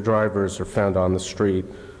any of their drivers are found on the street,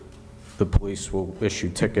 the police will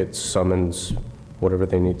issue tickets, summons, whatever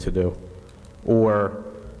they need to do. Or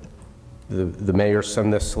the mayor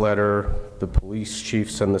send this letter, the police chief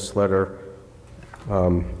send this letter,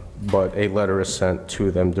 but a letter is sent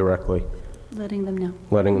to them directly, Letting them know.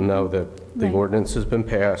 letting them know that the Right. ordinance has been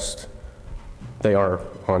passed, they are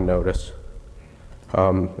on notice.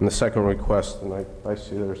 And the second request, and I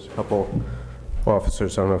see there's a couple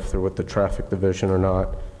officers, I don't know if they're with the traffic division or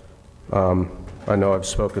not. I know I've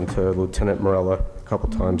spoken to Lieutenant Morella a couple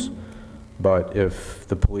times, but if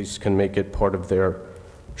the police can make it part of their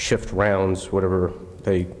shift rounds, whatever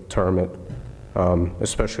they term it,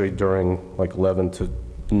 especially during like 11 to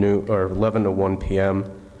 1 p.m.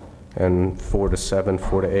 and 4 to 7,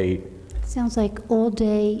 4 to 8. Sounds like all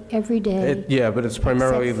day, every day. Yeah, but it's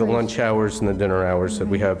primarily Except the for- lunch hours and the dinner hours that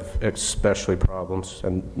we have especially problems.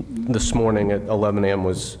 And this morning at 11 a.m.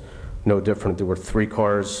 was no different. There were 3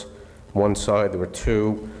 cars one side, there were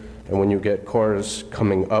 2, and when you get cars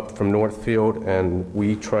coming up from Northfield and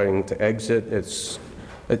we trying to exit, it's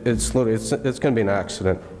going to be an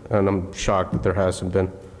accident, and I'm shocked that there hasn't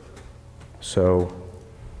been. So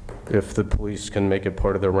if the police can make it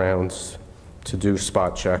part of their rounds to do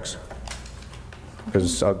spot checks,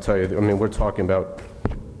 because I'll tell you, I mean, we're talking about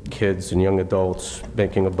kids and young adults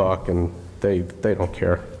making a buck, and they don't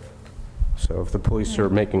care. So if the police are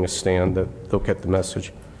making a stand, that they'll get the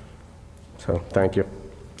message. So, thank you.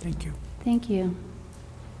 Thank you. Thank you.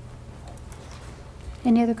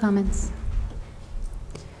 Any other comments?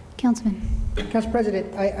 Councilman? Council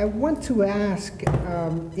President, I want to ask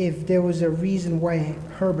if there was a reason why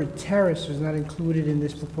Herbert Terrace was not included in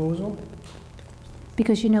this proposal?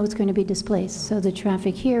 Because you know it's going to be displaced, so the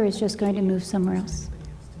traffic here is just going to move somewhere else.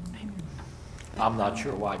 I'm not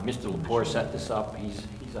sure why. Mr. Lepore set this up. He's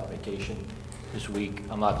on vacation this week.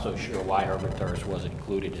 I'm not so sure why Herbert Terrace wasn't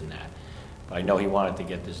included in that. But I know he wanted to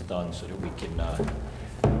get this done so that we can...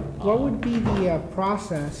 What would be the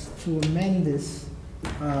process to amend this?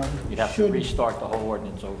 You'd have to restart the whole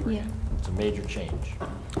ordinance over again. It's a major change.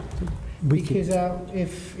 Because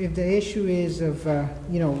if the issue is of,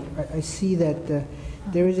 I see that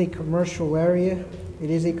there is a commercial area. It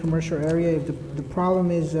is a commercial area. If the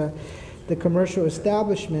problem is the commercial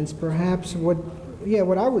establishments, perhaps what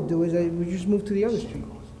I would do is I would just move to the other street.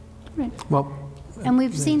 Right. Well, And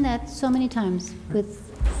we've seen that so many times with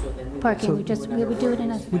parking. We would do it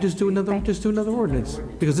in a... we just do another ordinance,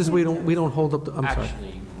 because this way we don't hold up the, I'm sorry.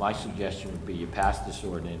 Actually, my suggestion would be you pass this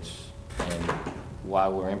ordinance, and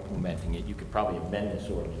while we're implementing it, you could probably amend this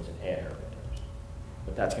ordinance and add Herbert Terrace.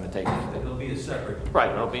 But that's going to take... It'll be a separate...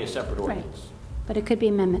 Right, it'll be a separate ordinance. But it could be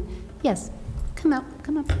amendment. Yes, come up.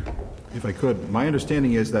 If I could, my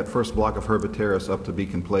understanding is that first block of Herbert Terrace up to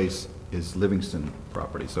Beacon Place is Livingston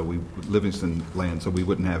property, Livingston land, so we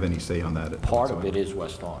wouldn't have any say on that. Part of it is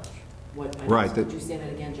West Orange. Right. Could you say that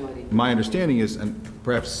again, Jody? My understanding is, and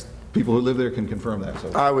perhaps people who live there can confirm that,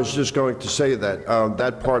 so. I was just going to say that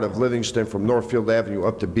that part of Livingston from Northfield Avenue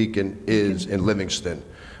up to Beacon is in Livingston.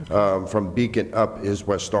 From Beacon up is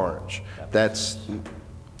West Orange. That's,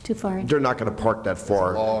 Too far. they're not going to park that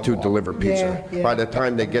far to deliver pizza. Yeah. By the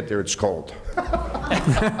time they get there, it's cold.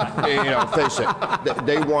 Face it.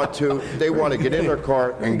 They want to get in their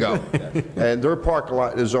car and go. And their parking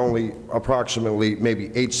lot is only approximately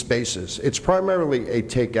maybe 8 spaces. It's primarily a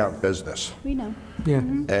takeout business. We know. Yeah.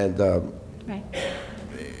 And Right.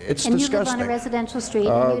 it's And you disgusting. live on a residential street,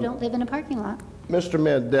 and you don't live in a parking lot. Mr.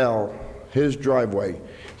 Mandel, his driveway,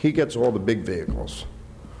 he gets all the big vehicles,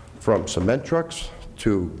 from cement trucks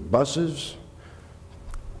to buses,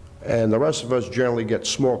 and the rest of us generally get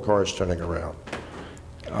small cars turning around.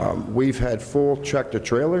 We've had full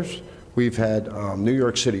tractor-trailers. We've had New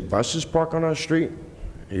York City buses park on our street.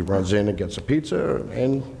 He runs in and gets a pizza,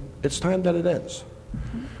 and it's time that it ends.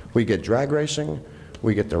 We get drag racing.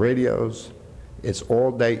 We get the radios. It's all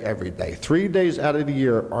day, every day. 3 days out of the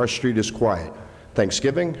year, our street is quiet.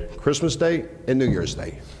 Thanksgiving, Christmas Day, and New Year's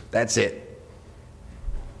Day. That's it.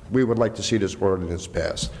 We would like to see this ordinance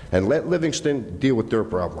passed, and let Livingston deal with their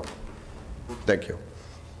problem. Thank you.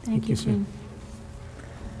 Thank you, Jim.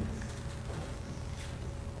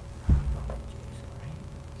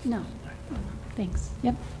 No. Thanks.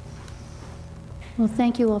 Yep. Well,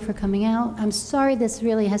 thank you all for coming out. I'm sorry this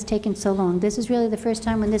really has taken so long. This is really the first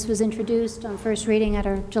time when this was introduced on first reading at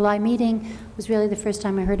our July meeting. It was really the first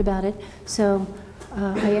time I heard about it. So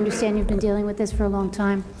I understand you've been dealing with this for a long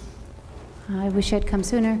time. I wish I'd come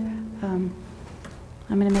sooner. I'm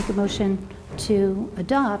going to make a motion to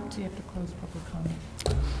adopt. You have to close public comment.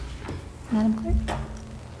 Madam Clerk?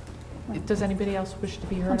 Does anybody else wish to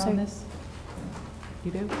be heard sorry. on this?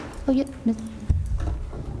 You do? Oh, yeah.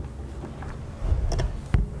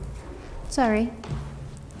 Sorry.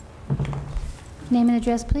 Name and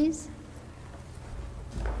address, please.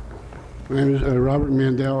 My name is Robert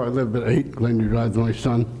Mandel. I live at 8 Glenview Drive with my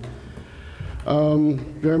son.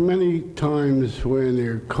 There are many times when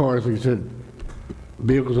there are cars, like I said,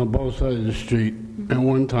 vehicles on both sides of the street. And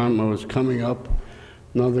one time I was coming up,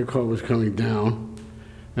 another car was coming down,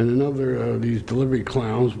 and another of these delivery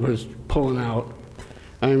clowns was pulling out.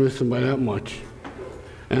 I didn't miss them by that much.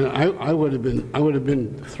 And I would have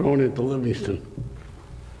been thrown into Livingston.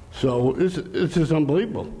 So it's just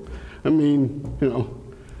unbelievable. I mean, you know,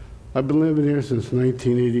 I've been living here since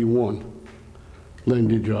 1981,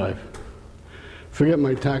 Glenview Drive. Forget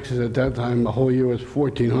my taxes at that time, the whole year was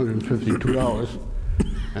 $1,452.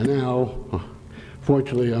 And now,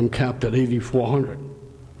 fortunately, I'm capped at $8,400.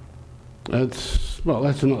 That's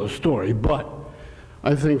another story, but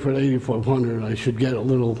I think for the $8,400, I should get a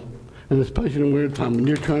little, and especially in the winter time, when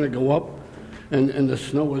you're trying to go up and the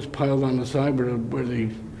snow is piled on the side where the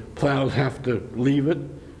plows have to leave it,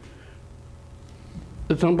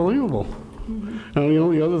 it's unbelievable. And the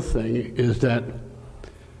only other thing is that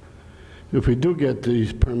if we do get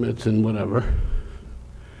these permits and whatever,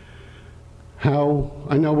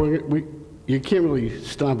 I know you can't really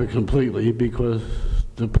stop it completely because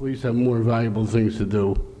the police have more valuable things to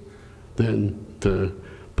do than to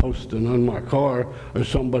post an unmarked car or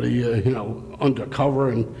somebody, undercover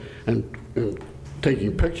and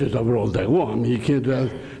taking pictures of it all day long. I mean, you can't do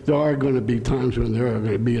that. There are going to be times when there are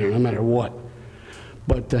going to be there no matter what.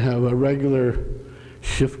 But to have a regular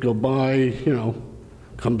shift go by,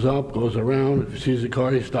 comes up, goes around, if he sees a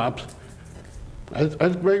car, he stops.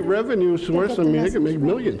 That's great revenue source. I mean, they can make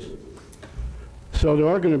millions. So there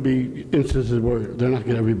are going to be instances where they're not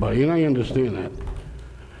getting everybody, and I understand that.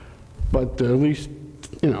 But at least,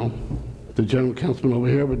 the general councilman over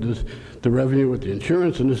here with the revenue with the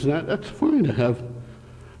insurance and this and that, that's fine to have,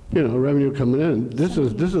 revenue coming in. This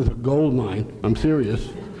is a gold mine. I'm serious.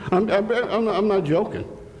 I'm not joking.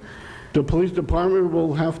 The police department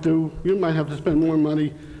you might have to spend more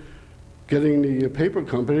money getting the paper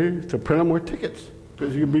company to print out more tickets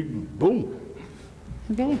because you'd be, boom.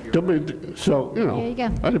 Okay. So, There you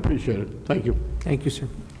go. I'd appreciate it. Thank you. Thank you, sir.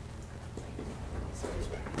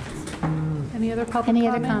 Any other public Any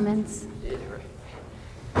comment? other comments?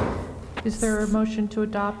 Is there a motion to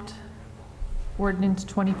adopt ordinance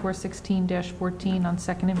 2416-14 on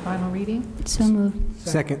second and final reading? So moved.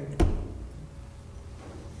 Second.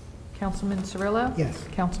 Councilman Cirillo? Yes.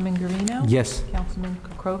 Councilman Guarino? Yes. Councilman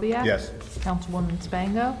Krokoviac? Yes. Councilwoman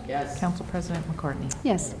Spango? Yes. Council President McCartney?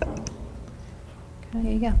 Yes.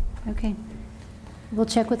 There you go. Okay. We'll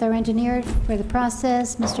check with our engineer for the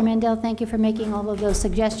process. Mr. Mandel, thank you for making all of those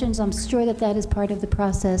suggestions. I'm sure that is part of the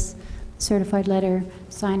process, certified letter,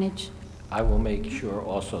 signage. I will make sure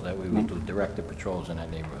also that we will do directed patrols in that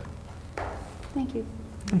neighborhood. Thank you.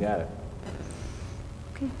 You got it.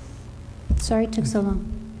 Okay. Sorry it took so long.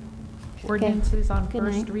 Ordinances on Good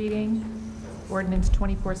first night. reading. Ordinance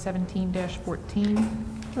 2417-14.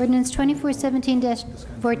 Ordinance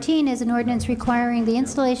 2417-14 is an ordinance requiring the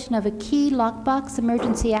installation of a key lockbox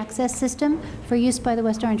emergency access system for use by the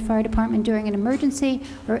West Orange Fire Department during an emergency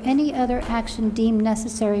or any other action deemed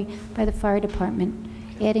necessary by the fire department,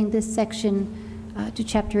 adding this section to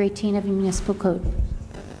Chapter 18 of the Municipal Code.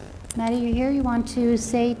 Maddie, you're here. You want to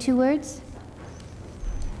say 2 words?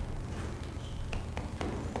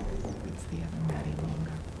 It's the other Matty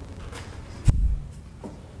Longo.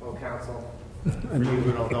 Hello, Council. For you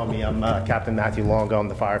who don't know me, I'm Captain Matthew Longo. I'm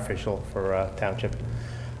the fire official for Township.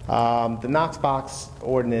 The Knox box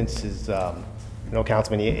ordinance is,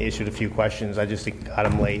 Councilman, you issued a few questions. I just got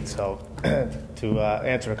them late, so to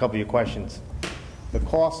answer a couple of your questions. The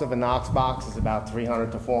cost of a Knox box is about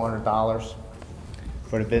 $300 to $400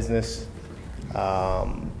 for the business.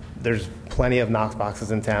 There's plenty of Knox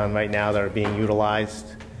boxes in town right now that are being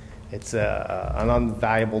utilized. It's an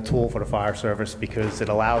invaluable tool for the fire service because it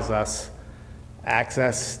allows us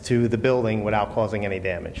access to the building without causing any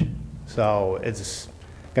damage. So it's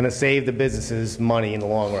going to save the businesses money in the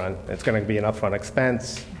long run. It's going to be an upfront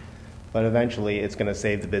expense, but eventually it's going to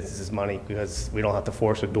save the businesses money because we don't have to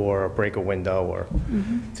force a door or break a window or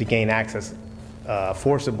to gain access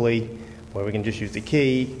forcibly where we can just use the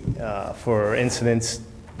key for incidents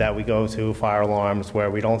that we go to, fire alarms, where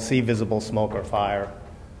we don't see visible smoke or fire,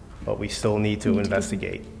 but we still need to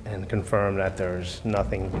investigate and confirm that there's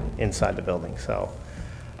nothing inside the building. So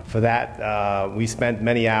for that, we spent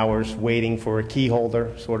many hours waiting for a key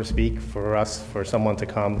holder, so to speak, for someone to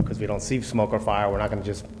come, because we don't see smoke or fire. We're not going to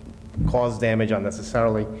just cause damage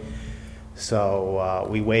unnecessarily. So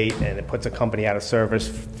we wait, and it puts a company out of service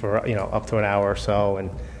for up to an hour or so, and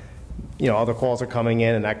other calls are coming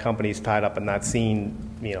in, and that company's tied up and not seen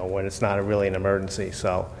when it's not really an emergency.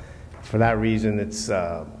 So for that reason, it's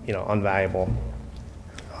unvaluable.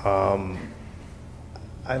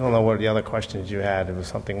 I don't know what the other questions you had. It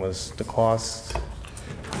was the cost.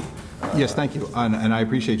 Yes, thank you, and I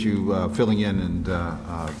appreciate you filling in and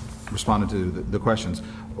responding to the questions.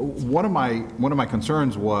 One of my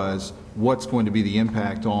concerns was what's going to be the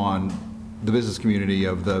impact on the business community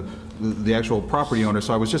of the actual property owner.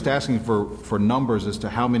 So I was just asking for numbers as to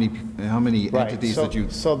how many entities that you.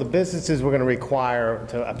 So the businesses we're going to require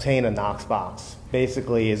to obtain a Knox box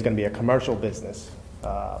basically is going to be a commercial business,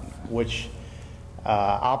 which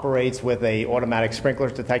operates with a automatic sprinkler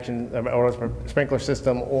detection or sprinkler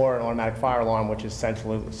system, or an automatic fire alarm, which is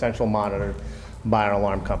central monitored by an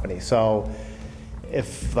alarm company. So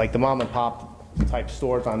if like the mom and pop type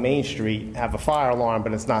stores on Main Street have a fire alarm,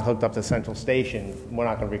 but it's not hooked up to central station, we're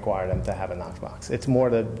not going to require them to have a Knox box. It's more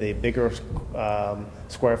the bigger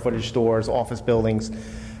square footage stores, office buildings.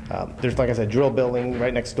 There's, like I said, drill building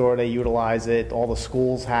right next door. They utilize it. All the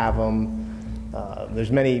schools have them.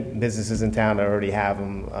 There's many businesses in town that already have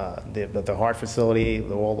them. The Hart facility,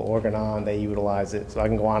 the old Organon, they utilize it. So I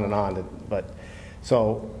can go on and on.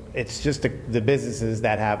 So it's just the businesses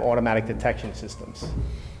that have automatic detection systems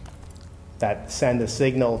that send a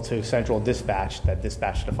signal to central dispatch that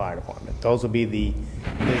dispatch the fire department. Those will be the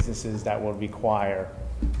businesses that will require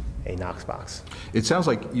a Knox box. It sounds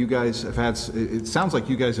like you guys have had. It sounds like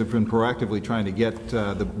you guys have been proactively trying to get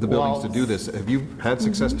the buildings to do this. Have you had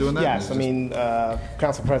success doing that? Yes, I mean,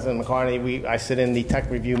 Council President McCartney, I sit in the tech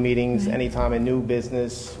review meetings anytime a new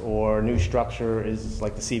business or new structure is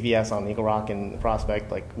like the CVS on Eagle Rock and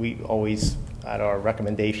Prospect. Like we always, at our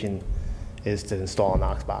recommendation, is to install a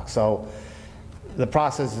Knox box. So the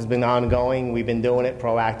process has been ongoing. We've been doing it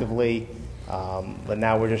proactively, but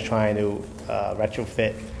now we're just trying to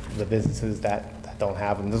retrofit the businesses that don't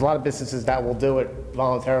have them. There's a lot of businesses that will do it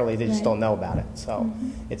voluntarily. They just don't know about it. So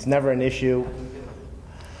it's never an issue.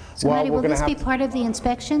 So Marty, will this be part of the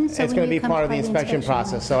inspection? So it's going to be part of the inspection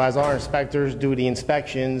process. So as our inspectors do the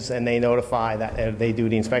inspections and they notify that if they do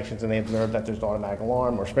the inspections and they observe that there's an automatic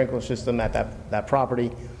alarm or sprinkler system at that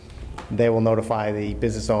property, they will notify the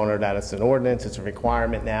business owner that it's an ordinance, it's a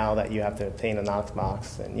requirement now that you have to obtain a Knox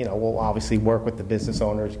box. And, we'll obviously work with the business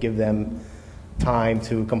owners, give them time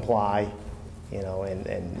to comply,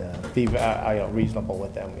 and be reasonable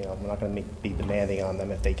with them. We're not going to be demanding on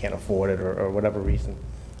them if they can't afford it or whatever reason.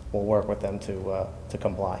 We'll work with them to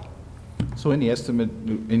comply. So any estimate,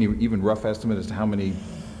 any even rough estimate as to how many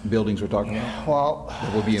buildings we're talking about?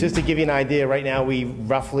 Well, just to give you an idea, right now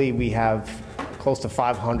we have close to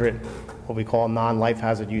 500 what we call non-life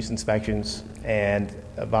hazard use inspections and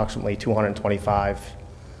approximately 225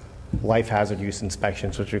 life hazard use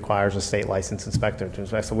inspections, which requires a state licensed inspector to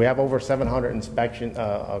inspect. So we have over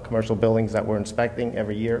 700 commercial buildings that we're inspecting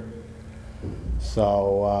every year.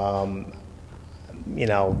 So,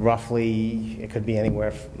 roughly it could be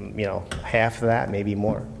anywhere from, half of that, maybe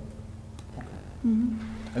more.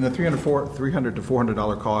 And the $300 to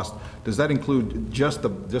 $400 cost, does that include just the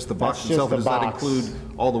box itself? Or does that include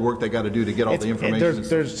all the work they got to do to get all the information?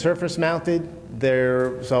 There's surface mounted.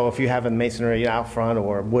 So if you have a masonry out front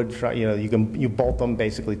or wood, you bolt them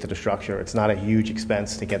basically to the structure. It's not a huge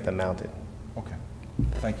expense to get them mounted. Okay,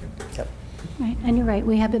 thank you. Yep. Right, and you're right.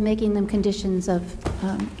 We have been making them conditions of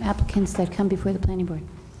applicants that come before the planning board.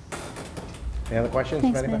 Any other questions?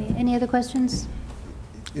 Thanks, Betty. Any other questions?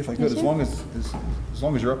 If I could, as long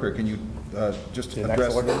as you're up here, can you just the address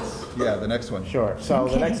next ordinance? Yeah, the next one. Sure. So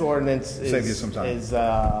the next ordinance save you some time.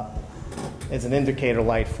 is an indicator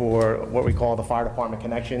light for what we call the fire department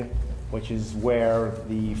connection, which is where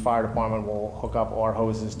the fire department will hook up our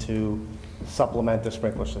hoses to supplement the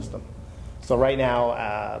sprinkler system. So right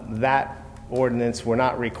now, that ordinance, we're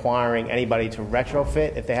not requiring anybody to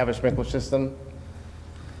retrofit if they have a sprinkler system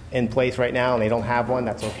in place right now and they don't have one,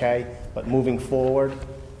 that's okay. But moving forward,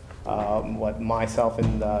 what myself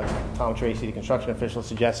and Tom Tracy, the construction official,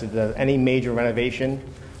 suggested that any major renovation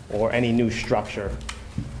or any new structure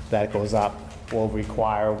that goes up will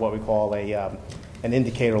require what we call an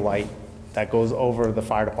indicator light that goes over the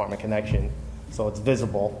fire department connection, so it's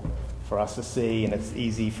visible for us to see, and it's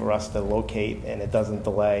easy for us to locate, and it doesn't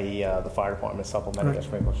delay the fire department supplementing their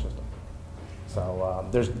sprinkler system. So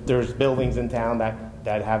there's buildings in town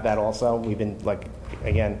that have that also. We've been, like,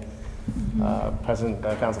 again,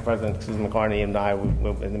 Council President Susan McCartney and I,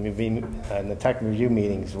 in the tech review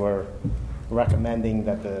meetings, were recommending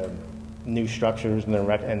that the new structures and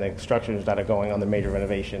the structures that are going on the major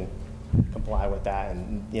renovation comply with that.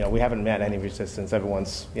 And, we haven't met any resistance.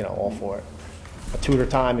 Everyone's, all for it. A Tudor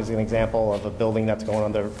Time is an example of a building that's going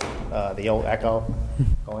under the old Echo,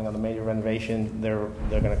 going on the major renovation. They're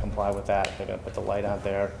going to comply with that. They're going to put the light out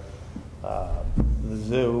there. The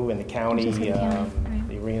zoo in the county,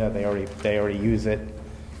 the arena, they already use it.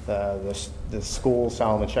 The school,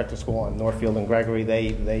 Solomon Schechter School on Northfield and Gregory,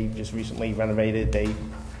 they just recently renovated. They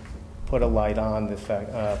put a light on the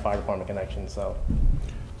fire department connection. So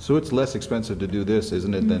it's less expensive to do this,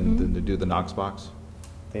 isn't it, than to do the Knox box?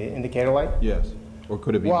 The indicator light? Yes. Or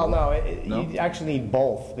could it be? Well, no, you actually need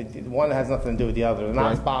both. One has nothing to do with the other. The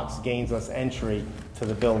Knox box gains us entry to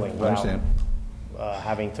the building without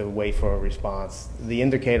having to wait for a response. The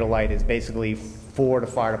indicator light is basically for the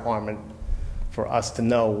fire department, for us to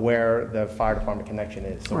know where the fire department connection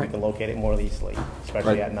is, so we can locate it more easily,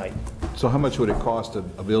 especially at night. So how much would it cost a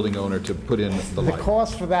building owner to put in the light? The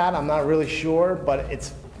cost for that, I'm not really sure, but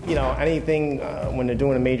it's, anything, when they're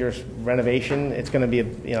doing a major renovation, it's going to be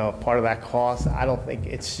part of that cost. I don't think,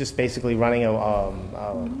 it's just basically running a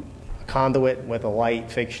conduit with a light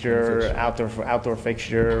fixture, outdoor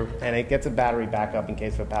fixture, and it gets a battery backup in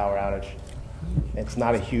case of a power outage. It's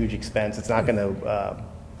not a huge expense. It's not going to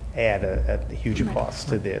add a huge cost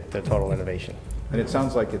to the total renovation. And it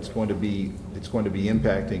sounds like it's going to be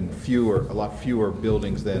impacting a lot fewer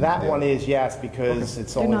buildings than that one is, yes, because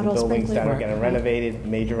it's only the buildings that are getting renovated,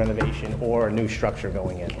 major renovation, or a new structure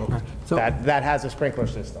going in. Okay. So that has a sprinkler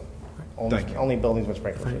system. Only buildings with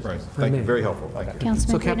sprinkler systems. Right. Thank you. Very helpful. Thank you.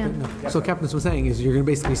 So Captain, what we're saying is you're going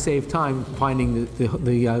to basically save time finding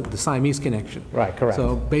the Siamese connection. Right, correct.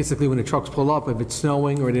 So basically when the trucks pull up, if it's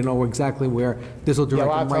snowing or they know exactly where, this will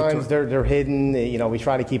direct them right to it. A lot of times they're hidden. We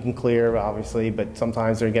try to keep them clear, obviously, but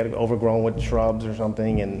sometimes they get overgrown with shrubs or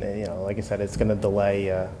something, and like I said, it's going to delay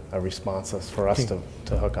a response for us to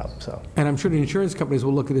hook up. So. And I'm sure the insurance companies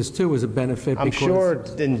will look at this too as a benefit. I'm sure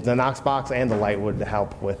the Knox box and the light would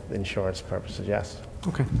help with insurance purposes, yes.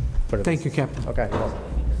 Okay. Thank you, Captain. Okay, you're welcome.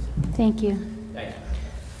 Thank you.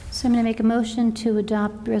 So I'm going to make a motion to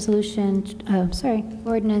adopt ordinance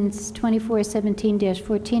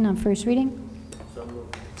 2417-14 on first reading.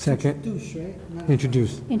 Second.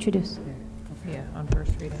 Introduce. Introduce. Yeah, on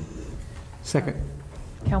first reading. Second.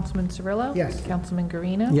 Councilman Cirillo? Yes. Councilman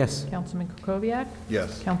Guarino? Yes. Councilman Kukoviac?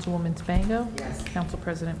 Yes. Councilwoman Spango? Yes. Council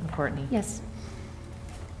President McCartney? Yes.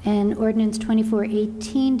 And ordinance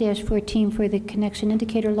 2418-14 for the connection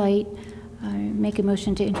indicator light. Make a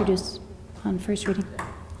motion to introduce on first reading.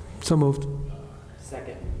 So moved.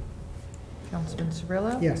 Second. Councilman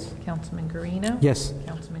Cirillo? Yes. Councilman Guarino? Yes.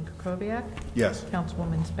 Councilman Kukoviac? Yes.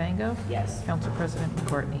 Councilwoman Spango? Yes. Council President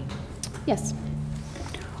McCartney? Yes.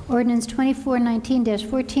 Ordinance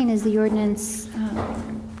 2419-14 is the ordinance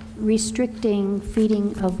restricting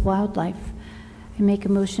feeding of wildlife. I make a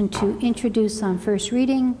motion to introduce on first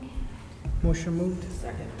reading. Motion moved.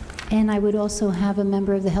 Second. And I would also have a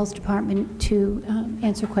member of the Health Department to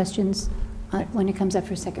answer questions when it comes up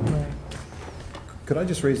for second reading. Could I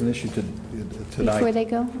just raise an issue tonight? Before they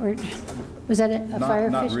go? Or was that a fire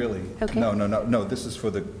Not official? really. Okay. No. This is for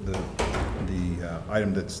the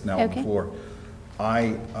item that's now on the floor.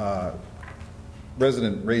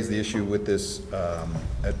 Resident raised the issue with this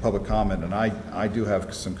at public comment, and I do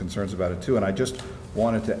have some concerns about it too, and I just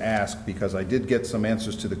wanted to ask, because I did get some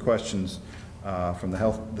answers to the questions from the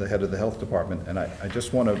head of the health department, and I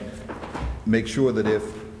just want to make sure that if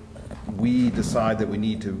we decide that we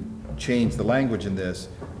need to change the language in this,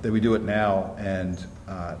 that we do it now and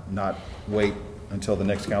not wait until the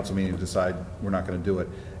next council meeting to decide we're not going to do it.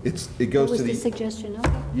 It goes what was to the suggestion?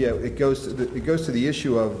 Okay. Yeah, it goes to the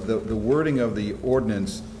issue of the wording of the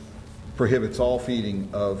ordinance prohibits all feeding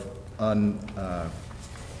of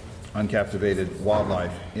uncaptivated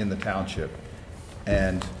wildlife in the township.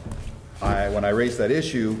 And when I raised that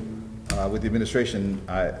issue with the administration,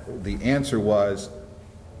 the answer was,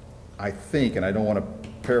 I think, and I don't want to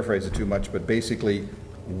paraphrase it too much, but basically,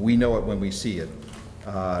 we know it when we see it.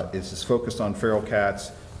 It's focused on feral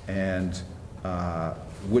cats and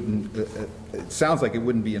it sounds like it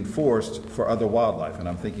wouldn't be enforced for other wildlife, and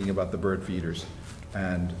I'm thinking about the bird feeders,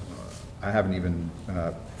 and I haven't even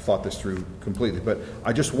thought this through completely, but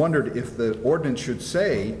I just wondered if the ordinance should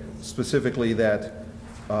say specifically that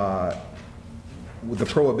the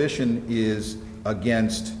prohibition is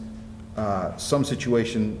against some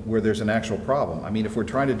situation where there's an actual problem. I mean, if we're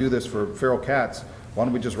trying to do this for feral cats, why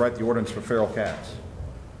don't we just write the ordinance for feral cats?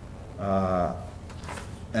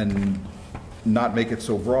 And not make it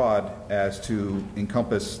so broad as to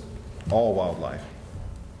encompass all wildlife.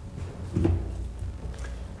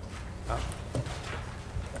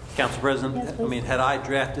 Council President, Yes, I please. mean, had I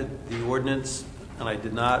drafted the ordinance, and I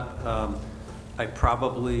did not, I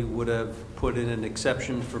probably would have put in an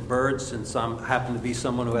exception for birds, since I happen to be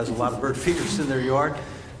someone who has a lot of bird feeders in their yard.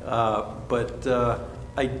 But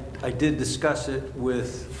I did discuss it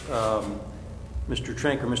with Mr.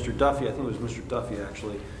 Trank or Mr. Duffy. I think it was Mr. Duffy,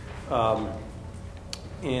 actually.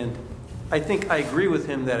 And I think I agree with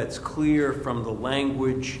him that it's clear from the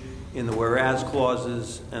language in the whereas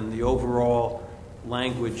clauses and the overall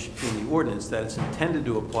language in the ordinance that it's intended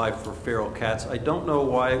to apply for feral cats. I don't know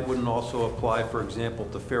why it wouldn't also apply, for example,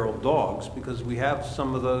 to feral dogs, because we have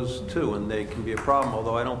some of those too, and they can be a problem,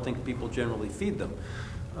 although I don't think people generally feed them.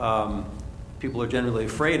 People are generally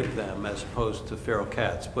afraid of them as opposed to feral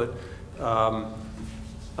cats. But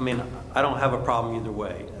I mean, I don't have a problem either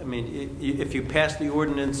way. I mean, if you pass the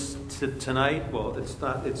ordinance tonight, well,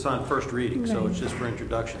 it's on first reading, so it's just for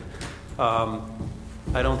introduction. I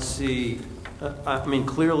don't see, I mean,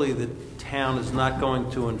 clearly the town is not going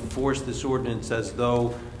to enforce this ordinance as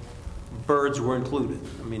though birds were included.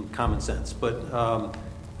 I mean, common sense. But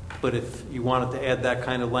if you wanted to add that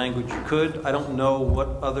kind of language, you could. I don't know what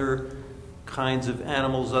other kinds of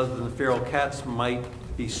animals other than the feral cats might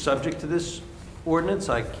be subject to this ordinance,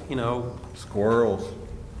 like, you know, squirrels.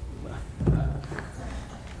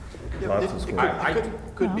 Lots of squirrels.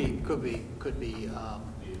 Could be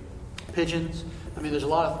pigeons. I mean, you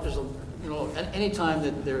know, any time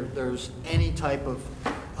that there's any type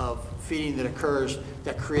of feeding that occurs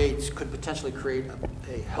that could potentially create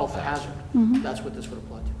a health hazard. Mhm. That's what this would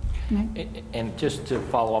apply to. And just to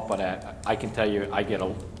follow up on that, I can tell you,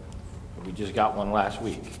 we just got one last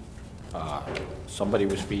week. Somebody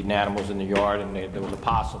was feeding animals in the yard, and there was a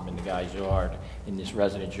possum in the guy's yard, in this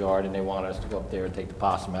resident's yard, and they wanted us to go up there and take the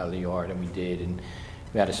possum out of the yard, and we did, and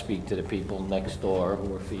we had to speak to the people next door who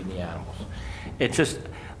were feeding the animals. It's just,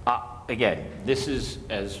 again, this is,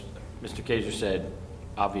 as Mr. Kaiser said,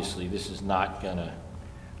 obviously this is not gonna,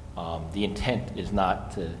 the intent is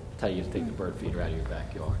not to tell you to take the bird feeder out of your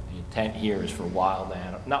backyard. The intent here is for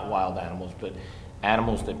not wild animals, but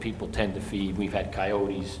animals that people tend to feed. We've had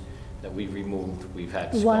coyotes that we've removed. We've had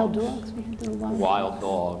skunks, Wild dogs. We had the wild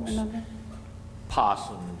dogs, Remember?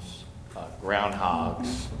 possums,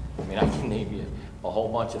 groundhogs. I mean, I can name you a whole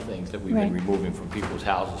bunch of things that we've been removing from people's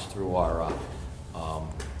houses through our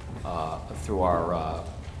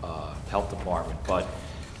health department. But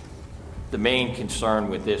the main concern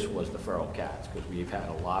with this was the feral cats, because we've had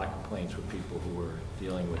a lot of complaints with people who were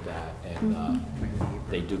dealing with that, and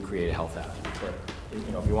they do create a health hazard. But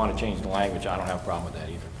you know, if you want to change the language, I don't have a problem with that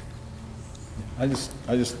either. I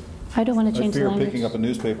don't want to change the fear language. picking up a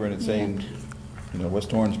newspaper and it's saying, you know,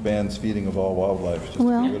 West Orange bans feeding of all wildlife, just to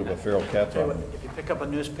get rid of a feral cat problem. If you pick up a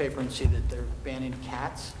newspaper and see that they're banning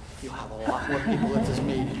cats, you'll have a lot more people at this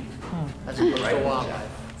meeting as opposed to wildlife.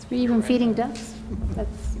 We're even feeding ducks.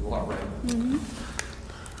 That's. You are right. Mhm.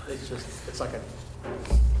 It's like a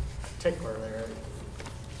tickler there.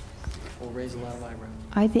 Will raise a lot of eyebrows.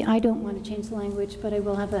 I don't want to change the language, but I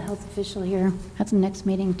will have a health official here at the next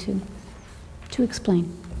meeting to explain.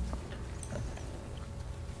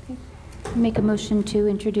 Okay. Make a motion to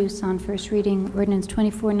introduce on first reading ordinance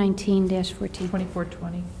 2419-14.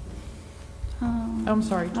 2420. I'm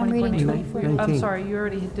sorry, I'm reading 2020. 24. I'm sorry, you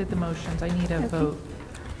already did the motions. I need a vote.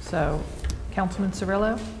 So, Councilman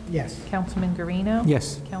Cirillo? Yes. Councilman Guarino?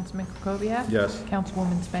 Yes. Councilman Krokoviac? Yes.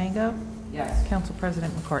 Councilwoman Spango? Yes. Council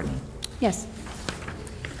President McCartney? Yes.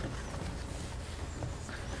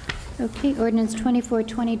 Okay, ordinance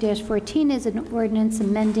 2420-14 is an ordinance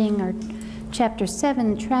amending our Chapter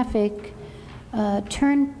 7 traffic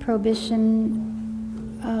turn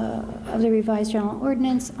prohibition of the revised general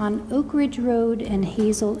ordinance on Oak Ridge Road and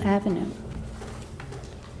Hazel Avenue.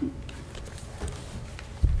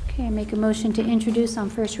 Okay, I make a motion to introduce on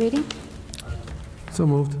first reading. So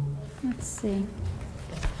moved. Let's see.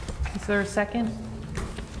 Is there a second?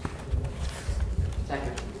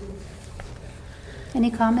 Second.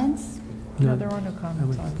 Any comments? No, there are no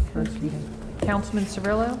comments on first reading. Councilman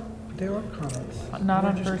Cirillo? There are comments. Not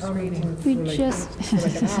on first reading. We just.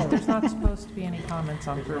 There's not supposed to be any comments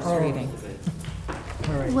on first reading.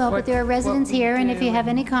 All right. Well, but there are residents what we here, and if you do- have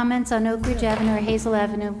any comments on Oak Ridge Avenue or Hazel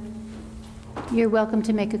Avenue, you're welcome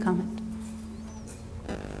to make a comment.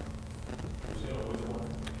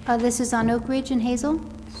 This is on Oak Ridge and Hazel?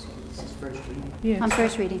 This is first reading. Yes. On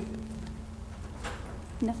first reading.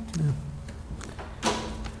 No.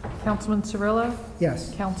 Councilman Cirillo?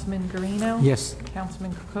 Yes. Councilman Guarino? Yes.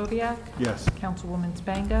 Councilman Kukoviac? Yes. Councilwoman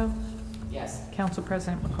Spango? Yes. Council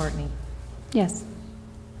President McCartney? Yes.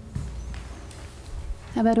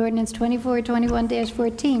 How about ordinance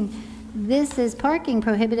 2421-14? This is parking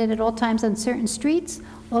prohibited at all times on certain streets,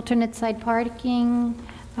 alternate side parking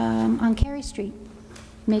on Cary Street.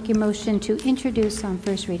 Make your motion to introduce on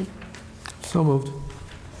first reading. So moved.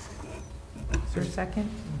 Is there a second?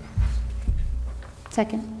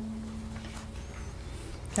 Second.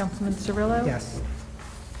 Councilman Cirillo? Yes.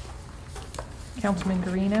 Councilman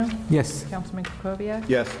Guarino? Yes. Councilman Kukoviac?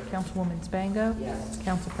 Yes. Councilwoman Spango? Yes.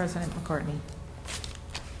 Council President McCartney?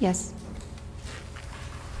 Yes.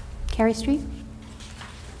 Cary Street?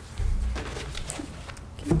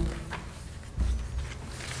 Okay.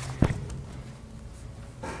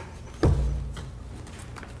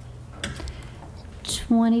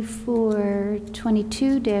 Twenty-four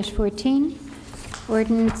 22-14,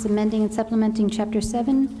 ordinance amending and supplementing Chapter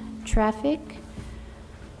 7, traffic,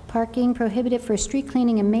 parking prohibited for street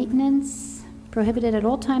cleaning and maintenance, prohibited at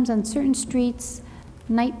all times on certain streets,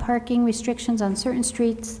 night parking restrictions on certain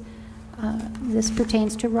streets. This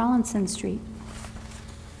pertains to Rollinson Street.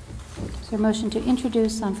 Is there a motion to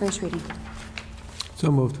introduce on first reading?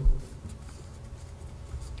 So moved.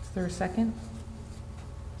 Is there a second?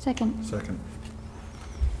 Second. Second.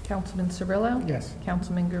 Councilman Cirillo? Yes.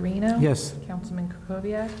 Councilman Guarino? Yes. Councilman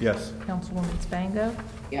Kukoviac? Yes. Councilwoman Spango?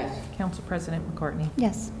 Yes. Council President McCartney?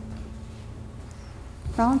 Yes.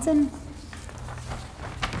 Rollinson?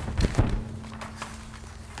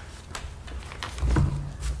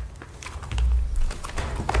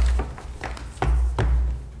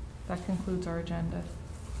 That concludes our agenda.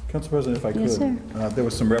 Council President, if I could. Yes, sir. There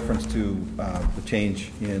was some reference to the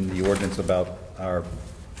change in the ordinance about our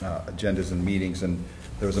agendas and meetings, and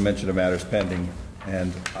there was a mention of matters pending.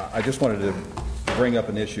 And I just wanted to bring up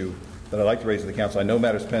an issue that I'd like to raise to the council. I know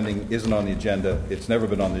matters pending isn't on the agenda. It's never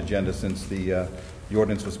been on the agenda since the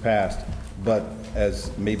ordinance was passed. But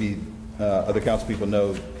as maybe other council people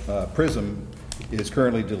know, PRISM is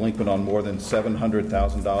currently delinquent on more than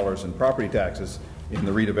 $700,000 in property taxes in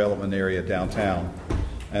the redevelopment area downtown.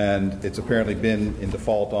 And it's apparently been in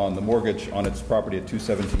default on the mortgage on its property at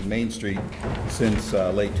 217 Main Street since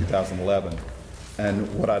late 2011. And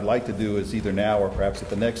what I'd like to do is either now or perhaps at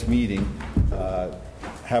the next meeting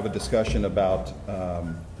have a discussion about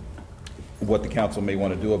what the council may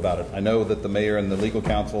want to do about it. I know that the mayor and the legal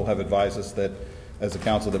counsel have advised us that as a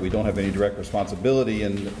council that we don't have any direct responsibility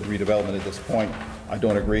in the redevelopment at this point. I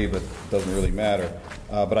don't agree, but it doesn't really matter.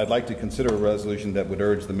 But I'd like to consider a resolution that would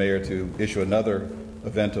urge the mayor to issue another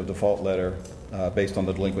event of default letter based on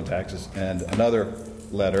the delinquent taxes and another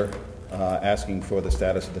letter asking for the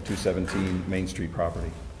status of the 217 Main Street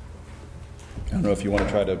property. I don't know if you want to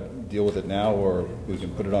try to deal with it now or we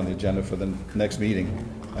can put it on the agenda for the next meeting.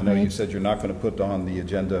 I know you said you're not going to put on the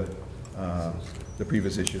agenda the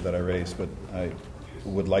previous issue that I raised, but I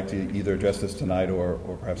would like to either address this tonight or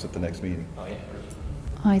perhaps at the next meeting.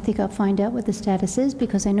 I think I'll find out what the status is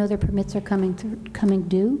because I know their permits are coming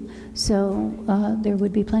due, so there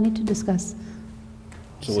would be plenty to discuss.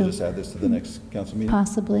 So we'll just add this to the next council meeting?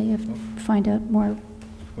 Possibly, find out more.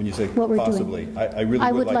 When you say what we're possibly, doing. I really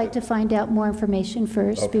I would like to find out more information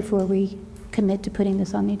first before we commit to putting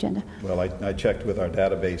this on the agenda. Well, I checked with our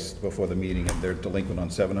database before the meeting, and they're delinquent on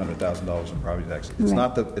 $700,000 in property taxes. It's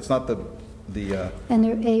not the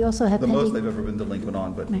And they also have the most pending. they've ever been delinquent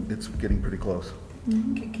on, but it's getting pretty close.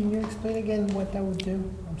 Can you explain again what that would do?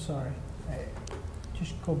 I'm sorry.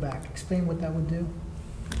 Just go back. Explain what that would do.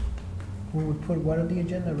 We would put what on the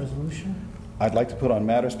agenda, a resolution? I'd like to put on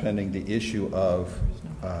matters pending the issue of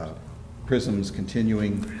PRISM's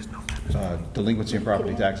continuing delinquency in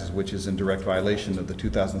property taxes, which is in direct violation of the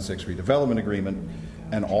 2006 redevelopment agreement,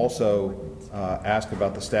 and also ask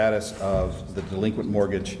about the status of the delinquent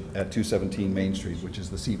mortgage at 217 Main Street, which is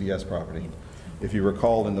the CVS property. If you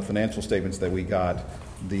recall in the financial statements that we got,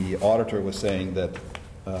 the auditor was saying that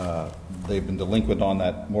they've been delinquent on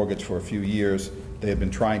that mortgage for a few years. They had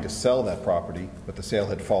been trying to sell that property, but the sale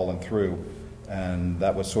had fallen through, and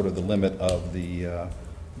that was sort of the limit of the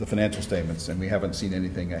financial statements, and we haven't seen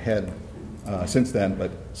anything ahead since then,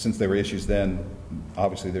 but since there were issues then,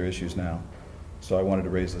 obviously there are issues now. So I wanted to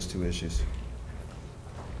raise those two issues.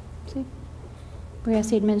 We ask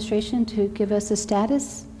the administration to give us a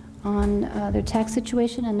status on their tax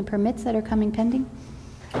situation and the permits that are coming pending.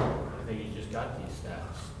 I think you just got these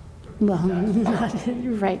stats. Well,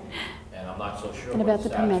 you're right. And I'm not so sure And what about the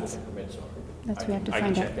the status permits. of the permits are. That's we have to I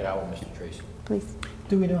find can out. check it out with Mr. Tracy. Please.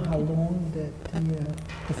 Do we know how long the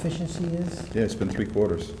deficiency is? Yeah, it's been 3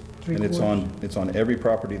 quarters. And it's on every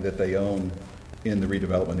property that they own in the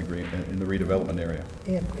redevelopment agreement, in the redevelopment area.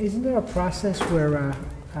 Yeah, isn't there a process where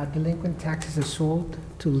delinquent taxes are sold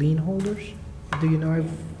to lien holders? Do you know if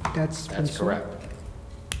that's been That's sold? correct.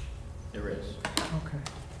 There is. Okay.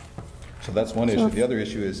 So that's one issue. The other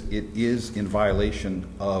issue is it is in violation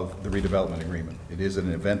of the redevelopment agreement. It is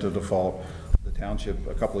an event of default. The township,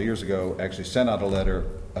 a couple of years ago, actually sent out a letter,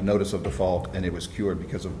 a notice of default, and it was cured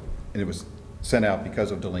and it was sent out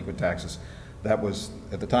because of delinquent taxes. That was,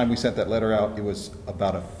 at the time we sent that letter out, it was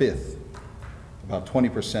about a fifth, about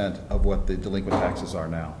 20% of what the delinquent taxes are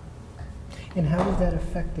now. And how is that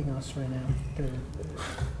affecting us right now?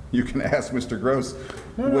 You can ask Mr. Gross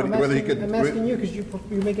No, whether he could. I'm asking you because you're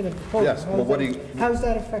making a proposal. Yes, well, How is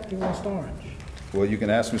that affecting West Orange? Well, you can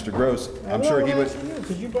ask Mr. Gross. I'm sure he would.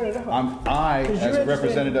 Because you brought it up. I, Because as you're a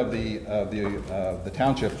representative of the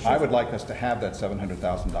township, I would like us to have that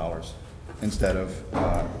 $700,000 instead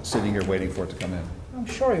of sitting here waiting for it to come in. I'm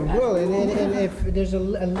sure it will, and if there's a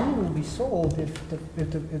lien will be sold, if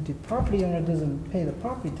the property owner doesn't pay the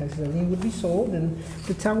property taxes, the lien would be sold, and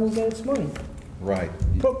the town will get its money, Right.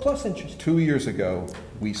 plus interest. 2 years ago,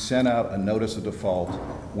 we sent out a notice of default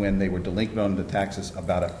when they were delinquent on the taxes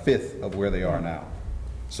about a fifth of where they are now.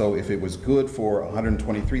 So if it was good for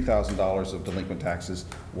 $123,000 of delinquent taxes,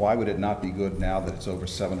 why would it not be good now that it's over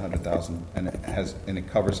 $700,000 and it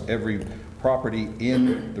covers every property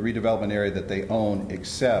in the redevelopment area that they own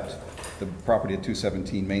except the property at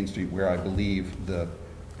 217 Main Street where I believe the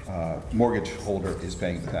mortgage holder is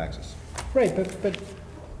paying the taxes. Right,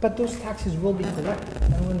 but those taxes will be collected. I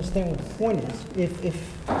don't understand what the point is. If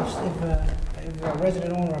a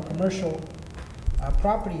resident owner or commercial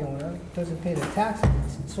property owner doesn't pay the taxes,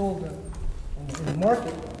 it's sold in the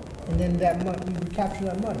market, and then that money, we recapture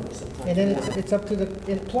that money. And then it's up to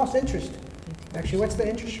plus interest. Actually, what's the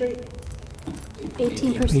interest rate?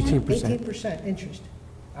 18%. 18% interest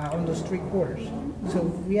on those 3 quarters. So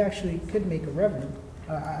we actually could make a revenue.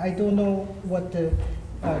 I don't know what the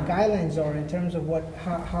guidelines are in terms of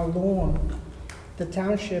how long the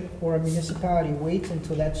township or a municipality waits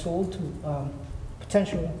until that's sold to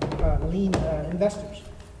potential lien investors.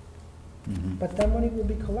 But that money will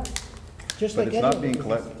be collected, just But like it's any not being other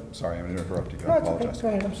collected, sorry, I'm going to interrupt you, No, I it's okay. apologize. Go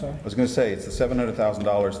ahead, I'm sorry. I was going to say, it's the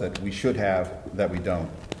 $700,000 that we should have that we don't.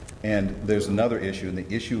 And there's another issue, and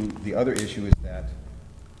the other issue is that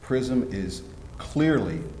PRISM is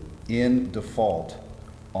clearly in default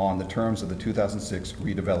on the terms of the 2006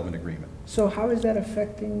 redevelopment agreement. So how is that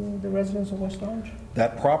affecting the residents of West Orange?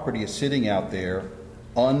 That property is sitting out there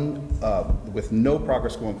with no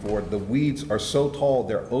progress going forward. The weeds are so tall,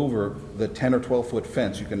 they're over the 10 or 12-foot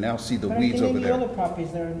fence. You can now see the weeds over there. But other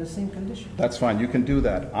properties that are in the same condition. That's fine, you can do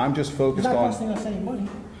that. I'm just focused on... It's not costing us any money.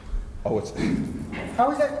 Oh, it's...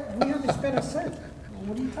 How is that? We haven't spent a cent.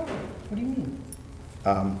 What are you talking about? What do you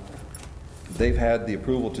mean? They've had the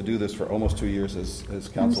approval to do this for almost 2 years, as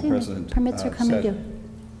Council President Permits are coming due.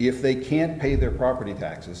 If they can't pay their property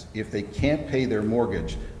taxes, if they can't pay their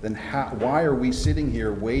mortgage, then why are we sitting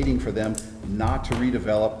here waiting for them not to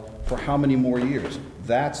redevelop for how many more years?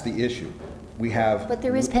 That's the issue. We have... But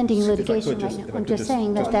there is pending litigation right now. I'm just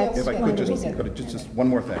saying that that's If I one could of the reasons. just one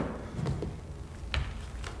more thing.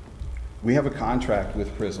 We have a contract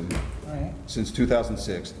with PRISM since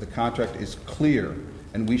 2006. The contract is clear,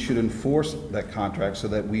 and we should enforce that contract so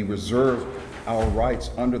that we reserve our rights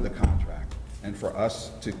under the contract. And for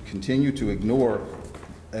us to continue to ignore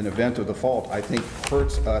an event of default, I think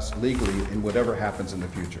hurts us legally in whatever happens in the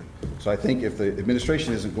future. So I think if the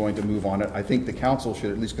administration isn't going to move on it, I think the council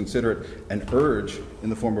should at least consider it an urge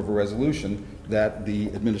in the form of a resolution that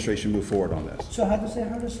the administration move forward on this. So how does it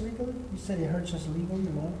hurt us legally? You said it hurts us legally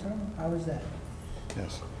long term? How is that?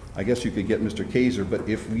 Yes. I guess you could get Mr. Kaiser, but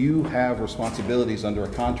if you have responsibilities under a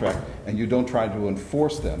contract and you don't try to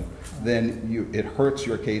enforce them, then it hurts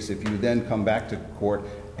your case if you then come back to court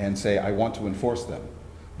and say, I want to enforce them.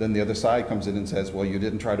 Then the other side comes in and says, well, you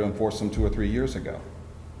didn't try to enforce them 2 or 3 years ago.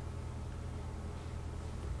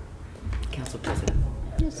 Council President.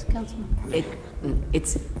 Yes, Councilman.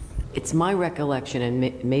 It's my recollection,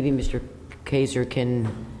 and maybe Mr. Kaiser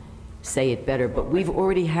can say it better, but we've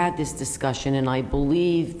already had this discussion, and I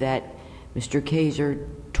believe that Mr. Kaiser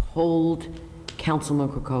told Councilman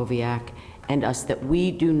Krakowiak and us that we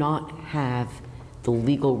do not have the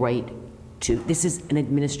legal right to, this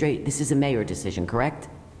is a mayor decision, correct?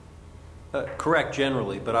 Correct,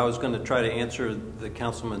 generally, but I was going to try to answer the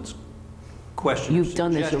councilman's question. You've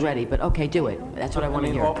done this already, but okay, do it. That's what I want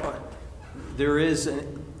to hear. There is,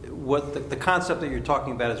 the concept that you're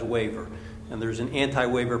talking about is a waiver, and there's an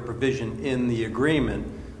anti-waiver provision in the agreement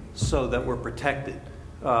so that we're protected.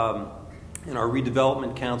 And our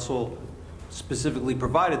redevelopment council specifically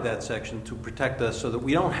provided that section to protect us so that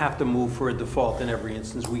we don't have to move for a default in every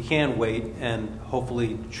instance. We can wait, and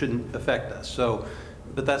hopefully it shouldn't affect us. So,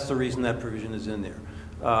 but that's the reason that provision is in there.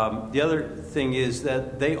 The other thing is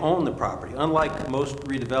that they own the property. Unlike most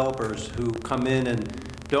redevelopers who come in and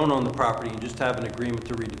don't own the property and just have an agreement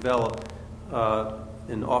to redevelop,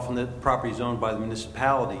 and often the property is owned by the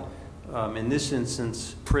municipality. In this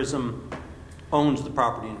instance, PRISM owns the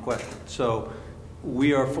property in question. So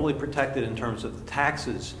we are fully protected in terms of the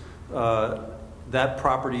taxes. That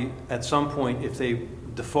property, at some point, if they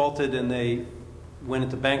defaulted and they went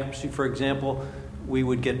into bankruptcy, for example, we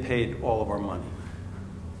would get paid all of our money.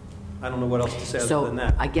 I don't know what else to say other than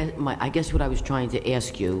that. I guess what I was trying to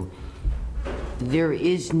ask you,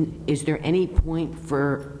 is there any point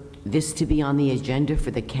for this to be on the agenda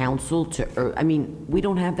for the council to, or, I mean, we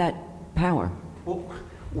don't have that power. Well,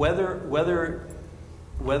 whether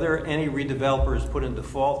any redeveloper is put in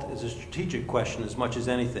default is a strategic question as much as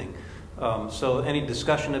anything. So any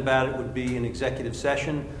discussion about it would be an executive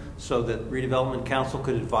session so that redevelopment council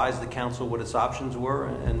could advise the council what its options were,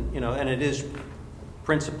 and and it is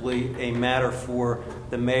principally a matter for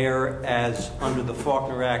the mayor, as under the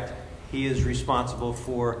Faulkner Act, he is responsible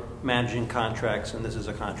for managing contracts, and this is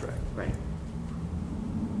a contract. Right.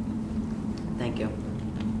 Thank you.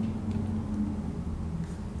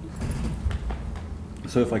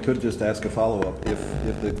 So if I could just ask a follow-up, if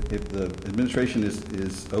the administration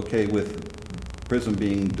is okay with PRISM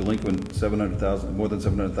being delinquent more than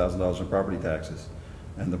 $700,000 in property taxes,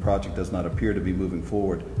 and the project does not appear to be moving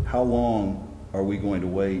forward, how long are we going to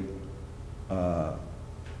wait? How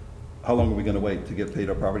long are we going to wait to get paid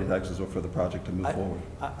our property taxes or for the project to move forward?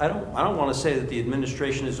 I don't want to say that the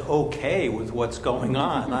administration is okay with what's going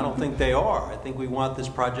on. I don't think they are. I think we want this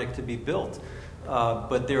project to be built.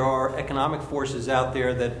 But there are economic forces out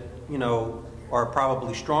there that, are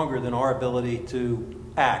probably stronger than our ability to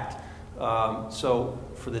act. So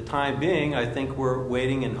for the time being, I think we're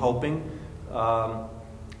waiting and hoping.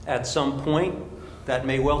 At some point, that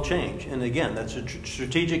may well change. And again, that's a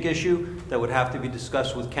strategic issue that would have to be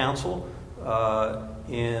discussed with council,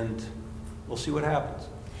 and we'll see what happens.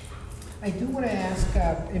 I do want to ask,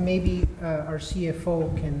 and maybe our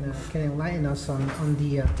CFO can enlighten us on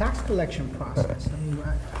the tax collection process. I mean,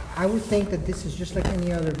 I would think that this is just like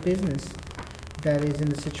any other business that is in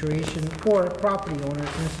the situation, or property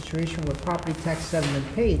owners in a situation where property taxes haven't been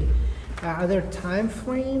paid. Are there time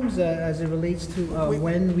frames as it relates to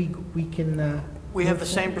when we can? We have the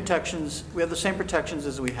same protections. We have the same protections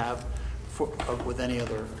as we have with any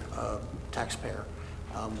other taxpayer.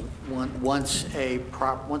 Once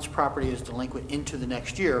property is delinquent into the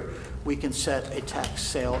next year, we can set a tax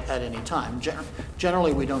sale at any time.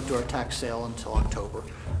 Generally, we don't do our tax sale until October.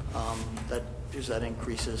 That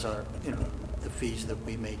increases our the fees that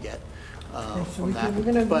we may get from that.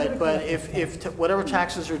 But if whatever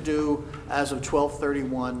taxes are due as of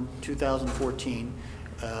 12/31/2014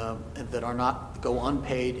 that are not go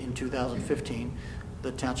unpaid in 2015,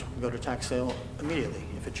 the township can go to tax sale immediately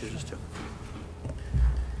if it chooses to.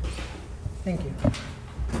 Thank you.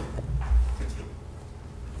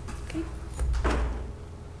 Okay.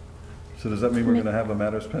 So does that mean we're going to have a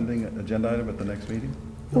matters pending agenda item at the next meeting?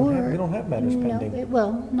 We don't have matters pending. No,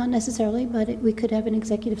 well, not necessarily, but we could have an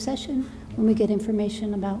executive session when we get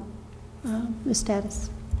information about the status.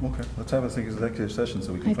 Okay, let's have an executive session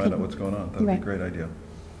so we can find out what's going on. That would be a great idea.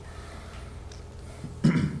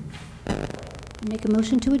 Make a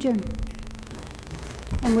motion to adjourn.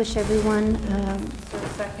 And wish everyone...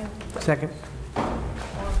 Second? Second.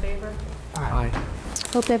 All in favor? Aye.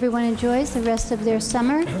 Hope everyone enjoys the rest of their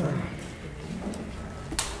summer.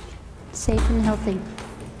 Safe and healthy.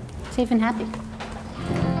 Safe and happy.